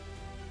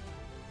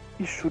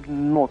 it should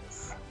not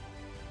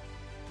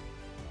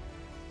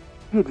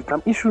be at the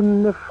time. It should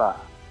never.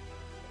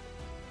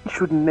 It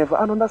should never.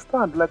 And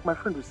understand, like my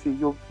friend would say,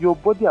 your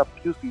body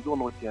appeals to its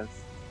own audience.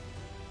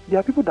 There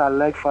are people that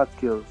like fat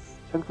girls.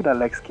 There are people that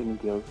like skinny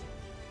girls.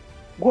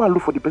 Go and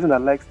look for the person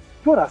that likes.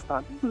 You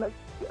understand? Like,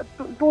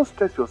 don't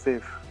stress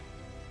yourself.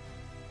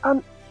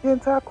 And the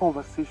entire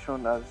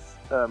conversation, as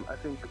I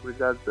think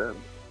regards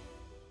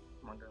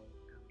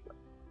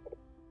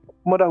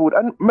motherhood,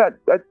 and I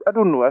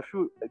don't know. I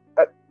feel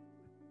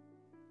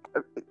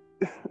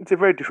it's a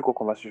very difficult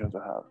conversation to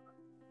have.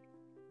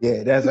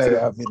 Yeah, that's why you're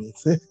having it.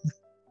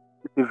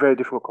 It's a very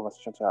difficult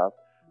conversation to have.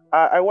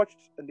 I watched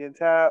the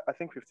entire, I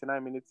think,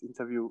 59 minutes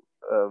interview,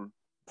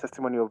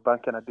 testimony of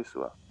Banky and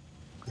Adesua.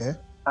 Yeah.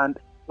 And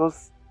it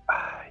was,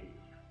 I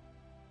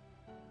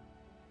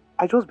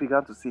just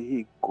began to say,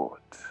 hey,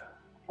 God.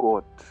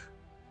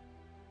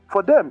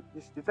 For them,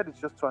 they said it's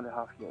just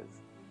 2.5 years.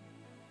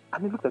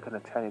 And it looked like an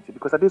eternity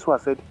because Adesua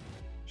said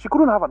she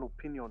couldn't have an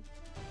opinion.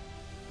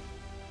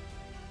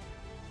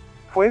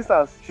 For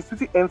instance, she's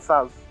tweeting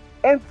NSAS.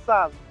 And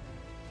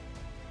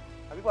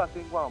people are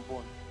saying, go and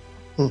born.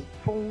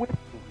 From where to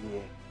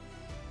where?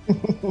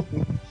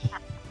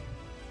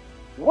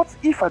 What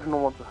if I do not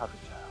want to have a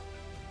child?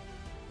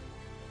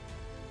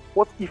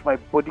 What if my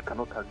body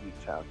cannot carry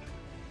a child?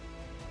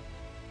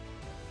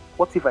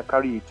 What if I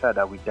carry a child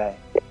that will die?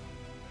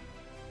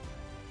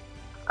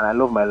 And I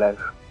love my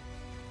life.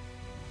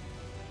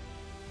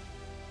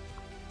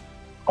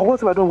 Or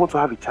what if I don't want to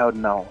have a child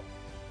now?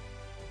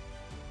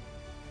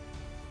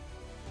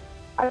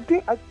 I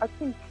don't.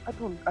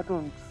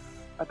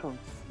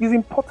 It's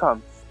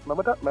important. My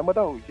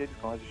mother will hear this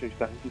conversation.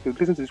 She can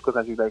listen to this question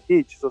and she's like,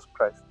 hey, Jesus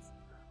Christ,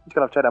 which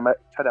kind of child am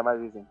I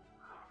raising?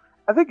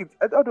 I think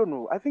I don't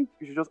know. I think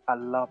you should just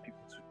allow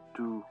people to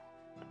do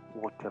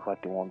whatever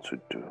they want to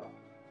do.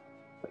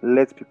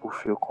 Let people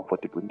feel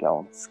comfortable in their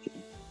own skin.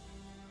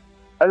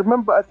 I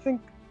remember, I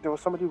think there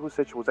was somebody who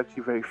said she was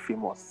actually very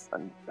famous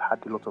and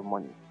had a lot of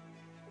money.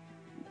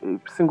 A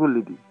single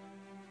lady.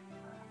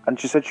 And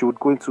she said she would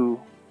go into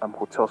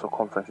hotels or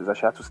conferences and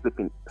she had to slip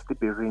a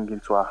ring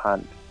into her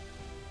hand.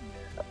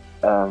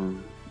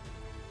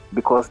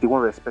 Because they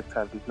won't respect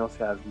her, they did not see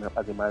her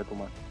as a married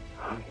woman.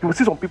 You will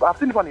see some people, I've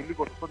seen this one in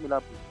Lagos,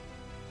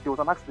 there was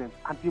an accident,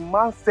 and the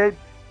man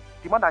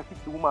that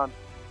hit the woman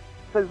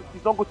said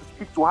he's not going to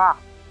speak to her.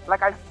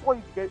 Like I saw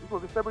it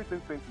was in February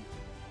 2020.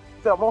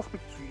 He said, I will not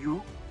speak to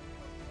you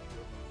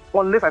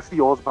unless I see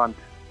your husband.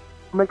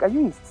 I'm like, are you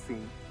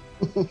insane?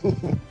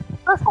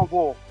 First of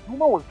all, the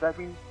woman was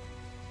driving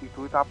a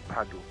Toyota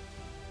Prado.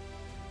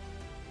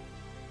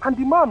 And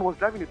the man was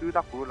driving a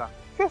Toyota Corolla.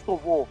 First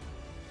of all,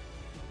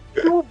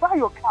 you will buy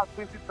your car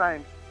 20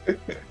 times.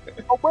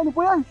 But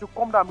where you should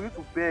come down, you need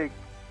to beg.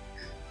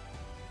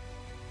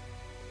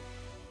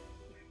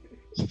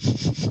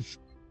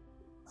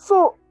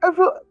 So I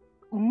feel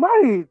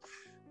marriage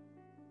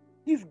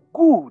is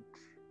good,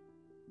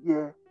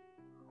 yeah,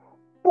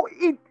 but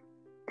it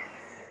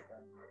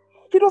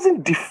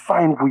doesn't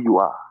define who you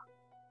are.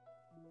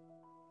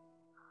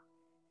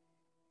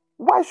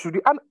 Why should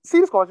it? And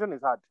see, this conversation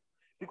is hard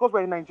because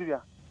we're in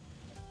Nigeria,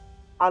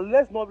 and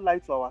let's not lie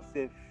to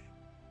ourselves.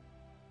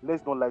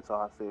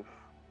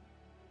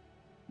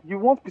 You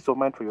want peace of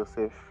mind for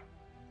yourself.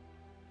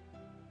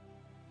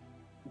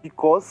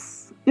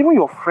 Because even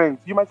your friends,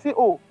 you might say,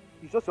 oh,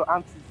 it's just your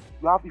aunties.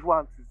 You have evil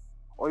aunties.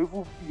 Or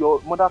even your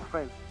mother's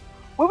friends.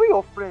 But even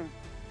your friends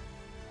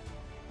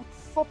would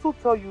subtly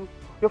tell you,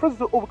 your friends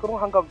will say, oh, we cannot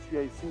hang out with you,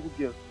 you're a single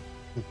girl.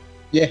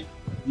 Yeah.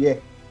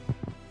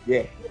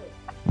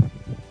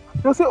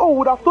 They'll say, oh, we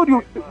would have told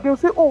you. They'll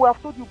say, oh, we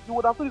have told you. You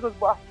would have told you,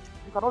 but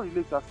you cannot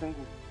relate, you are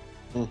single.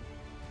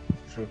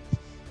 True.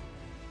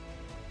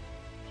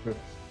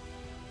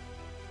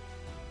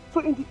 So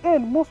in the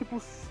end, most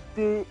people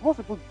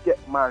get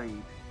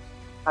married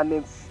and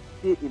then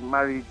stay in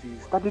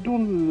marriages that they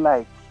don't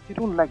like the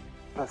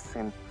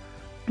person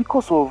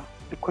because of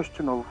the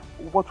question of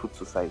what would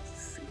society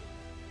say?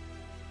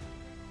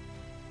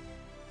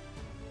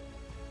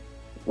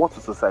 What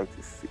would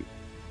society say?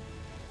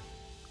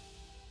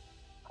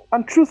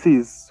 And truth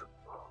is,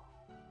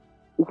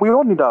 we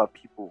all need our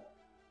people.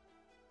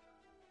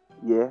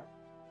 Yeah?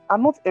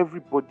 And not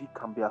everybody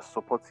can be as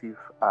supportive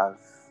as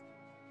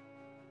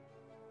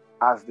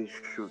they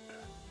should.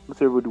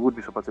 Not everybody would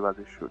be supportive as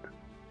they should.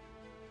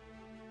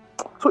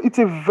 So it's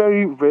a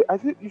very, very, I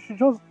think you should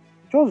just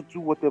do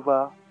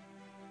whatever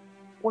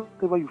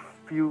you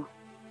feel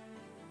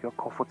you're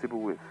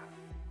comfortable with.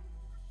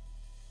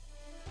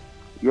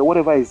 Yeah,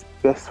 whatever is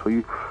best for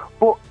you.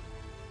 But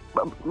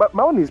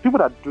my own is people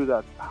that do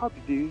that, how do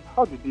they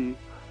I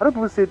don't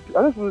people say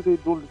don't listen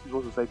to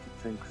what society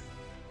thinks.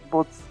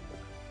 But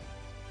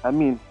I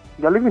mean,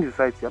 you're living in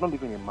society, you're not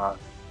living in mass.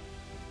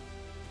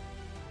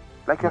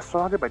 Like you're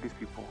surrounded by these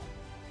people.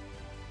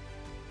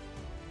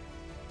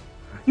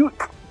 You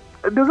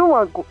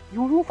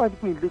won't find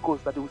people in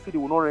Lagos that they will say they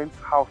will not rent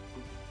house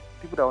to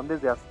people that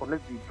unless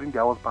they bring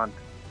their husband.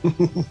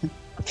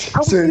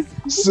 Sorry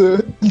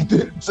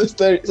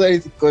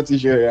to cut you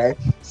short, right?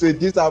 So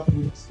this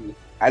happened to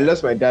I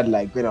lost my dad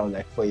like when I was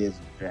like 4 years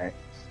old, right?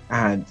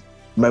 And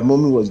My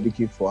mommy was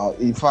looking for house.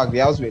 In fact, the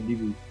house we're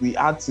living, we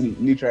had to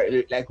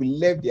literally, like, we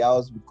left the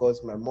house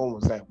because my mom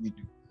was like, we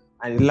do.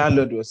 And the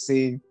landlord was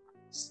saying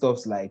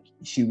stuff like,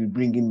 she'll be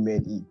bringing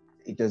men in.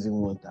 It doesn't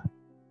want her.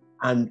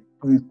 And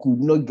we could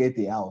not get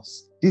a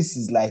house. This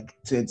is like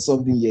 20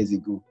 something years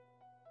ago.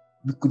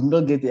 We could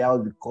not get a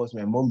house because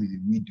my mom is a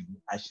widow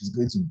and she's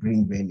going to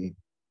bring men in.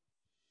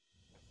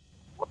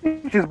 What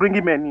if she's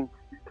bringing men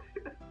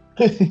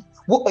in?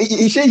 What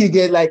you sure you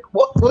get like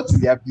what is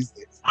their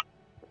business?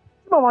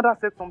 My mother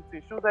said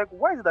something. She was like,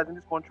 "Why is it that in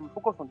this country we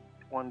focus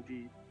on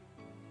the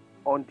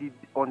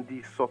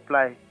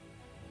supply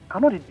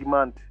and not the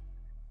demand?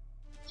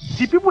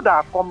 The people that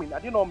are coming, are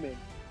they not men?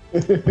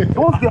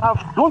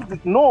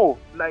 No,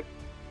 like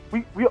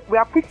we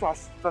are quick to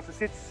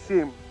associate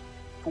shame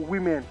to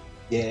women.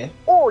 Yeah.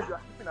 Oh, you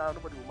are sleeping around,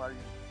 nobody will marry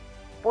you.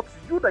 But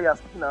you that you are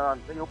sleeping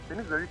around, then your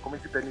penis is very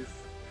committed penis.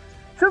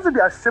 Shouldn't you be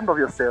ashamed of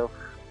yourself?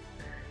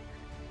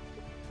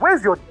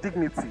 Where's your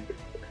dignity?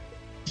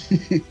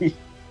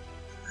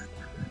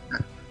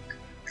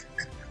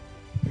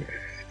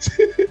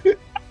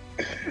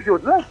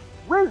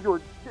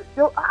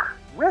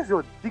 Where's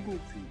your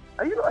dignity?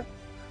 Are you like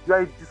you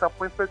are a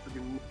disappointment to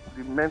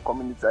the men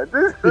community? I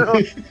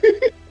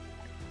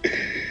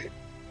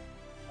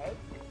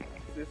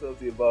say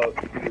something about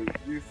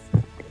this.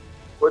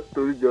 What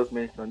Tori just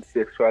mentioned,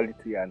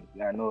 sexuality, and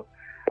I know,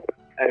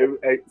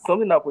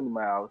 something happened in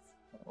my house,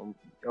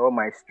 or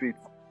my street.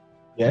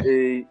 Yeah.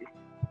 A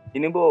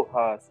neighbor of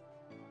ours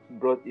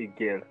brought a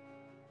girl,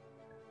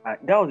 and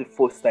that was the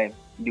first time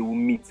they will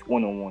meet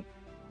one-on-one.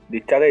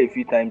 They chatted a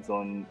few times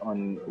on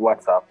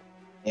WhatsApp,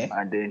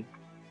 and then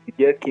the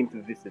girl came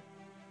to visit.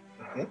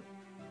 Okay.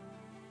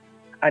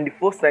 And the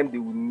first time they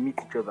would meet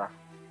each other,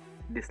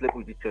 they slept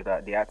with each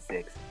other, they had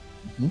sex.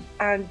 Mm-hmm.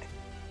 And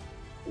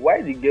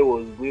while the girl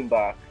was going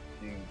back,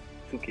 she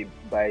took a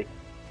bike.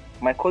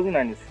 My cousin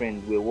and his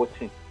friend were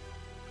watching,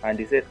 and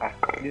they said,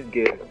 this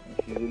girl,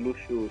 she's a low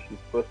show, she's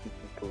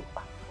prostitute.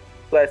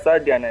 So I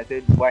sat there and I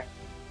said, why?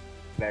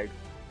 Like,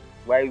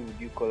 why would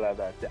you call her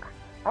that?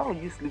 How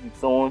would you sleep with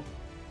someone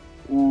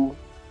who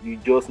you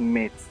just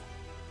met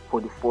for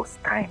the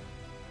first time?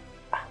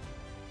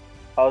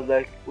 I was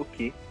like,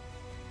 okay,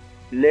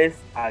 let's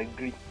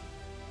agree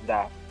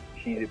that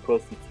she's a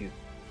prostitute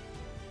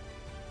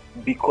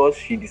because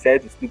she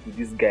decided to sleep with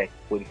this guy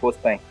for the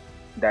first time,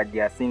 that they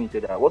are seeing each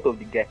other. What of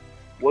the guy?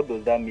 What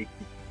does that make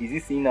it? Is he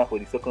seeing her for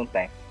the second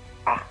time?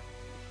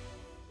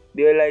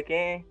 They were like,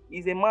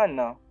 he's a man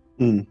now.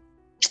 He's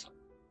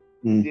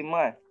a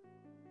man.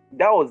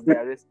 That was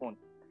their response,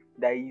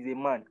 that he's a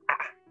man.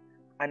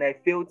 And I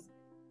felt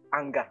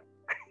anger.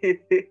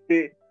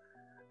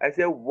 I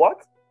said,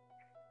 what?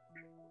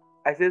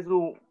 I said,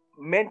 so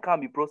men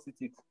can't be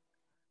prostitutes.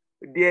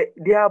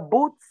 They are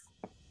both.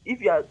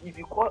 If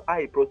you call her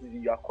a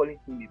prostitute, you are calling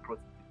him a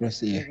prostitute.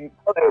 Yes, yeah. If you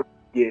call her a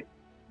gay,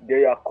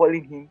 they are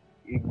calling him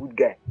a good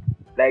guy.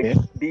 Like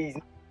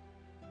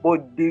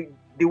but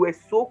they were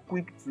so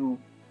quick to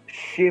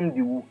shame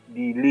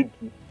the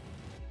lady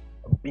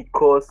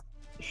because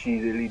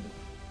she's a lady.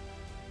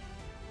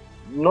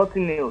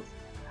 Nothing else.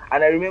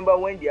 And I remember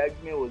when the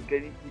argument was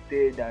getting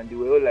heated and they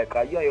were all like,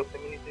 are you on your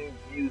feminism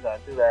views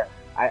and things like that?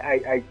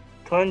 I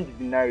turned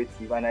the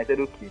narrative and I said,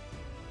 okay,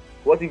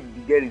 what if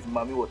the girl is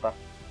Mami Water?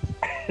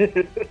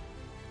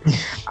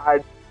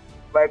 And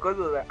my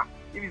cousin was like,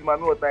 if it's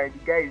Mami Water and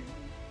the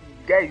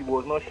guy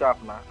was not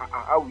sharp now,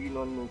 how will you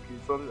not know?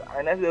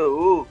 And I said,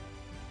 oh,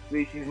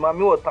 wait, she's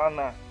Mami Water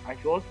now and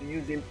she wants to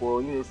use him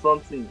for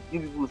something.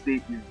 If people say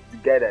it's the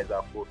guy that is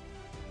at fault.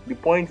 The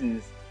point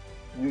is,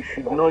 you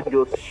should not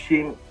just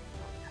shame.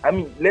 I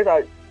mean,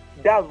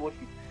 that's what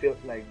she felt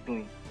like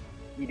doing.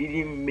 He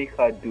didn't make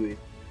her do it.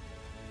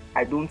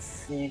 I don't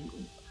see.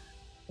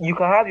 You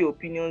can have your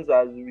opinions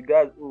as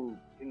regards,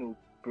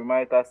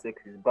 premarital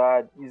sex is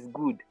bad, is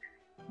good,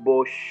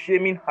 but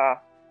shaming her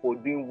for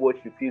doing what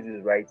she feels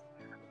is right,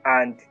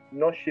 and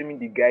not shaming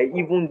the guy,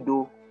 even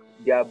though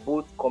they are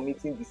both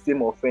committing the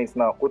same offense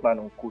now, quote and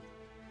unquote.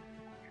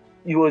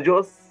 It was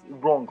just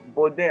wrong.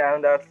 But then I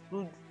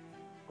understood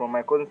from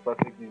my cousin's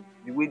perspective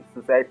the way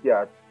the society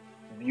has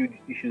viewed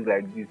issues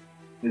like this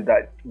is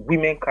that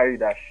women carry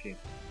that shame.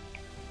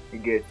 You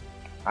get,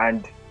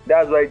 and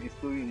that's why the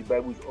story in the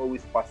Bible is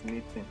always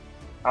fascinating.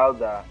 How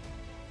the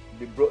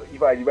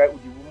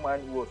woman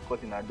who was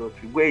caught in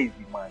adultery, where is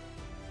the man?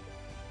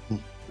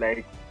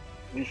 Like,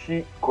 did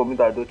she commit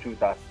adultery with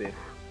herself?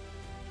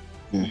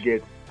 You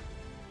get,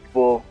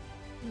 but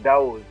that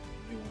was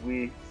the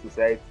way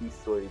society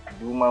saw it.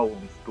 The woman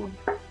would be stoned.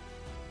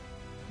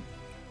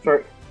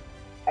 Sorry.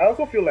 I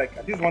also feel like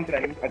this is one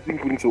thing I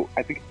think we need to.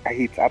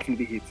 I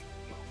absolutely hate,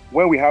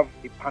 when we have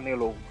a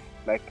panel of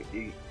like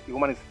a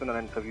woman is sitting on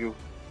an interview,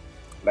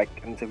 like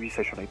an interview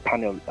session, a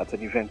panel at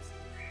an event.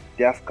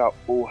 They ask her,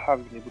 "Oh, have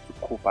you been able to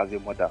cope as a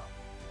mother?"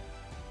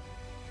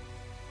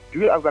 Do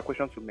you ask that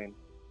question to men?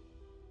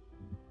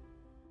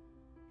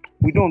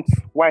 We don't.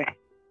 Why?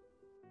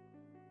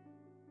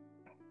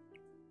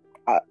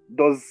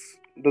 Does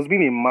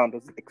being a man,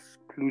 does it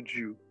exclude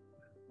you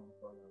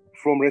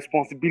from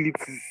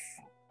responsibilities?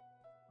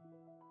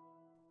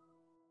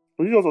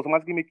 Does it just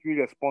automatically make you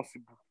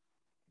irresponsible?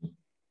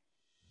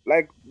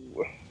 Like,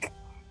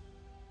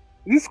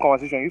 this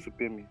conversation used to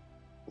pay me.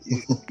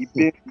 It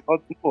paid me.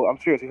 No, I'm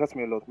serious. It hurts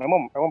me a lot. My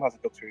mom has a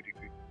doctorate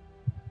degree,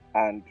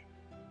 and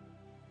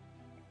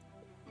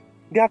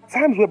there are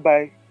times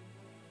whereby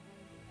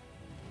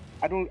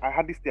I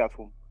hardly stay at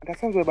home. And there are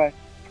times whereby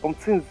some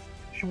things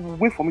she will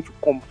wait for me to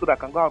come so that I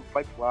can go and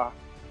fight for her,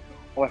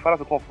 or my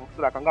father to come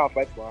so that I can go and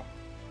fight for her.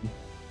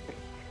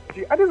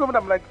 At this moment,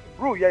 I'm like,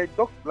 bro, you're a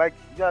doctor. Like,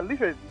 you're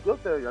literally you're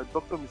a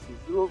doctor, Mrs.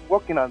 You're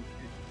working and.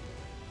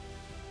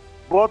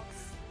 But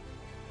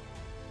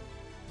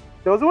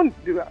there was one.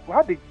 We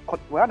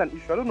had an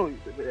issue. I don't know.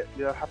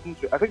 It happened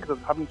to. I think it was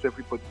happening to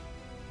everybody.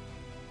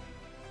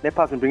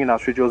 NEPA has been bringing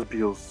outrageous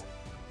bills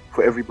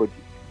for everybody.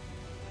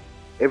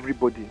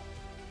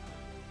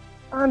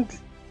 And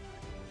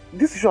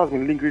this issue has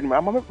been lingering. My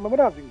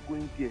mother has been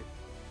going there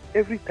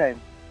every time.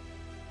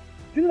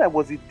 Do you know that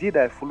was the day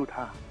that I followed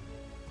her?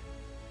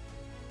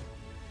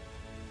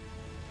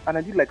 And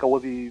I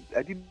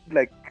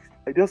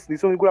just need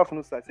someone good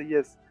afternoon, sir. I said,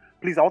 yes,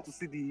 please, I want to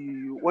see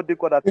what they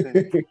call that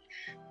thing?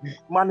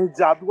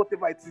 Manager,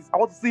 whatever it is. I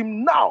want to see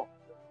him now.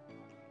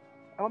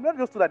 And my mother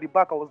just stood at the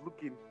back. I was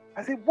looking.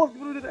 I said, what's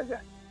going on?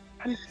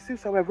 And he said,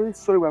 sir, we're very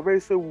sorry.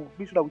 We'll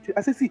make sure that we change.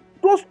 I said, see,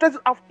 don't stress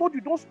it. I've told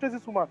you, don't stress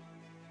this woman.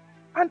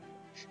 And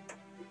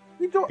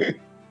it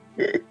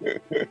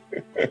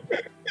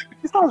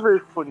sounds very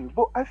funny,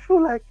 but I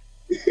feel like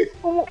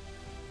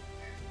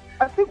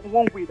I think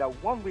one way that we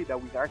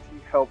can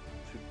actually help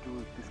to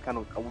do this kind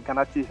of we can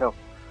actually help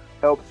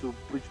to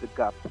bridge the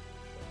gap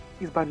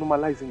is by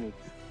normalizing it.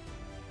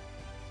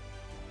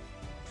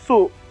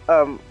 So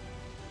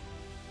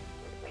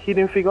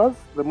Hidden Figures,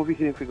 the movie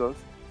Hidden Figures.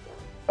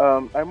 I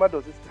remember there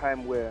was this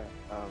time where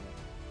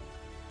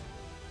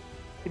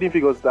Hidden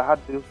Figures that had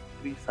those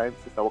 3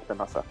 scientists that worked at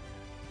NASA.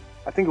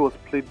 I think it was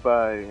played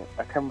by,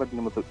 I can't remember the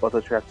name of the other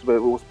actor, but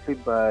it was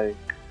played by,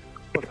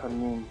 what's her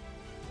name?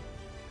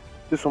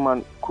 This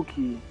woman,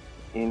 Cookie,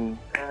 in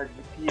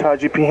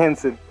Etariemi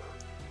Henson.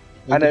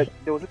 And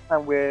there was a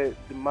time where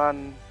the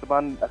man,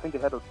 I think the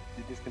head of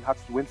this thing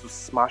went to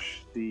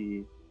smash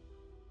the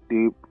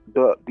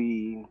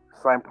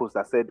signpost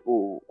that said,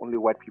 "Oh, only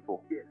white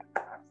people." Yeah,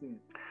 I've seen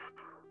it.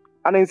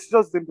 And it's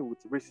just the same thing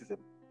with racism.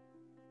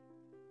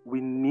 We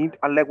need,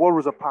 and like what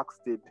Rosa Parks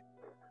did,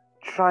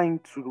 trying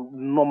to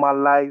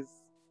normalize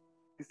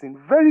this thing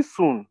very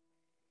soon.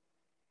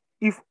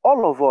 If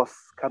all of us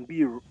can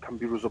be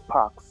Rosa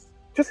Parks,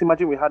 just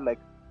imagine we had like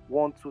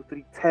 1, 2,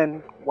 3,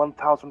 10,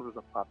 1,000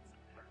 Rosa Parks.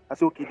 I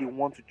say, okay, they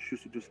want to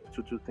choose to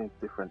do things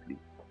differently.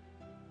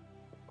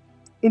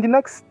 In the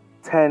next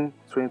 10,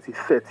 20,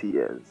 30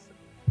 years,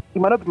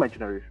 it might not be my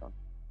generation.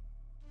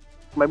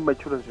 It might be my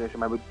children's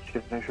generation, it might be the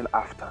generation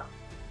after.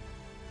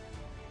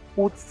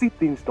 We would see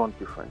things done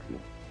differently.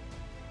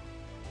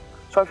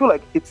 So I feel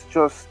like it's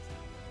just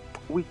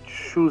we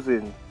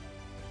choosing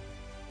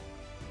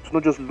to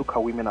not just look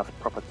at women as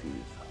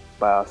properties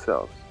by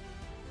ourselves.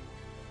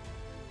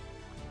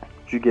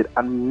 You get,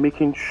 and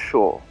making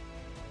sure,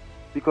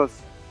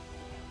 because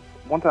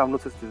one thing I've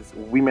noticed is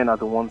women are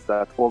the ones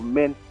that, or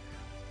men,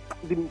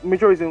 the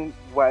major reason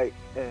why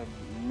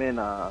women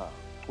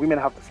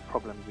have this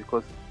problem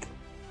because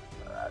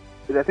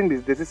I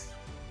think there's this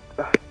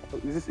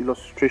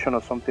illustration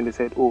or something. They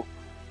said, oh,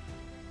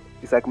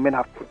 it's like men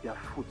have put their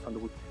foot on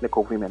the neck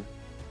of women.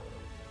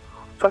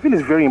 So I feel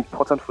it's very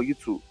important for you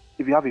to,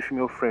 if you have a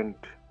female friend,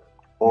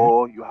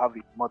 or you have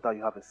a mother,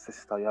 you have a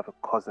sister, you have a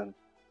cousin,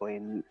 or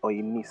a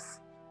niece,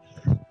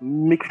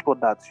 make sure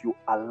that you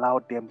allow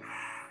them,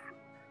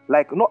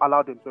 not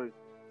allow them, sorry,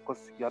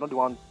 because you're not the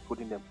one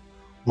putting them,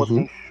 but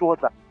ensure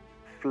that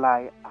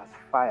fly as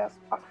far as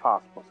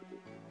possible.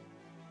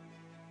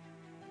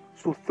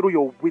 So throw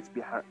your weight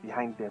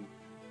behind them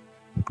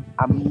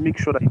and make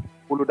sure that you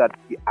follow that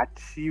they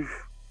achieve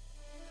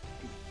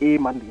the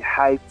aim and the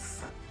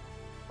heights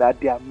that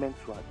they are meant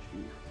to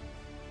achieve.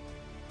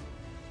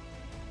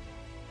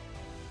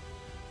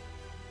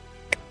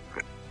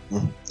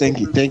 Thank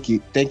you,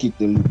 Tolu. Thank you,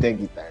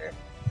 Tarek.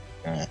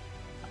 I'd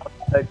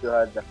like to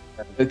add that.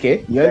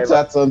 Okay, you want to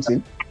add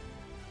something?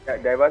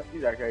 Diversity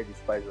is actually the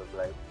spice of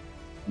life.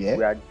 Yeah.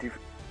 We are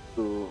different,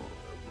 so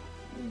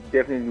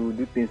definitely we'll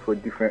do things for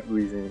different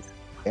reasons.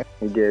 Yeah.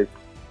 I guess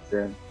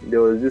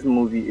there was this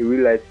movie, a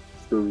real life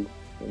story,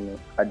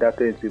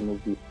 adapted into a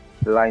movie,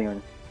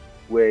 Lion,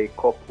 where a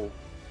couple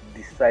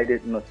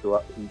decided not to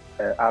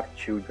have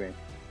children,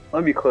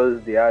 not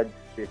because they had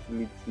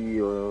fertility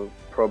or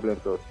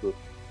problems or so.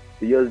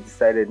 They just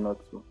decided not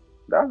to.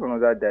 That's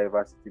another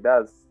diversity.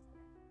 That's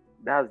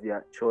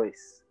their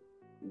choice.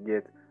 You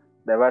get,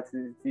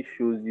 diversity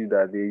shows you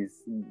that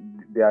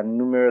there are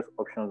numerous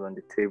options on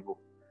the table,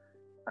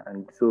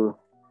 and so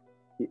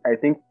I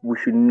think we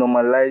should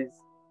normalize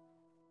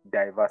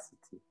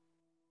diversity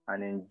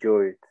and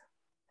enjoy it.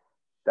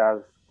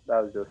 That's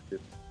just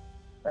it.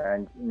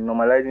 And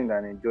normalizing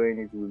and enjoying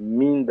it will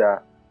mean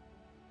that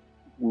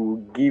we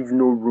will give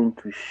no room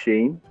to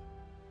shame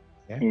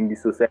in the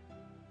society.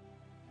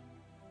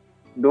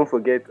 Don't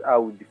forget how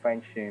we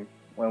define shame.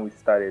 when we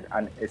started,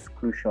 and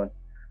exclusion.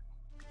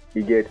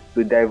 You get,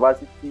 so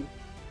diversity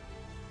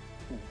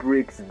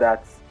breaks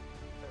that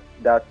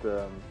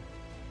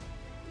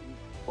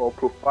or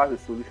provides a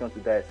solution to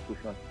that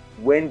exclusion.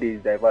 When there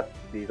is diversity,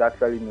 there is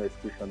actually no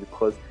exclusion,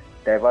 because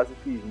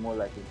diversity is more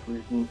like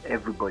including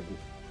everybody.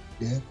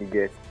 Yeah. You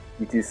get,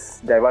 it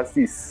is,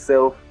 diversity is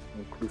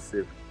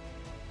self-inclusive.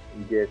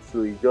 You get,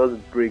 so it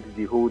just breaks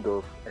the hold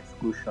of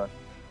exclusion,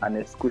 and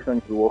exclusion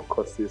is what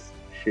causes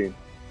shame.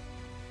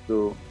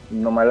 So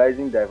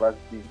normalizing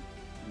diversity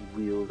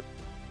will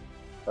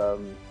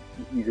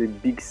is a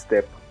big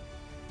step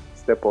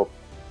up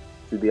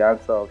to the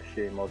answer of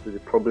shame, or to the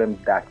problem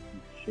that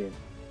is shame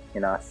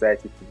in our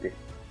society today.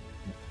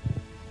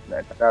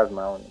 That's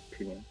my own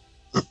opinion.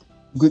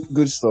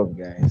 Good stuff,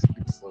 guys.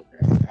 Good stuff,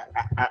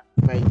 guys.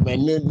 My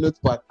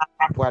notepad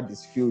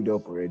is filled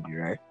up already,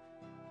 right?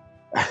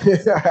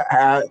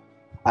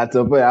 At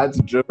some point, I had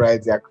to drop right.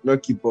 I could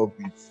not keep up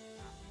with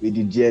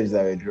the gems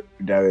that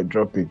were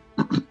dropping.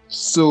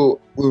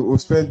 So we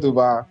spent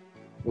over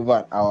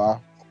an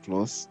hour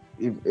plus,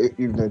 if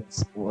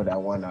not more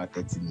than 1 hour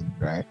 30 minutes,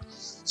 right?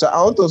 So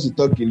I want us to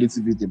talk a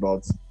little bit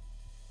about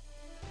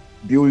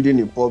building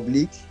in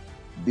public,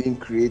 being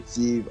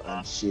creative,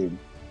 and shame,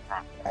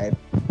 right?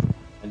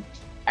 And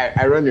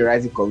I run a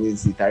writing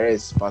community. Etariemi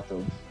is part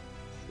of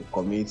the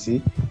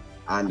community,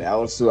 and I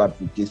also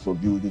advocate for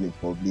building in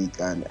public.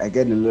 And I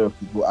get a lot of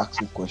people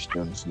asking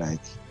questions like,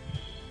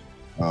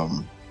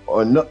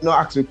 or not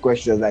asking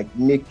questions, like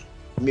make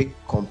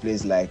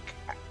complaints like,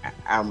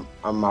 I'm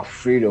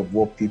afraid of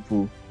what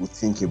people will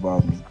think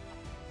about me,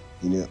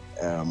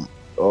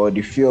 or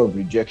the fear of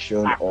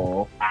rejection,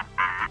 or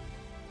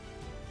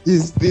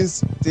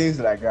things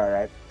like that,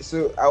 right?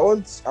 So I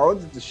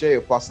wanted to share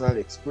your personal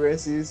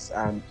experiences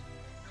and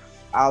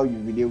how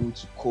you've been able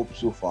to cope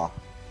so far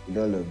with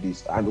all of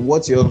this, and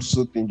what you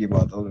also think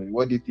about all of it.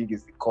 What do you think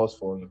is the cause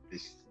for all of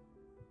this?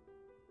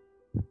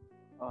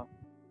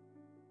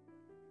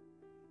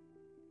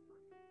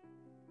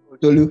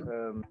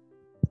 Tolu?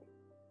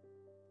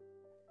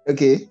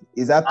 Okay,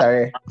 is that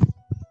Tare?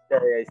 Yeah,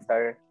 it's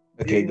Tare.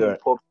 Okay, good.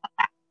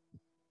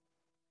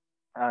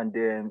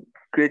 And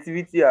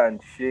creativity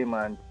and shame,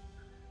 and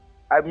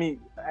I mean,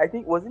 I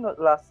think, was it not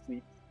last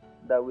week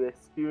that we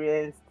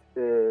experienced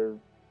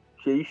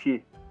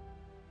Sheishe?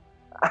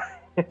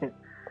 I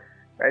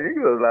think it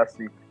was last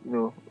week,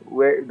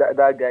 where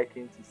that guy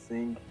came to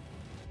sing,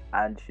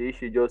 and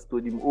Sheishe just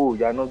told him, "Oh,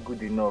 you're not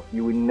good enough.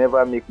 You will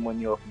never make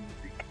money off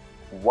music."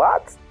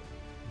 What?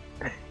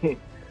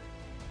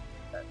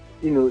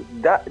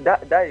 That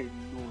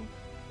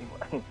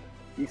alone.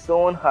 If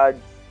someone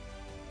had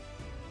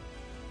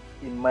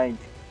in mind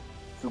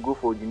to go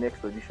for the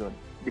next audition,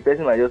 the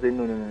person might just say,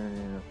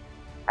 no,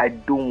 I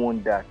don't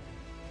want that,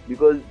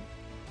 because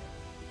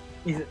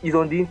it's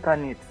on the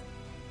internet.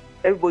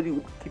 Everybody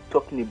would keep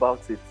talking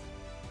about it.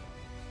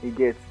 You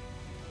get,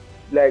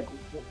 like,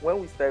 when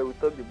we started, we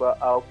talked about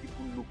how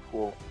people look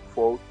for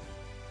faults,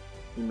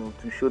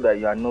 to show that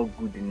you are not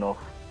good enough.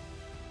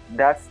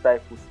 That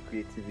stifles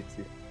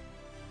creativity,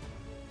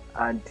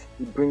 and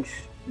it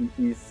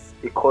is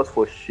a cause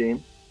for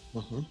shame.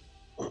 Mm-hmm.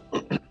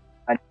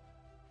 And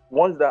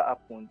once that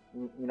happens,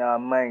 in our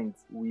minds,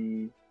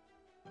 we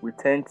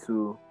tend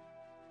to,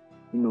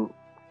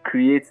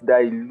 create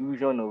that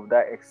illusion of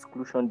that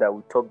exclusion that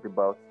we talked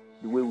about,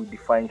 the way we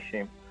define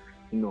shame,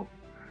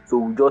 So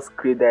we just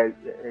create that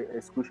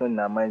exclusion in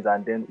our minds,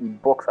 and then we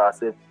box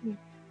ourselves in.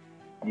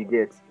 You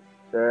get,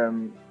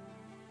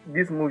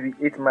 this movie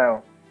 8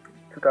 Mile,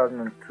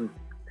 2002.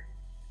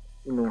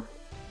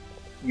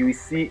 You will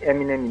see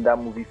Eminem in that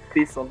movie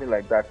face something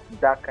like that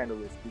kind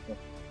of exclusion.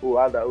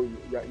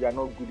 You're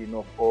not good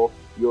enough, or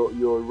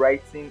your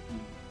writing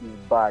is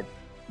bad.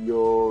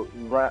 Your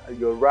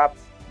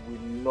raps will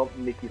not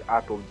make it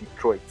out of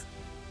Detroit.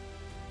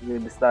 You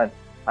understand?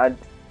 And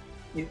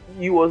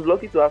he was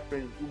lucky to have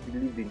friends who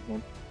believed in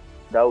him,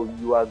 that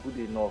you are good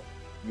enough,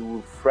 you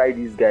will fry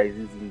these guys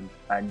easily,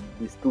 and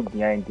they stood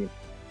behind him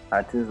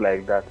and things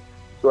like that.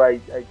 So I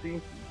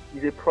think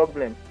it's a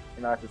problem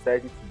in our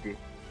society today,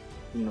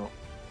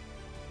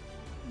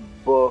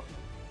 but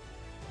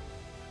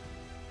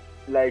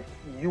like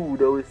you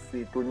would always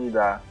say, Tony,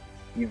 that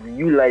if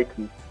you like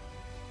it,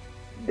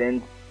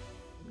 then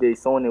there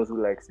is someone else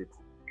who likes it.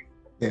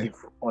 Yeah. If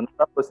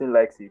another person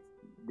likes it,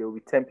 there will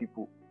be 10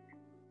 people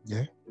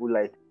who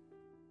like it.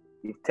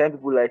 If 10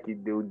 people like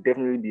it, there will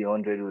definitely be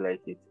 100 who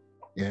like it.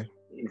 Yeah.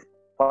 If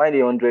you find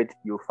 100,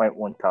 you'll find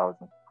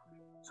 1,000.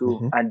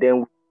 So, and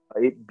then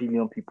 8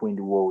 billion people in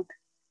the world.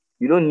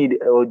 You don't need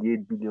all the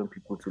 8 billion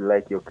people to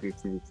like your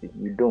creativity.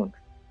 You don't.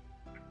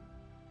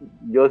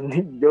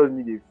 You just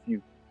need a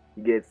few.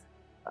 You get.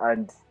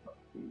 And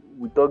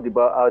we talked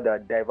about how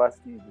that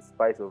diversity is the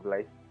spice of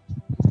life.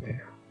 Yeah.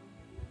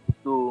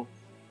 So,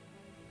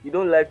 you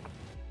don't like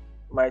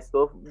my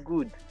stuff?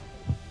 Good.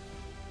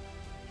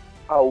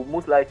 I'll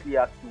most likely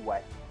ask you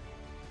why,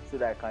 so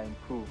that I can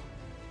improve.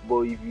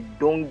 But if you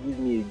don't give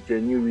me a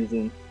genuine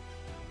reason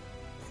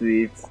to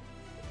it,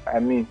 I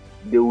mean,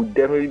 there will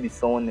definitely be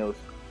someone else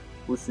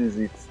who sees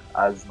it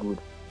as good.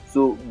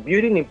 So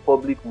building in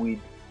public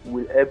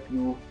will help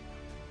you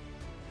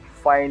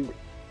find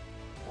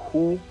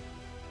who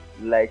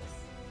likes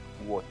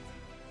what.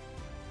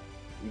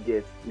 You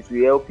get, it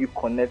will help you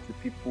connect with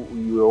people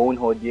in your own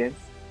audience,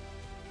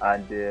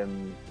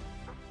 and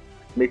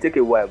may take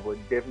a while, but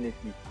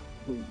definitely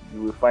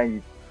you will find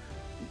it.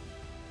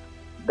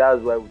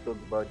 That's why we talk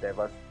about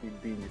diversity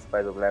being the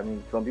spice of life. I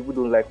mean, some people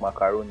don't like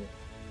macaroni,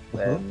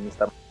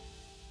 Mr.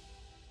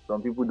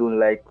 Some people don't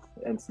like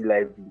MC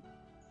Lively.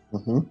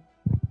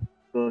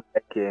 Don't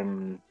like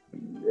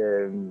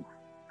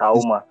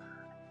Taoma.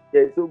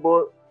 Yeah, so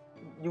but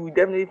you will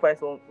definitely find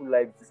someone who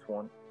likes this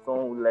one,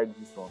 someone who likes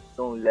this one,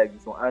 someone who likes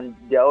this one, and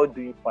they're all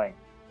doing fine.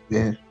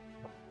 Yeah.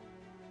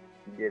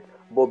 Yes.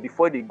 But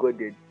before they got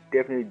there,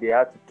 definitely they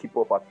had to keep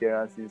up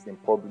appearances in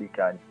public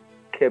and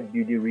kept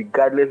building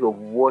regardless of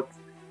what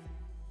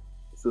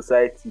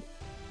society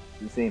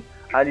is saying.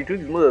 And the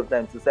truth is, most of the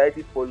time,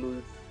 society is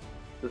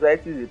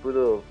a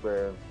product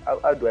of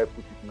how do I put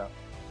it now?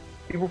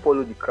 People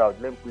follow the crowd.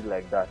 Let me put it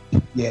like that.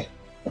 Yeah.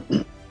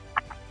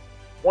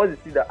 Once you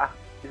see that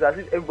it's as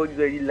if everybody's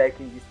already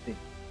liking this thing.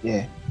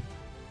 Yeah.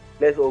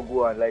 Let's all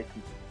go and like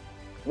it.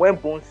 When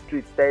Bone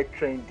Street started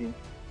trending,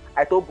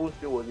 I thought Bone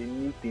Street was a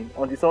new thing.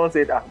 Until someone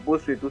said, Bone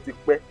Street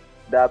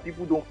that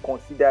people don't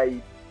consider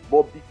it.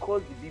 But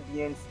because the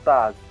BBN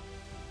stars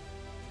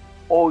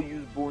all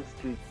use Bone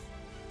Street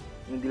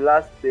in the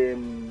last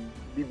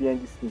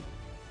BBN this thing,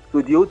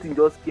 so the whole thing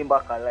just came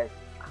back alive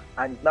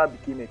and it now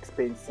became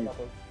expensive.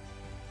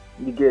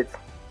 You get?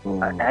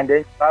 And then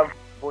you have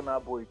Burna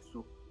Boy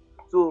too.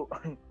 So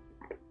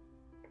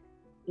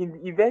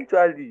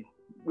eventually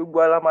we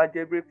go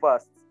to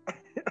breakfast.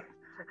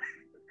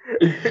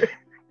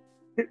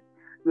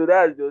 So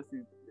that's just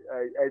it.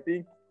 I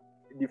think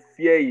the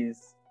fear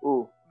is,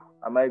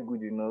 am I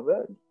good enough?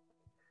 Well,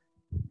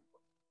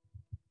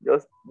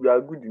 just you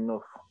are good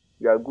enough.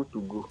 You are good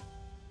to go.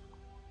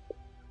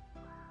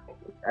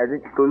 I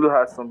think Tolu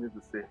has something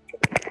to say.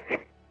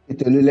 Hey,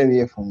 Tolu, let me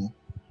hear from you.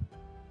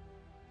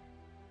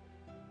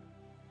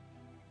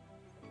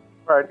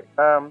 Right.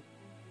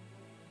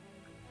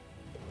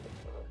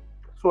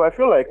 So I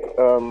feel like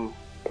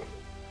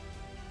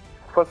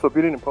first of all,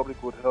 building in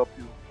public would help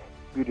you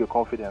build your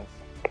confidence,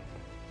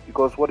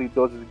 because what it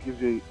does is it gives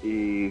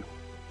you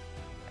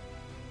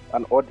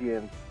an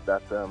audience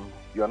that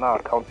you are now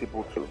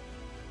accountable to,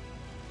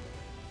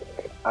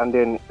 and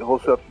then it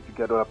also helps you to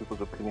get other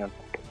people's opinion.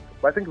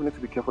 But I think we need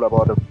to be careful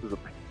about other people's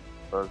opinion,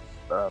 because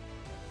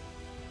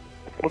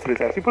most of the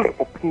time people's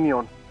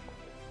opinion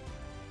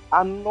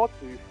are not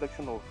a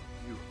reflection of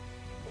you.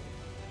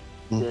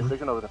 They're a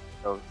reflection of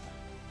themselves.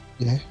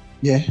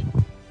 Yeah.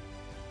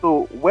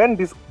 So when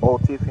these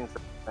alter things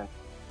happen,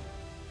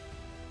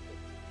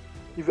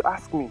 if you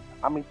ask me,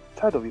 I'm a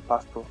child of a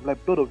pastor,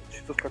 like blood of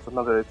Jesus Christ of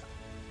Nazareth.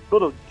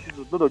 Blood of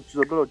Jesus.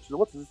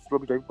 What is this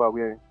rubbish that people are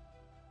wearing?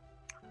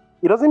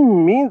 It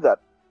doesn't mean that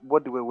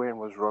what they were wearing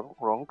was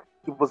wrong.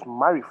 It was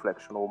my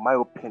reflection or my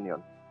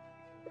opinion.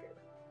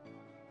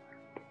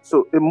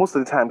 So most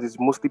of the times it's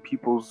mostly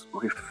people's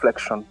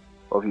reflection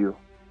of you.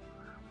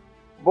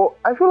 But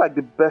I feel like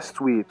the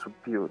best way to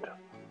build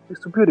is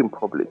to build in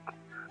public.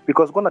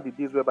 Because gone are the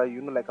days whereby,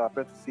 like our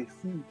parents say,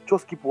 see,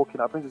 just keep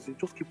walking. Our parents say,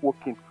 just keep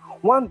walking.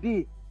 One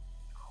day,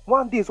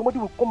 somebody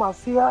will come and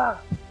say,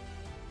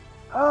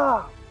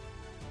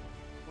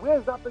 where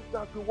is that person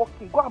that's been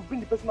walking? Go and bring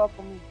the person out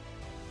for me.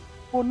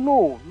 Oh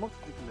no, not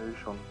this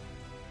generation.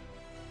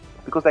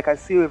 Because like I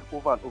say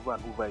over and over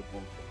and over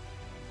again,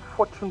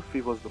 fortune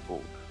favors the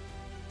bold.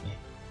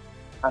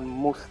 And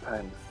most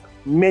times,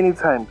 many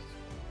times,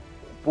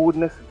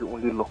 boldness is the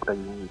only luck that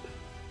you need.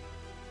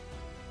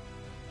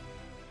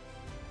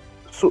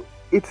 So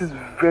it is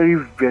very,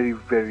 very,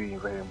 very,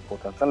 very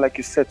important. And like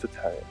you said to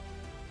Tara,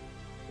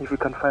 if you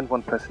can find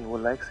one person who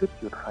likes it,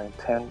 you'd find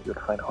 10, you'd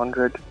find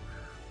 100.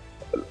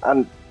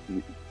 And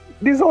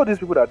these are all these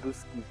people that do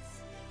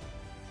skits.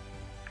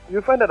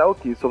 You find that,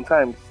 okay,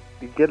 sometimes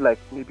they get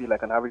maybe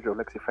an average of,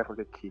 let's say,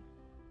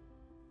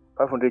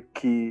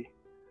 500k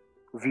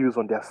views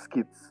on their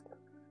skits.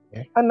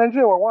 Yeah. And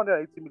Nigeria were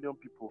 180 million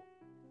people.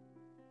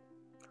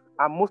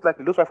 And most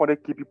likely those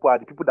 500k people are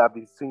the people that have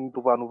been singing it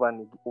over and over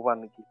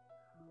and again.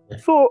 Yeah.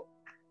 So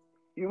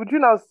would you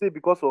now say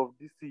because of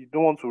this you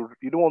don't want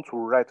to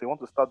write, or you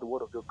want to start the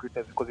word of your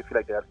greatness because you feel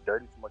like there are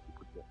already too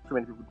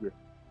many people there?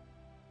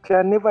 They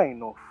are never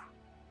enough.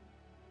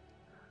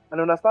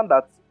 And understand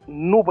that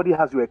nobody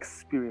has your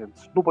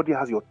experience, nobody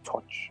has your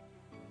touch.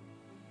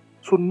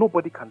 So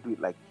nobody can do it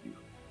like you.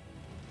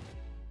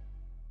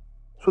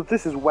 So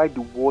this is why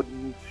the world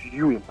needs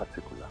you in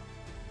particular.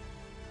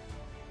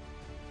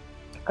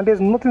 And there's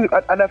nothing,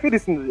 and I feel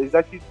this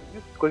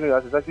question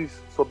is actually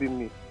sobbing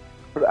me.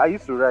 But I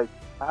used to write.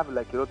 I have a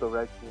lot of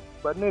writing,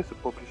 but I know it's to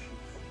publish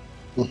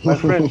it. My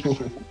friend,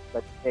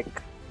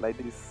 like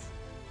this.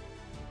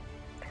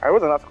 I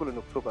wrote an article in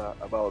October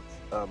about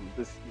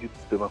this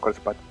youth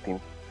democratic party thing,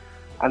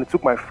 and it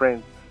took my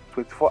friend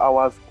 24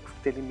 hours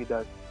telling me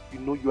that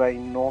you are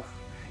enough,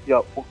 you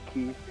are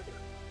okay.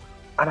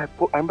 And I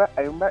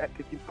remember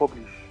clicking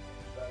publish,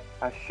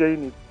 and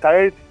sharing it,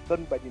 tired,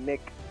 done by the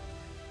neck.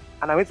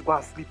 And I went to go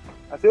and sleep.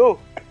 I said, oh,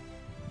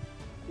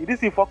 did this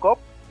thing fuck up?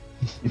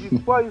 If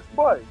it's spoil, it's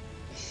spoil.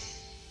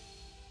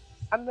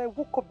 And I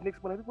woke up the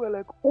next morning, people were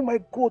like, oh my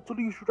God,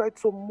 Tolu, you should write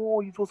some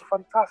more. It was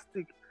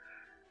fantastic.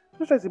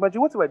 Just try to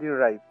imagine, what if I didn't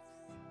write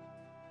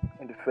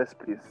in the first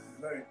place?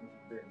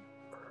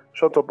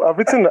 Shut up. I've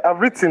written,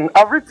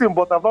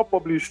 but I've not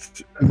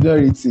published. You've not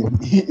written.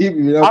 If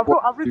you I've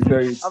written,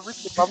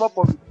 but I've not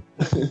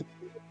published.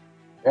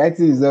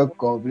 Writing is not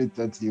complete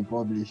until you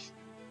publish.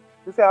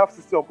 They say I have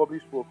 60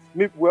 unpublished books.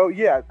 Maybe, well,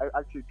 yeah, I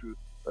actually do.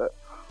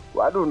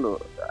 Well, I don't know.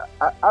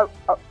 I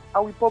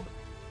will publish.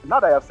 Now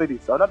that I have said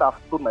it, now that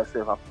I've told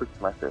myself, I've preached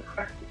to myself,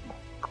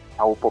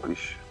 I will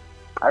publish.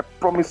 I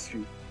promise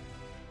you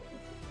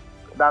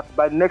that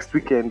by next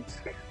weekend,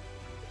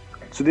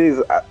 today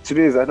is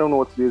I don't know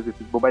what today is,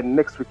 but by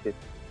next weekend,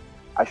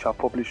 I shall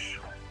publish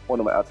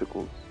one of my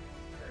articles.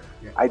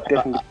 Yeah. I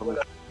definitely promise.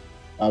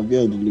 I'll be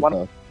on the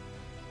lookout.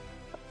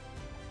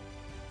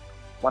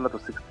 1 out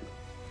of 60.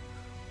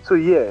 So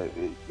yeah,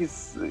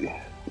 it's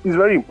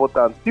very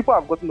important. People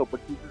have gotten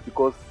opportunities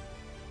because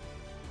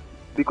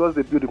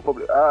they build in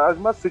public. As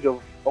much Sage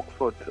of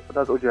Oxford,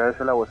 that's O.J.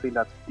 Areshela was saying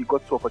that he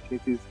got 2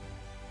 opportunities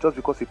just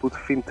because he put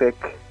fintech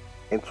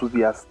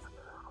enthusiast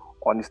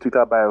on his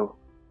Twitter bio.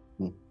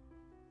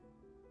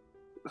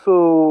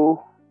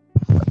 So,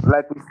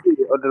 like we say,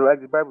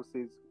 like the Bible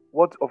says,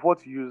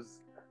 what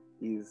use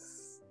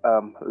is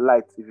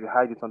light if you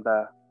hide it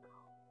under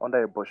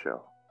a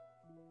bushel?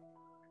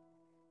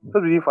 So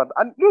really fun.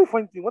 And the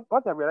funny thing,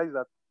 what I realized is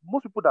that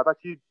most people that are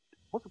actually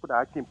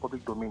in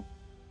public domain,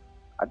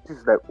 and this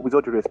is like with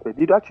all due respect,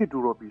 they actually do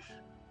rubbish.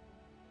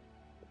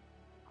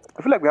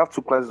 I feel like we have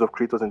 2 classes of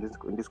creators in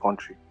this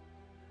country.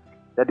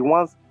 They're the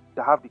ones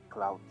that have the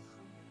clouds,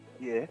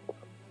 yeah.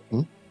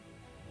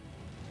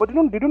 But they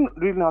don't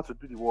really know how to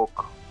do the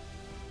work.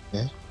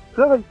 Yeah.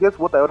 So that's guess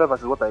what I ordered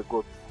versus what I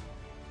got.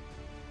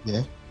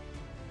 Yeah.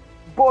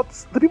 But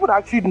the people that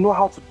actually know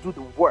how to do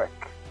the work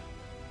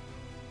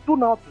don't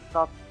know how to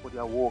shout for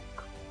their work.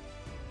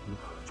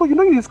 So you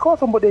discover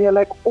somebody and you're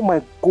like, oh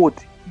my God,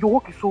 your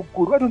work is so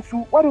good. Why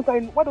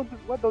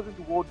doesn't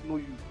the world know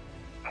you?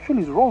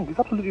 Actually, it's wrong. It's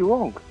absolutely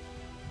wrong.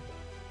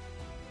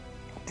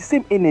 The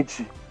same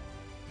energy.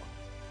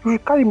 You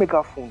should carry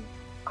megaphone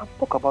and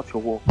talk about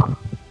your work.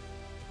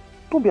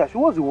 Don't be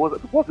ashamed. What's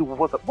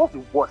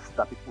the worst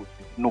that people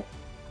say? No.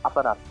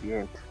 After that, the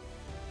end.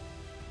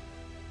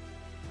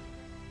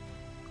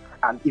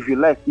 And if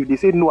they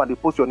say no and they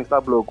post you on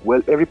Insta blog,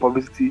 well, every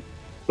publicity is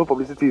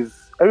publicity.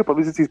 No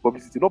publicity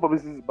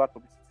is bad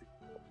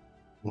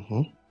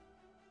publicity.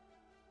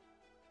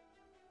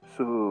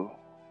 So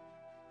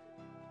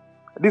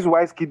this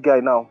wise kid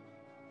guy now,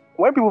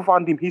 when people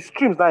found him, his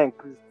streams now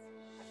increased.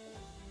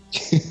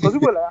 Because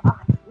people were like,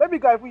 let me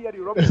go if we hear the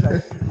rubbish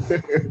like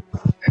this.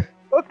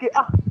 Okay,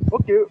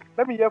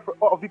 let me hear from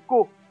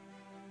Vico.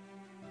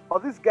 Or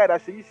this guy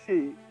that she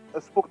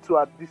spoke to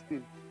at this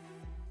thing.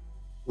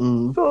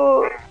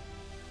 So,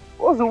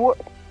 what's the word?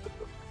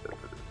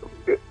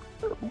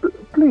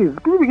 Please,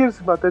 people became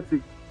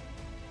sympathetic.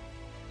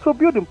 So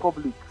build in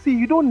public. See,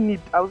 you don't need.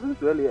 I was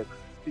listening to LAX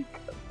speak.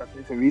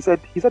 He said,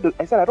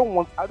 I don't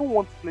want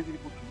plenty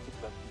people to listen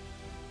to that.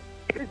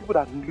 Let people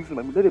that listen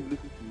to me, let them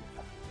listen to me.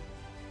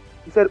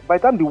 He said, by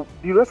the time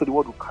the rest of the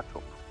world will catch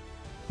up.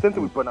 Same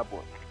thing with Burna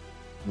Boy.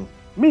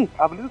 Me,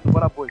 I've listened to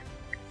Burna Boy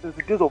since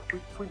the days of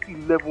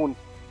 2011.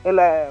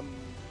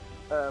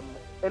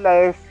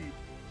 LIF,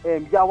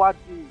 Yawade,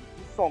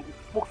 this song,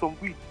 Smoke Some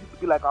Weed, used to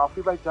be like our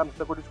favorite jam in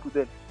secondary school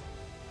then.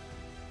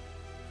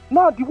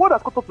 Now the world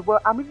has caught up to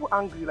Burna. I'm even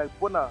angry, like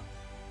Burna.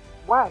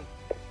 Why?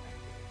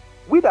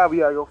 We are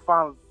your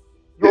fans,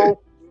 your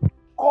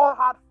core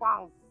hard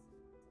fans.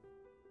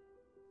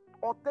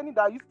 Or Tenny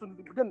that used to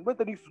when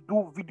Tenny used to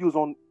do videos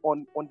on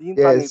the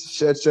internet. Yes,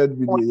 short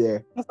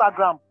video,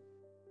 Instagram.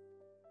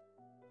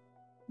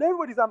 Then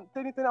everybody's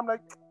Tenny, I'm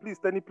like, please,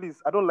 Tenny,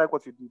 please. I don't like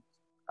what you did.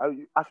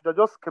 I should have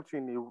just kept you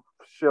in a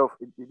shelf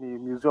in a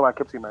museum. I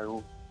kept you in my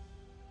room.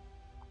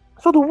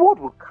 So the world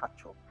will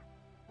catch up.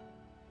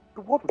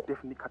 The world will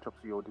definitely catch up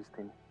to you all this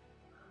thing.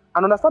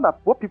 And understand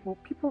that what people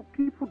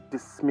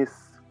dismiss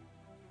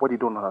what they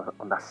don't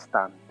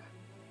understand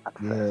at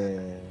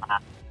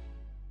first.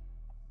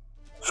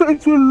 So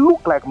it will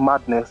look like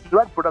madness. The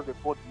right brothers were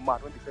called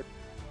mad when they said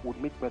we'll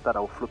make metal that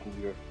will float in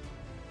the air.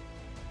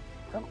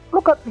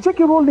 Look at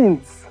J.K.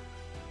 Rowling's.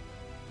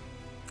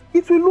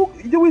 It will look.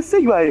 They will say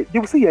you are. I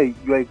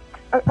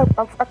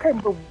can't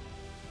remember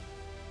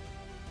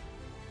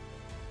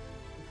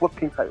what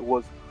painter it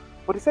was,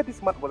 but they said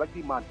this man was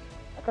actually mad.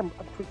 I'm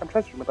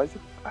trying to remember.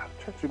 I'm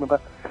trying to remember.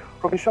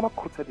 Robin Sharma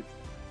quoted it.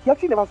 He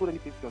actually never sold any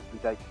paintings until he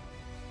died.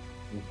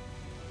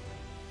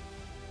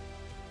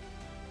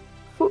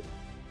 So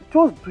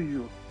just do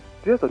you.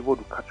 The rest of the world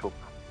will catch up.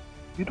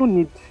 You don't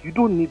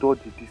need all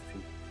this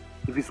thing.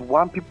 If it's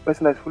one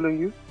person that's following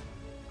you,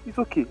 it's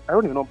okay. I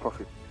run a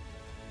non-profit.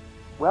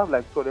 We have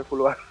like 200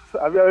 followers.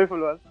 Have you have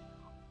followers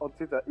on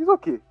Twitter? It's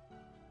okay.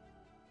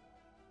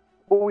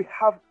 But we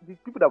have the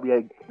people that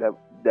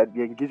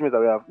the engagement that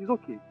we have is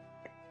okay.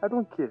 I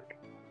don't care.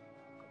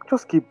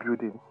 Just keep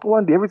building.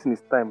 One day, everything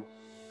is time.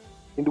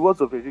 In the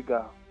words of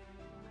Eriga,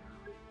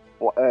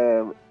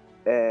 who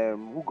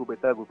go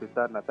better,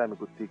 na time it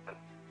go take.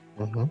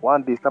 Mm-hmm.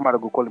 One day, somebody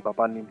go call him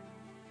Papa name.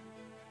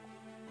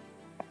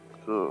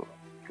 So,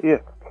 yeah.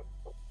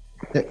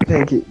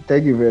 Thank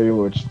you very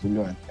much,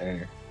 Tolu.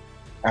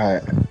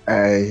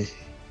 I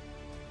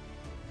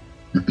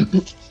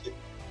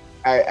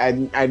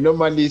I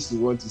normally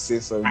want to say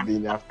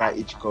something after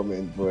each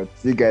comment, but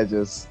you guys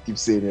just keep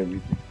saying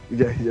everything. You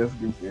guys just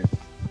keep saying.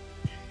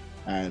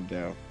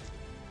 And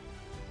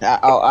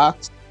I'll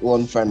ask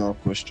one final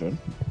question,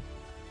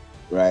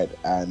 right?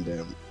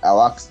 And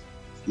I'll ask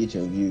each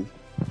of you,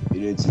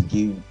 to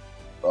give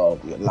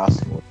your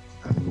last word,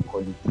 and we'll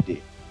call it a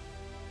day,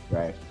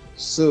 right?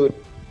 So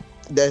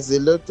there's a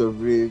lot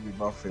of rave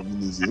about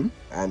feminism,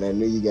 and I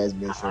know you guys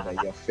mentioned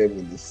that you're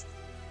feminist,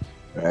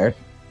 right?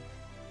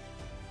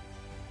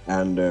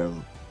 And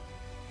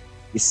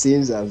it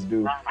seems as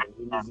though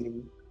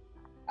feminism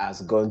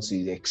has gone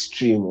to the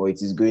extreme, or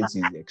it is going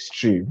to the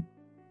extreme,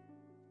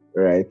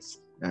 right?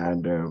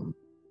 And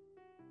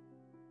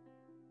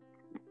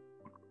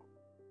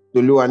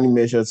Toluwanimi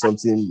mentioned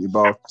something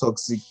about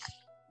toxic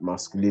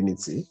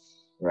masculinity,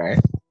 right?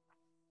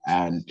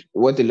 And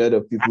what a lot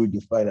of people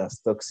define as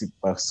toxic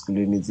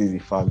masculinity is the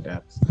fact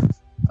that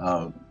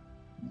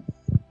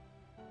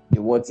they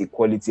want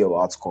equality of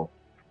outcome,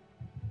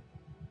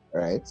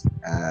 right?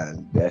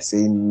 And they're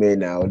saying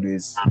men are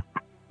always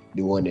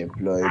the one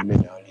employed,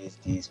 men are always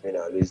this, men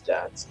are always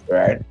that,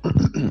 right?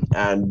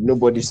 And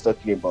nobody's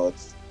talking about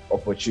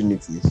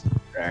opportunities,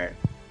 right?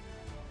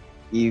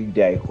 If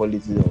there are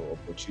equality of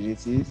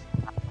opportunities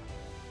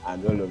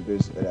and all of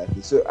those other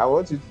things. So I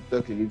want you to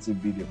talk a little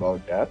bit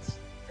about that,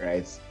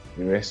 right?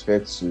 In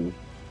respect to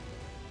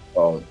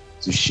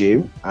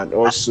shame, and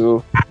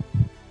also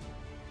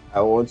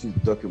I want you to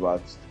talk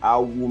about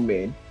how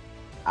women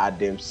are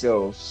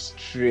themselves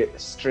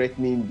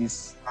strengthening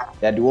this.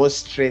 They're the ones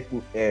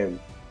strengthening.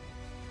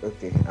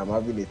 Okay, I'm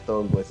having a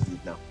tongue. What's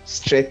it now?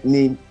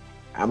 Strengthening.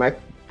 Am I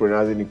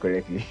pronouncing it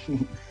correctly?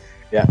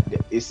 Yeah,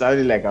 it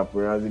sounded like I'm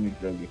pronouncing it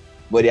wrongly.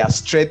 But they are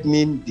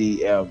strengthening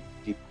the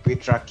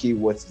patriarchy.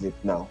 What is it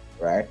now,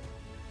 right?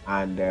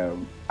 And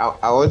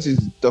I want you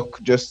to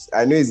talk. Just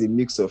I know it's a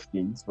mix of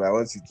things, but I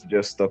want you to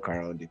just talk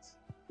around it.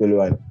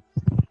 Toluwan.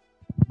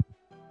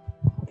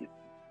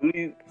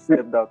 Please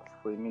step back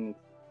for a minute.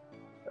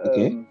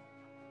 Okay.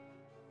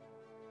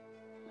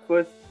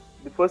 The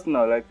first thing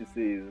I would like to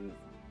say is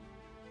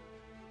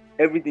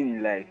everything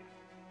in life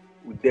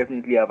will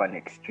definitely have an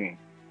extreme.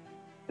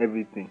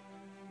 Everything.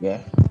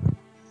 Yeah.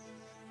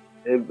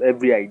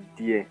 Every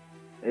idea,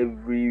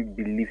 every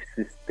belief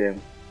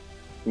system,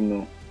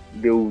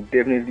 there will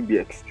definitely be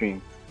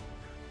extremes.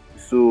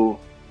 So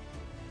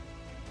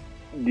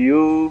the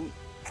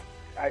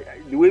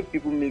way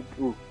people make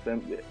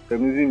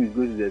feminism is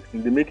going to the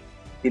extreme,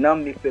 they now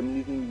make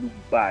feminism look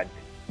bad.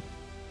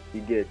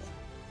 You get,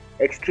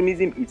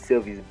 extremism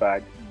itself is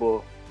bad,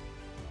 but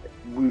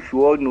we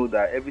should all know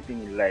that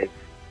everything in life,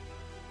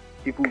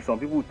 some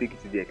people will take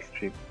it to the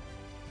extreme.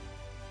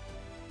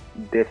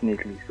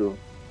 Definitely. So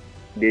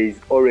there is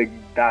already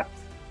that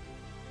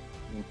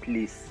in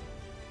place.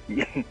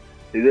 Even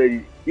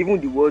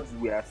the words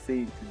we are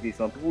saying today,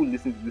 some people will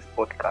listen to this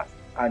podcast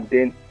and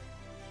then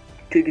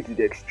take it to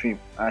the extreme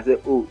and say,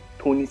 oh,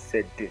 Tony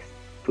said this,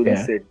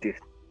 said this,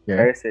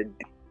 I said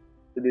this.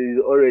 So there is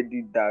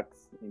already that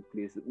in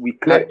place. We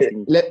can't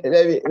change. Let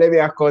me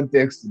add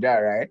context to that,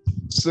 right?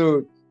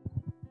 So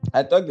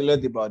I talked a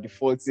lot about the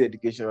faulty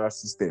educational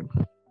system,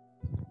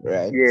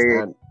 right?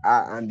 Yeah.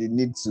 And the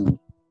need to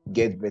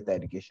get better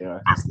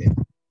educational system.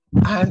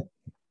 And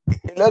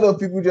a lot of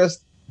people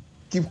just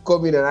keep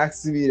coming and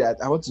asking me that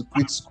I want to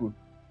quit school.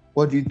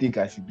 What do you think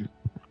I should do?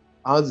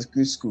 I want to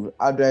quit school.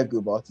 How do I go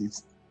about it?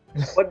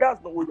 But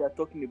that's not what you're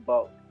talking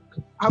about.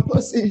 I'm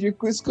not saying you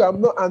quit school.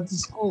 I'm not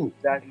anti-school.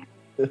 Exactly.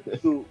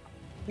 So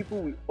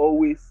people will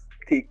always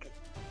take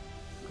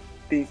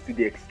things to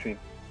the extreme.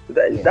 So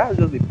that's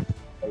just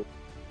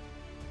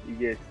you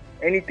get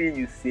anything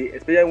you say,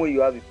 especially when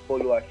you have a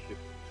followership.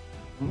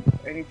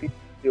 Anything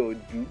they will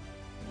do,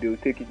 they will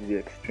take it to the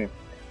extreme.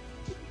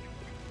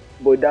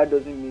 But that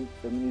doesn't mean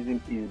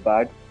feminism is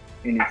bad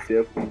in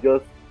itself. It's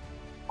just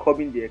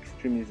curbing the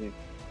extremism.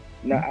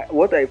 Now,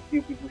 what I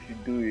feel people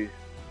should do is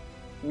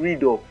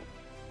read up.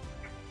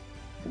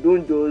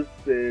 Don't just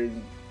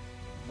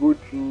go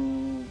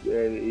through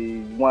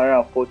a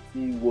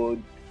 140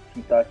 word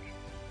Twitter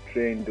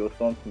trend or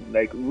something.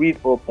 Like, read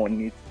up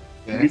on it,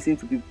 listen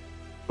to people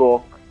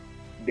talk,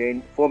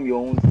 then form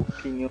your own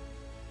opinion,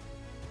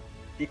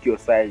 pick your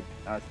side,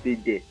 and stay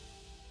there.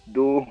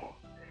 Though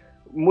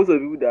most of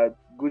the people that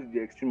go to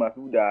the extreme are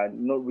people that are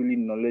not really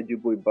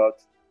knowledgeable about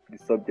the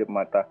subject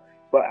matter.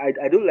 But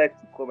I don't like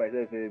to call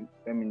myself a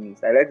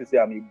feminist. I like to say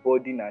I'm a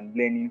budding and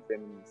learning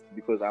feminist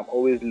because I'm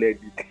always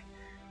learning.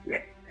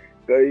 Because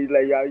it's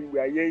like we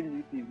are hearing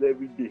new things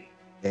every day.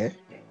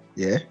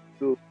 Yeah.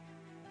 So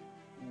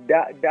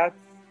that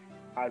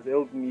has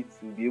helped me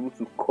to be able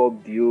to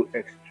curb the whole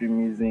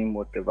extremism,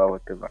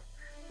 whatever.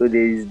 So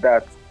there is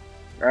that.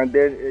 And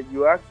then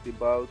you asked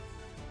about,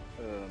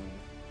 um,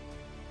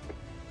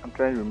 I'm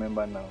trying to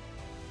remember now.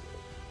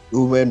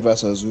 Women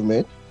versus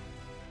women.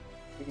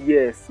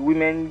 Yes,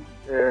 women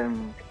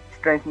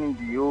strengthening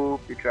the whole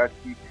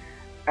patriarchy.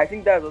 I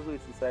think that's also a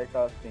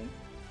societal thing.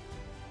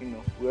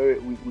 Where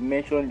we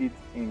mentioned it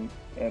in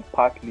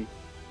partly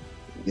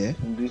Yeah,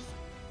 in this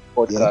yeah,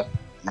 podcast.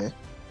 yeah.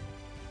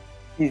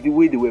 Is the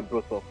way they were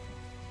brought up.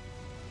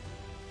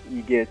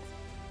 You get,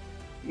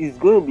 it's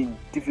going to be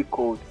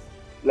difficult.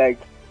 Like,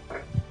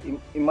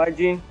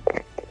 imagine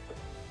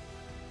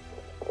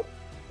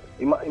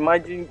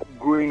imagine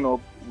growing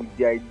up with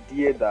the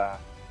idea that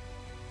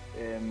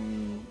a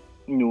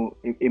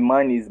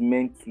man is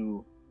meant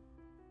to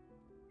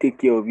take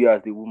care of you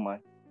as a woman.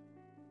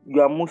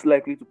 You are most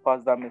likely to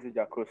pass that message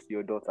across to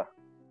your daughter.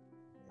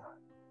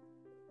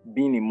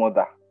 Being a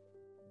mother,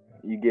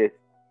 you get,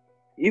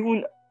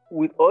 even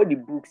with all the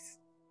books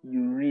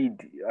you read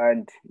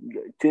and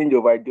change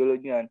of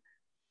ideology, and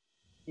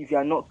if you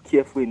are not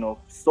careful enough,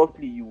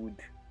 subtly you would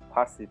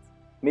pass it.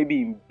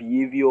 Maybe in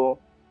behavior,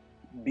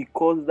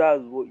 because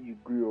that's what you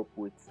grew up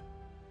with.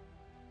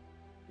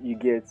 You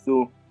get,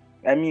 so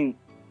I mean,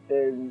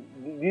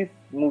 this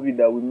movie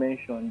that we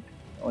mentioned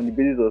on the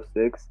basis of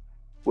sex,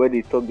 where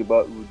they talked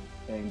about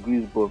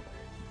Greaseball,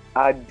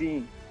 our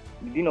dean,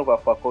 the dean of our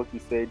faculty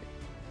said,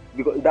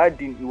 because that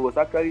dean, he was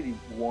actually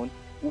the one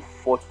who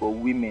fought for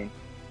women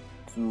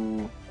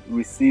to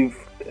receive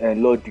a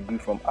law degree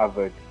from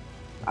Harvard,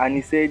 and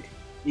he said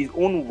his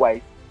own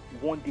wife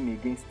warned him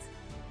against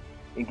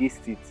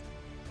it.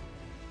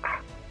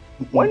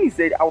 When he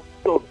said, "I was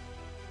shocked.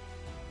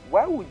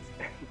 Why would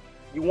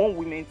you want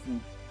women to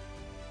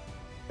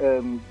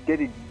get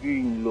a degree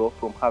in law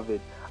from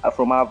Harvard,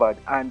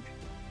 and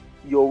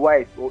your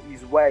wife or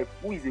his wife,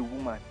 who is a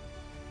woman,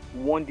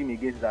 warned him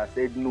against that,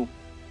 said no,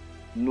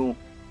 the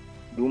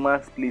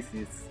woman's place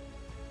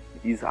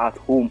is at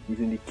home, is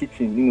in the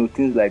kitchen,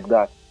 things like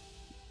that."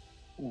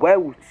 Why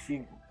would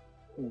she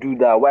do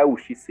that? Why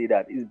would she say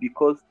that? It's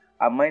because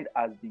her mind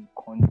has been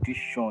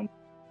conditioned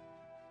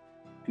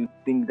to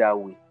think that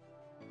way.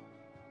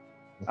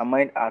 Her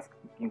mind has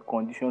been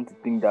conditioned to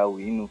think that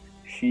way.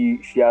 She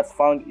has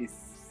found a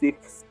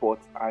safe spot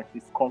and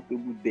she's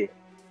comfortable there.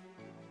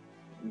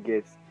 You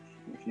get,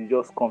 she's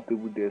just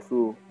comfortable there.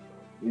 So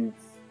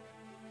it's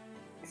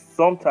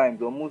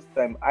sometimes, or most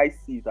time, I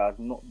see it as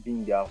not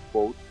being their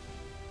fault.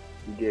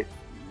 You get,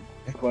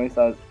 for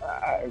instance,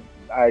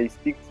 I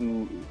speak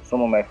to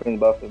some of my friends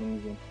about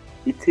feminism.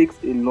 It takes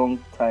a long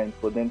time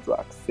for them to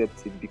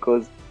accept it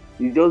because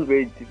it's just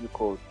very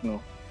difficult.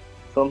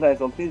 Sometimes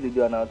some things they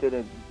do, and I'll tell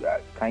them,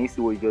 "Can you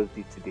see what you just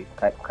did today?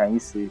 Can you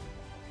see?"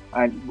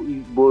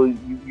 But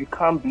you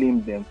can't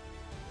blame them.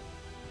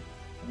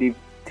 They've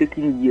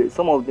taken years.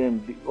 Some of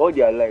them, all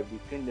their life,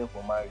 they've trained them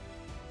for marriage.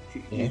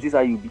 Yeah. Is this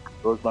how you be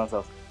your husband's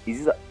house?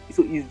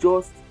 So it's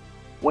just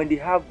when they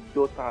have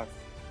daughters,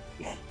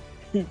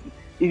 if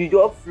you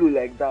just flow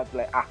like that,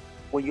 like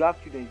when you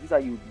have children, is this how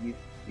you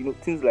behave?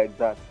 Things like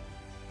that.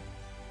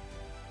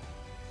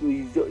 So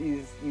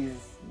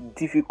it's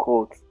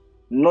difficult.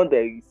 Not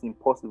that it's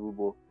impossible,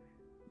 but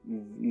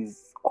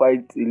it's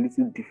quite a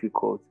little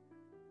difficult.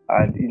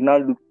 And it now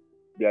looks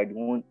they are the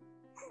one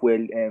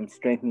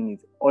strengthening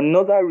it.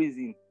 Another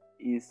reason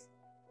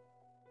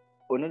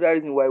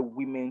why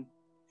women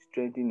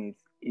strengthen it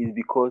is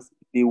because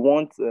they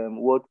want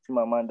what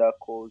Chimamanda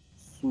calls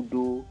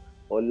pseudo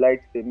or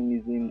light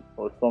feminism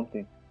or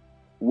something,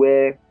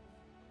 where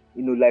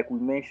like we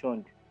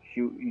mentioned,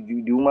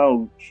 the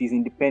woman, she's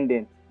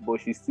independent, but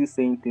she's still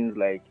saying things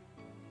like,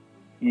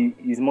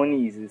 his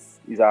money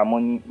is our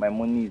money, my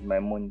money is my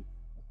money.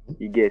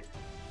 You get,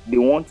 they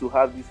want to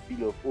have this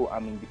feel of, oh,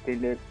 I'm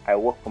independent, I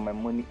work for my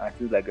money and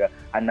things like that,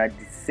 and at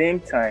the same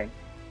time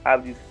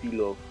have this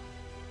feel of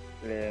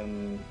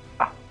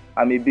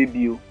I'm a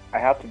baby, I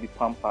have to be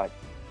pampered,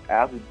 I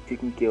have to be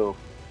taken care of.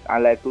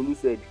 And like Tolu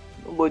said,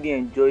 nobody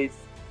enjoys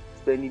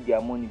spending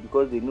their money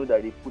because they know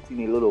that they put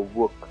in a lot of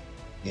work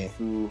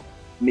to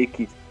make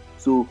it.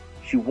 So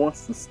she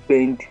wants to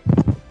spend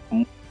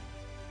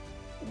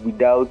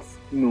without,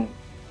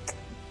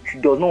 she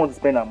does not want to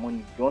spend her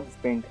money. She wants to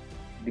spend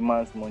the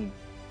man's money.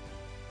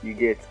 You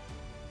get,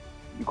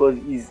 because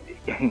he's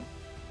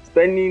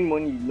spending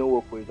money you know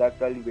work for is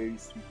actually very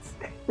sweet.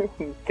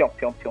 Pion,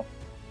 pion, pion.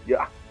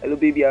 Yeah, hello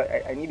baby,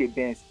 I need a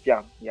Benz.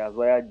 Jam. He has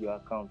wired your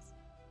account.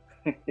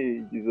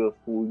 Jesus,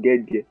 we'll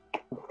get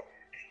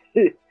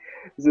there.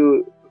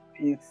 So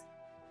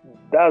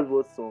that's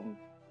what some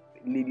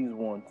ladies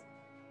want,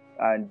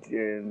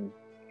 and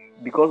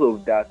because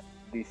of that,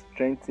 they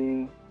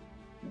strengthen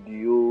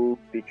the whole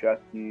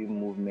patriarchy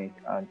movement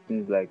and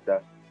things like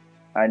that.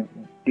 And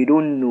they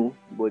don't know,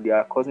 but they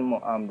are causing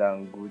more harm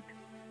than good.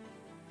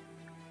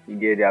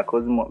 Yeah, they are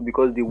causing more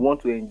because they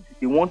want to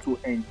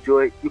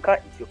enjoy. You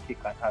can't eat your cake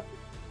and have it.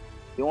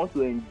 They want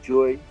to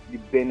enjoy the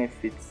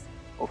benefits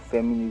of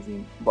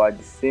feminism, but at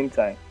the same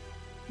time,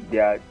 they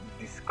are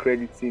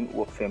discrediting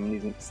what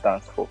feminism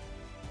stands for,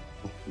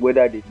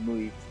 whether they know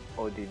it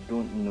or they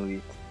don't know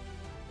it.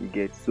 You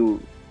get, so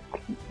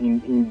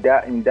in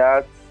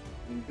that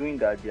in doing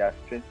that, they are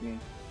strengthening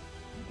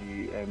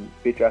the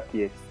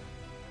patriarchy.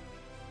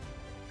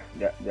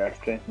 Yes, they are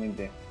strengthening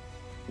them.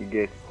 You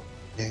get.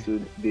 Yeah. So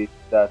they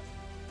that.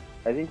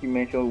 I think you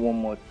mentioned one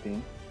more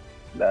thing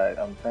that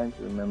I'm trying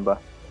to remember.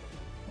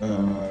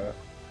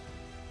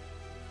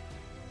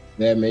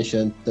 They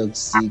mentioned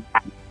toxic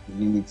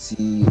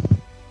community,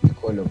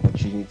 equal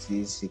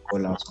opportunities,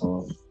 equal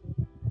outcome.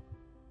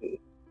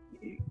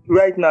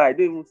 Right now, I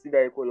don't even see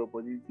that equal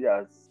opportunity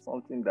as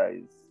something that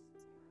is.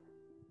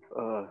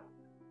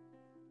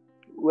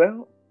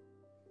 Well,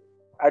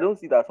 I don't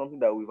see that something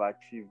that we've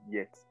achieved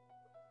yet.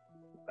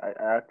 I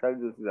actually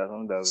don't see that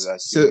something that we've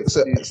So achieved.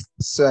 so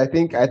so I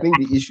think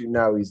the issue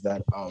now is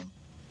that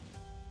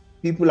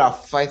people are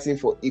fighting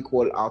for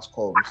equal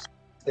outcomes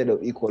instead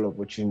of equal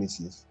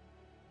opportunities.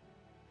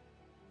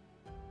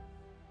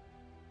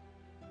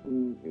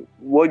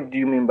 What do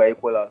you mean by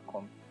equal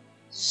outcome?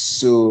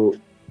 So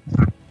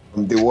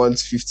they want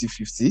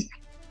 50-50.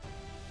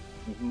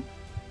 Mm-hmm.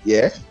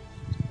 Yeah.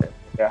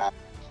 Yeah.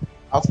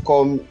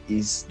 Outcome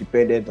is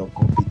dependent on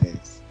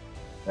competence,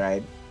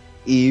 right?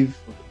 If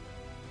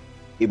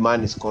a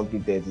man is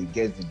competent, he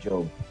gets the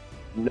job,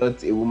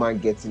 not a woman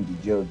getting the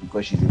job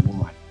because she's a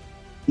woman.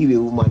 If a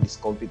woman is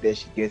competent,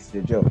 she gets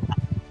the job.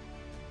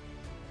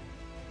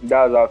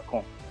 That's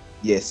outcome.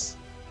 Yes.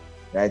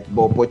 Right.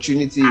 But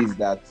opportunity is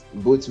that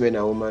both men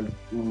and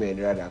women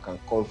rather can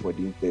come for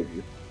the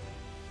interview.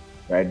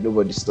 Right.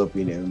 Nobody's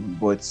stopping them.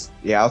 But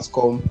the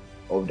outcome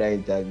of that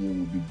interview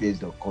will be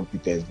based on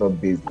competence, not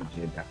based on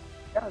gender.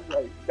 That's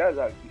right. That's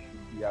how it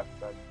should be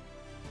actually.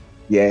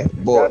 Yeah.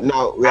 But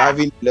now we're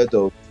having a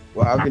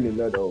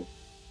lot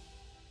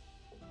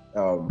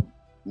of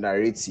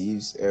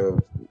narratives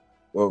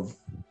of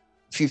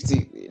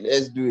 50.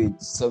 Let's do it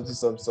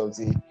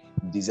something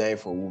designed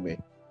for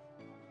women,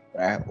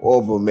 right?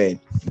 All for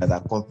men that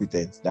are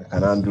competent that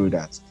can handle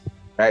that,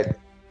 right?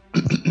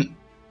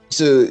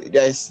 So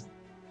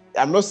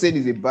I'm not saying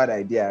it's a bad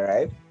idea,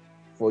 right,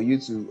 for you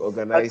to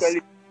organize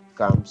Actually,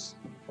 camps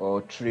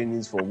or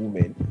trainings for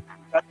women,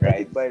 actually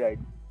right? by the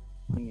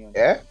opinion.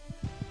 Yeah.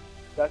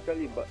 It's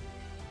actually, but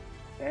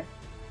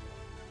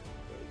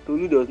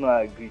Tolu does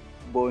not agree.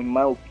 But in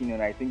my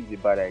opinion, I think it's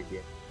a bad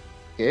idea.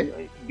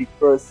 Okay.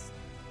 Because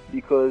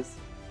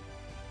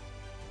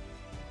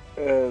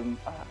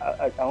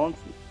I want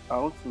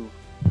to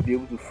be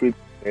able to frame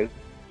it.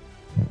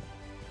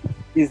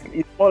 It's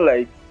more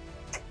like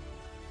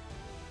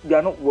you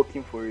are not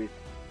working for it.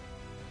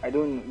 I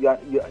don't.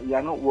 You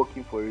are not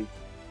working for it.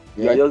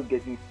 You are Yeah. just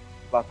getting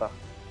better.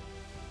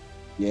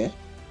 Yeah.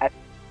 I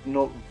do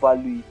not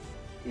value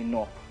it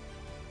enough.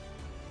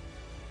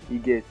 You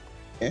get.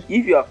 Yeah.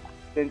 If you are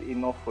content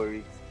enough for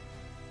it,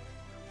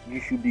 you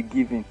should be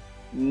given,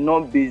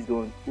 not based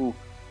on we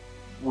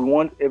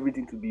want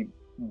everything to be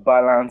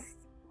balanced,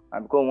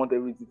 and because we want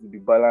everything to be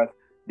balanced,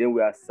 then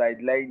we are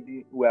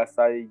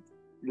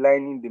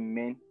sidelining the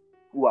men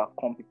who are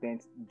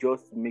competent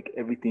just to make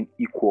everything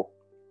equal.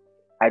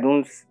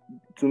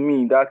 To me,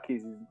 in that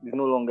case, it's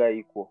no longer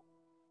equal.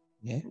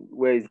 Yeah.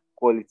 Where is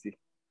equality?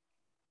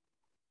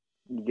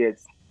 You get.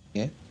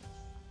 Yeah.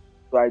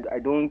 So I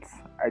don't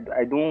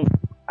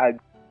agree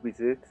with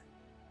it.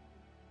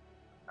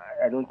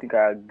 I don't think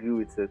I agree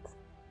with it.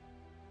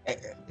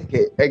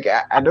 Okay.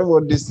 I don't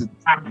want this to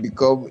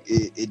become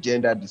a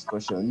gender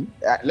discussion.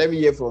 Let me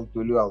hear from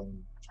Tolu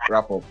and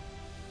wrap up.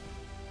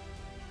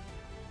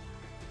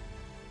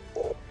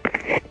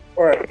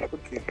 All right.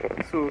 Okay.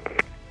 So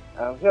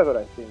here's what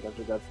I think as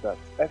regards that.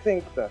 I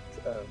think that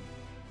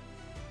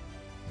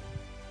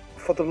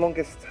for the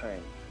longest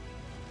time,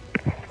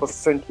 for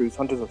centuries,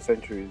 hundreds of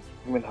centuries,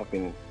 women have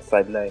been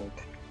sidelined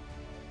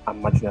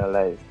and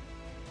marginalized.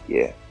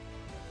 Yeah.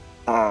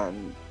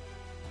 And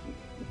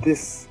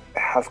this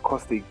has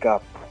caused a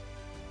gap.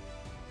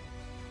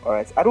 All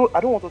right. I don't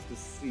want us to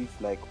see it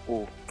like,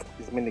 oh,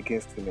 it's men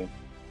against women.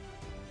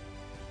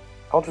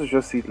 I want us to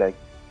just see it like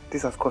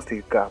this has caused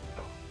a gap,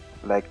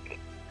 like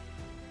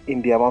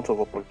in the amount of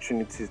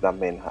opportunities that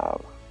men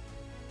have.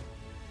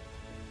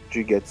 Do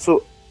you get?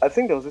 So I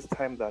think there was this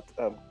time that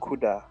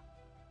Kuda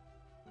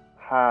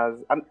has,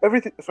 and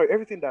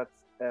everything that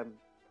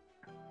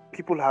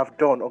people have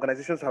done,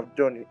 organizations have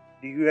done,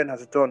 the UN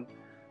has done,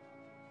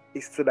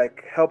 is to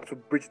like help to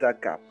bridge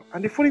that gap.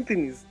 And the funny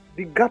thing is,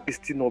 the gap is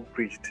still not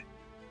bridged,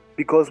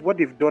 because what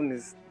they've done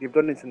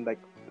it in like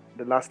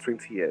the last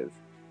 20 years.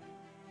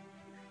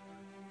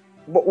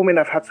 What women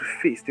have had to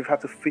face, they've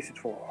had to face it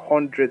for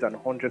hundreds and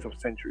hundreds of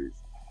centuries.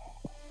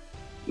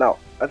 Now,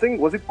 I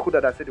think, was it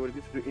Kuda that said they were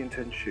going to do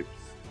internships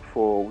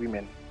for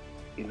women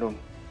alone?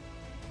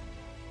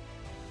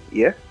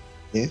 Yeah?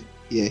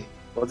 Yeah.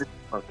 Was it?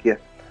 Yeah.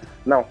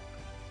 Now,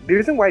 the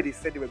reason why they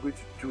said they were going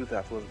to do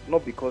that was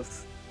not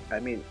because,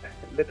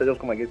 let us just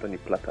come and get it on a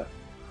platter,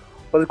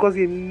 but because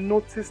they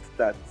noticed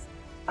that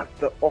at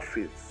the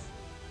office,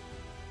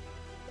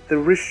 the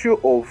ratio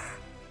of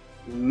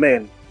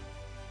men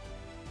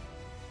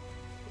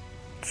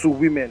to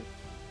women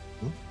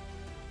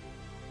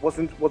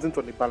wasn't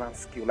on a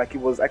balanced scale. Like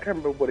it was, I can't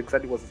remember what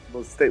exactly was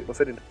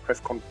said in the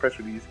press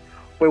release,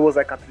 but it was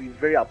like at a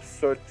very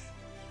absurd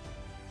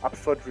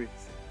absurd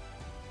rates.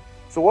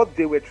 So what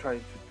they were trying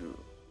to do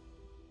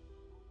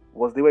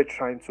was they were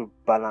trying to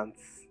balance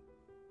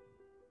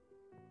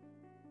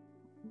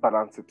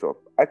it up.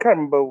 I can't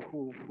remember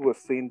who was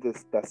saying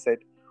this that said,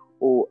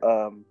 "Oh,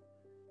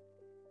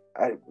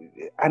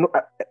 I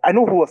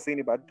know who was saying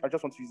it, but I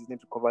just want to use his name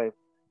to cover it."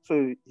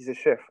 So he's a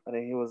chef, and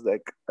then he was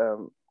like,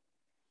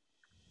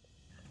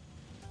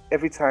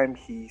 every time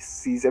he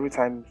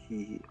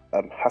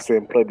has to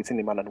employ between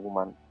a man and a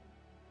woman,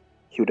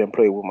 he would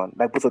employ a woman.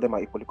 Like both of them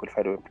are equally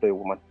qualified to employ a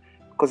woman,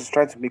 because he's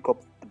trying to make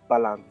up the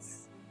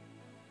balance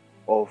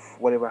of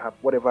whatever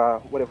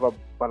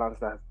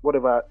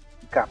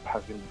gap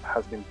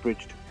has been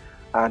bridged.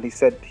 And he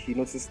said he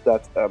noticed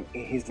that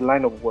in his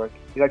line of work,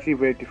 it's actually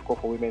very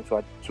difficult for women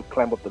to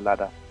climb up the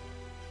ladder.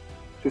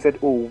 So he said,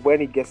 "Oh,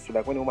 when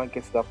a woman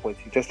gets to that point,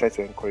 he just tries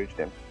to encourage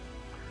them."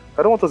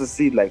 I don't want us to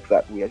see it like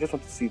that way. I just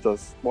want us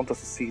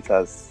to see it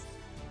as,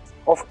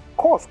 of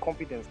course,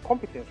 competence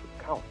would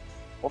count.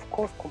 Of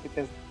course,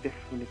 competence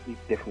definitely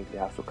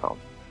has to count.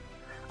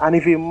 And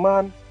if a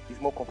man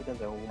is more competent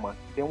than a woman,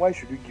 then why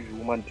should you give a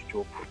woman the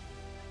job?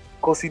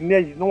 Because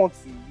you don't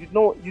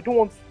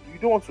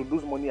want to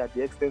lose money at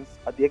the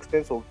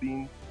expense of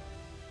being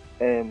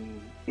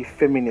a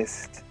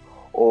feminist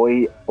or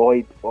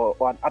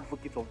an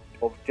advocate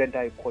of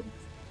gender equality.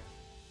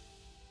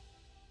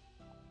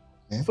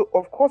 Yeah. So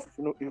of course,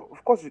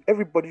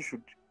 everybody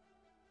should.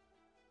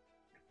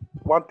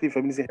 One thing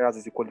feminism has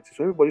is equality.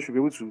 So everybody should be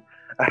able to.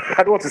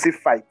 I don't want to say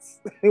fight,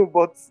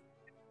 but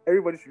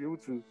everybody should be able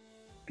to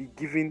be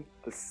given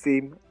the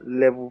same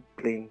level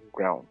playing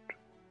ground.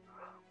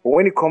 But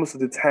when it comes to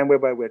the time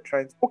whereby we're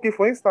trying to, okay,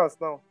 for instance,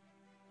 now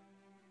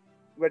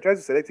we're trying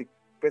to select a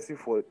president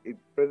for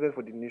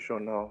the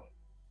nation now.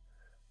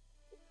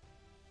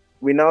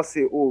 We now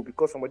say, oh,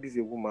 because somebody is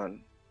a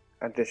woman,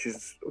 and then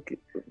she's okay.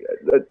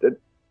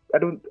 I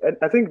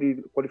think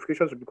the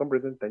qualifications to become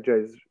president of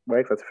Nigeria is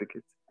marriage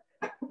certificate.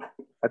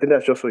 I think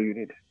that's just what you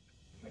need.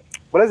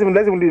 But let's even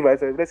leave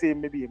it. Let's say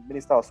maybe a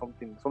minister or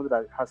something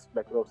that has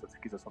like a lot of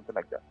certificates or something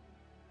like that.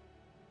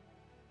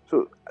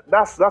 So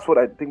that's what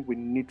I think we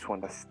need to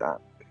understand.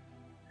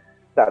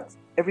 That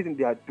everything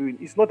they are doing,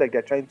 it's not like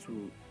they're trying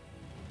to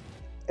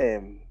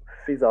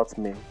phase out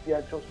men. They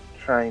are just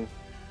trying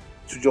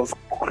to just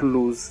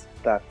close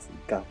that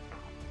gap.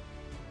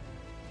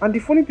 And the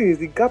funny thing is,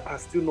 the gap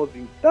has still not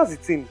been. That's the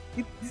thing.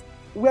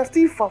 We are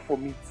still far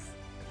from it.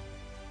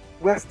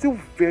 We are still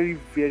very,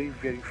 very,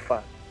 very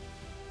far.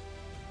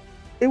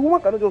 A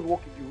woman cannot just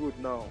walk in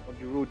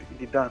the road in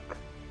the dark,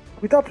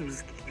 without the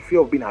fear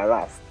of being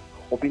harassed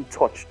or being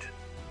touched.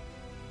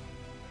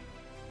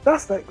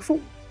 That's like, so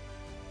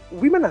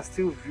women are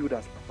still viewed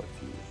as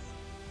properties.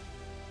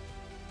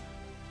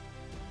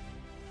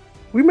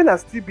 Women are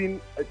still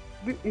being,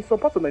 in some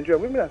parts of Nigeria,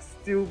 women are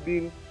still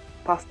being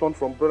passed on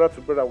from brother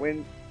to brother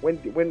when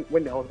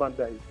the husband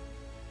dies.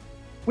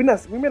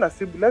 Women are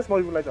still, let's not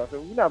even lie to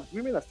ourselves,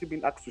 women are still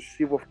being asked to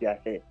shave off their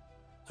hair,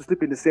 to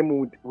sleep in the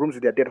same rooms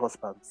with their dead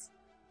husbands.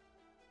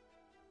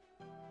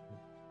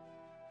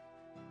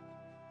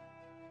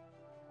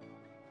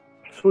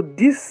 So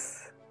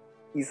this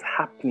is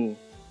happening.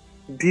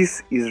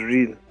 This is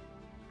real.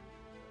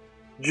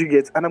 Do you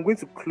get? And I'm going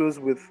to close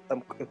with a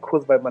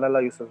quote by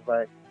Malala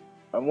Yousafzai.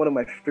 One of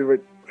my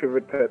favorite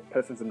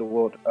persons in the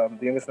world, the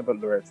youngest Nobel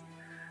laureate.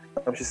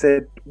 She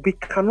said, "We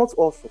cannot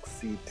all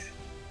succeed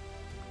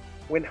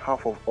when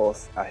half of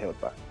us are held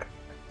back."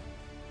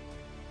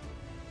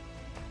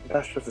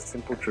 That's just a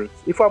simple truth.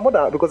 If our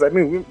mother, because I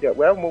mean, we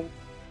have more.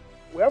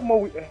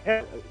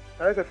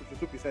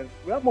 52%.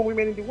 We have more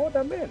women in the world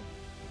than men.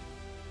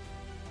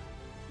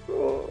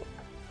 So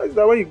that's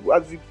that when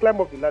as you climb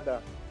up the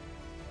ladder,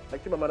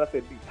 like my mother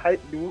said,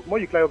 the more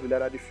you climb up the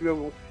ladder, the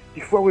fewer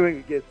women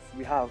you get.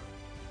 We have.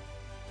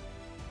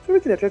 So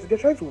everything they're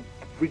trying to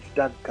bridge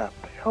that gap,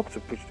 help to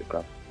bridge the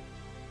gap.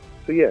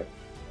 So yeah.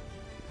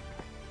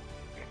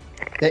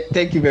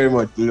 Thank you very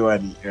much,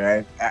 Toluwanimi.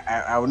 Right,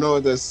 I will know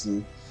this.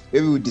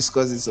 Maybe we'll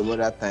discuss this some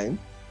other time.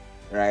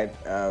 Right,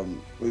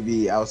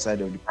 maybe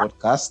outside of the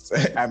podcast.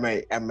 I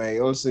might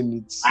also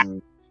need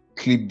to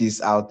clip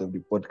this out of the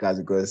podcast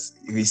because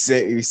we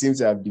seem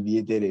to have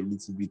deviated a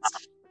little bit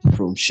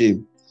from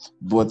shame.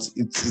 But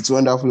it's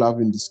wonderful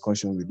having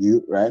discussion with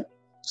you, right?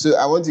 So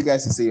I want you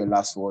guys to say your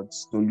last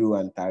words, Tolu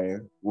and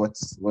Tare. What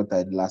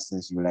are the last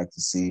things you would like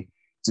to say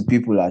to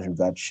people as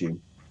regards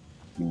shame?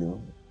 You know,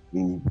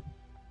 in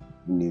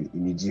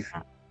a jiffy.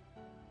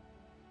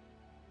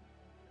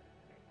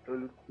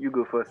 You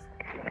go first.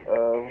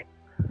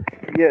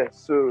 Yeah,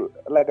 so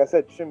like I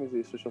said, shame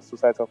is a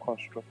societal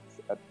construct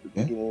at the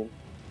beginning.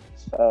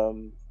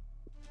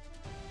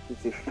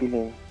 It's a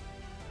feeling.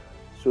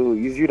 So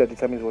it's you that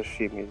determines what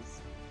shame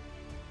is.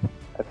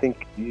 I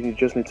think you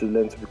just need to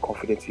learn to be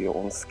confident in your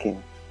own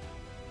skin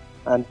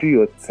and do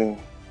your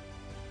thing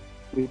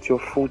with your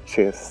full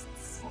chest.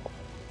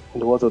 In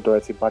the words of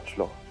Dorothy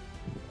Bachelor,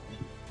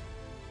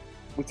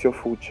 with your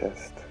full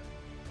chest.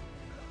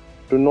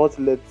 Do not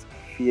let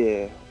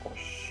fear or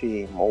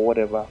shame or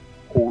whatever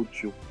hold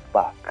you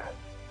back.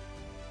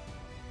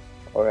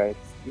 Alright,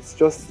 it's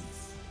just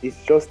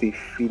it's just a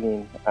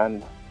feeling,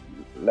 and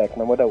like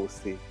my mother would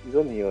say, it's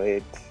only your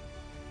head.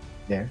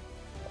 Yeah.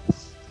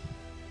 It's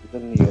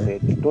only your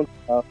head. Don't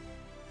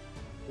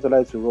allow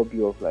it to rob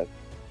you of like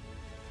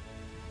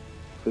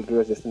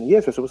frivolous destiny.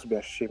 Yes, we're supposed to be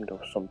ashamed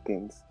of some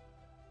things.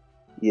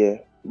 Yeah,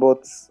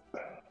 but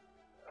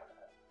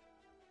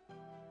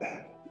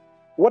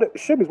what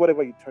shame is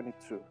whatever you turn it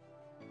to.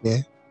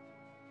 Yeah.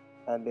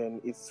 And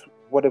then it's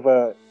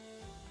whatever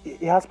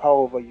it has power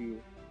over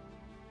you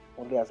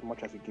only as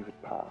much as you give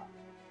it power.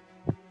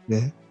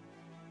 Yeah.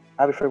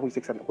 I have a friend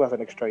who has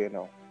an extra year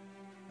now,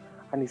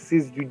 and he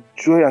sees the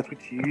joy at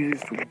which he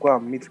uses to go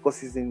and meet, because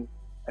he's in,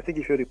 I think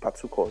he failed the part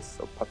 2 course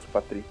or part 2,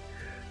 part 3.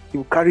 He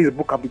will carry his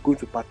book and be going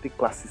to part 3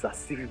 classes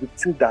as if he would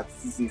think that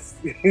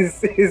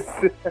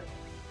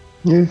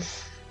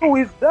Yes. who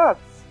is that?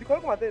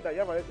 Because come and tell you that,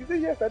 yeah, he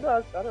said, yes, I know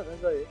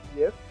answer it.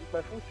 Yes, it's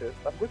my full chest.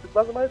 I'm going to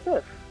class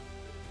myself.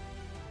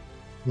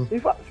 In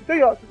fact, to tell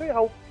you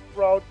how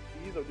proud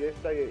he is of the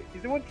extra year,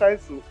 he's even trying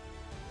to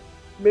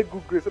make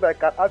good grades so that I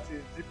can add to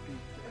his GP.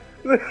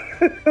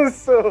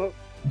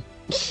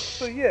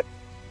 so yeah,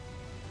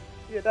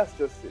 that's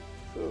just it.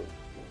 So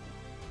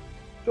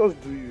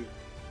just do you.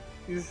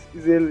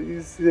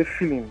 It's a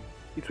feeling.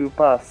 It will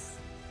pass.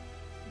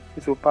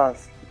 It will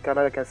pass. It can,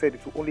 like I said,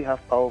 it will only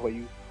have power over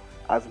you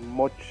as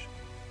much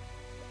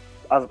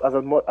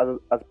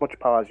much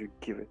power as you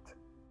give it.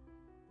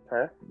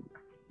 Huh?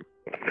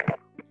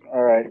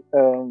 All right.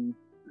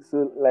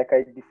 So like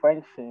I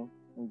defined shame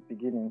in the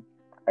beginning,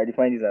 I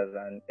defined it as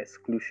an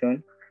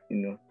exclusion,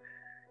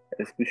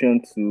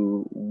 exclusion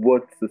to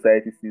what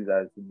society sees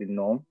as the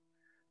norm.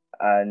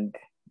 And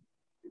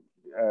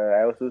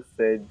I also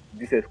said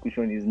this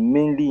exclusion is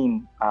mainly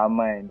in our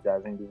minds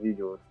as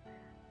individuals,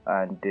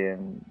 and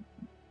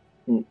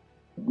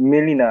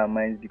mainly in our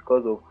minds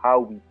because of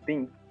how we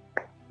think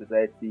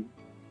society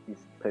is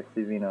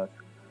perceiving us.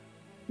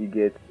 You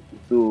get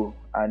so,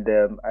 and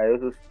I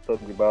also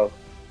talked about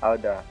how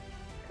that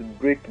to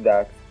break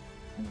that,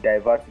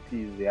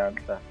 diversity is the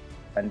answer,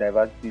 and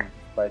diversity is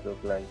the spice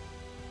of life.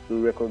 So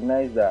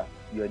recognize that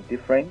you're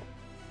different.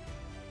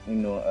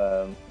 We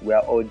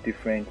are all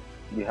different.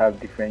 We have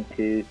different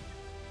tastes.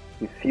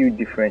 We feel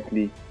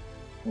differently.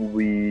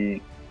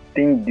 We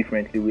think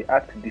differently. We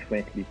act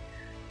differently,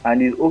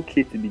 and it's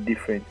okay to be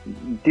different.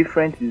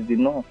 Different is the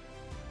norm.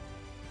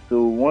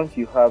 So once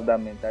you have that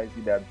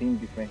mentality that being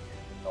different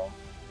is the norm,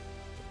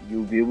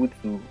 you'll be able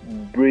to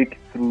break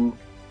through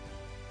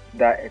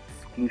that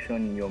exclusion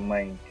in your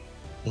mind.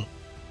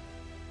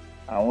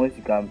 And once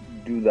you can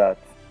do that,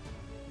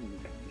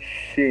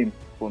 shame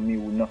for me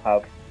will not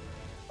have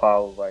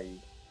power over you,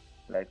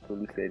 like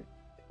Tolu said,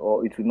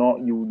 or it will not.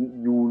 You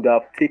would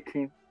have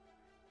taken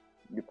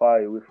the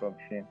power away from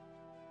shame.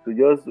 So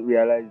just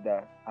realize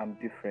that I'm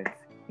different,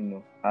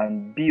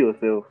 and be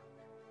yourself.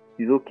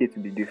 It's okay to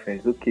be different.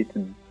 It's okay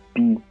to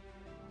be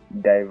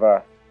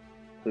diverse.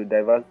 So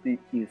diversity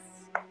is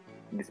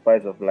the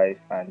spice of life,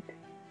 and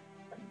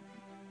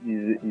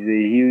is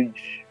a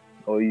huge,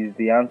 or is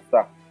the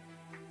answer.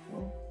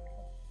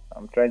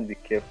 I'm trying to be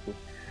careful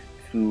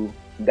to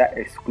that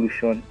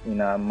exclusion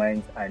in our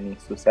minds and in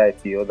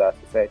society, or that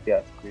society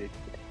has created.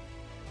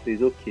 So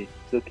it's okay.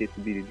 It's okay to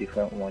be the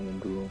different one in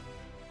the room.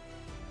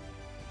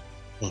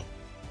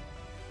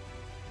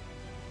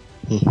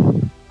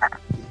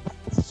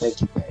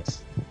 Thank you,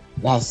 guys.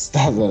 That's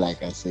all I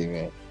can say,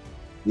 man.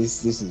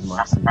 This is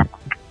massive.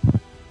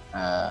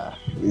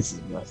 This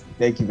is massive.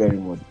 Thank you very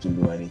much,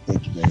 Toluwanimi.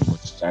 Thank you very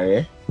much,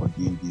 Tare, for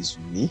doing this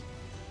with me.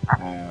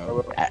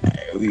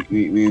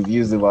 We've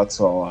used about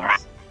 2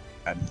 hours,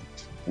 and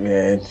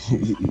man,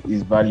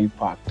 it's value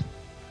packed.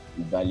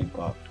 It's value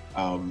packed.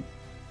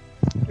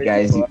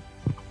 Guys,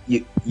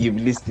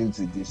 you've listened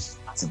to this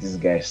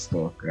guy's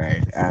talk,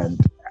 right? And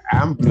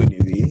I'm blown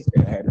away.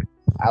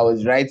 I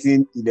was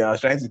writing, I was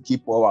trying to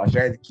keep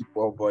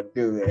up, but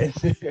dude, man,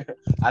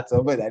 at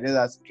some point I just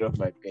had to drop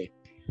my pen,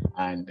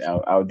 and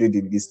I'll do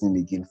the listening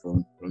again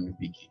from the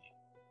beginning.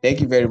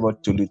 Thank you very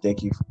much, Tolu.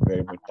 Thank you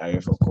very much,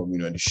 Tare, for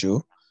coming on the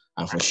show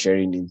and for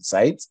sharing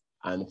insights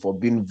and for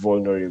being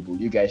vulnerable.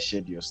 You guys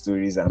shared your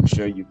stories. I'm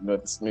sure you've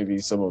not, maybe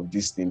some of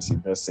these things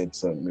you've not said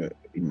some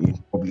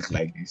in public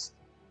like this.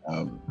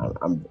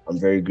 I'm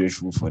very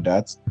grateful for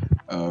that.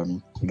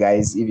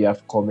 Guys, if you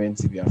have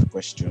comments, if you have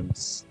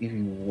questions, if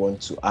you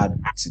want to add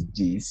to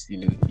this,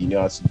 you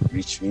know how to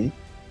reach me,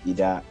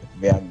 either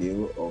via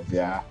mail or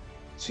via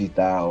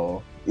Twitter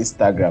or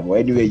Instagram or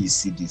anywhere you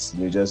see this,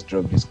 just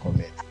drop this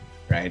comment,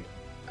 right?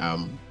 I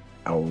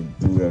will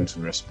do well to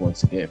respond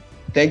to them.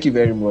 Thank you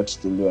very much,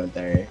 Tolu and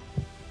Tare.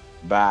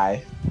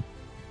 Bye.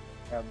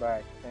 Yeah,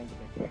 bye. Thank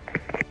you.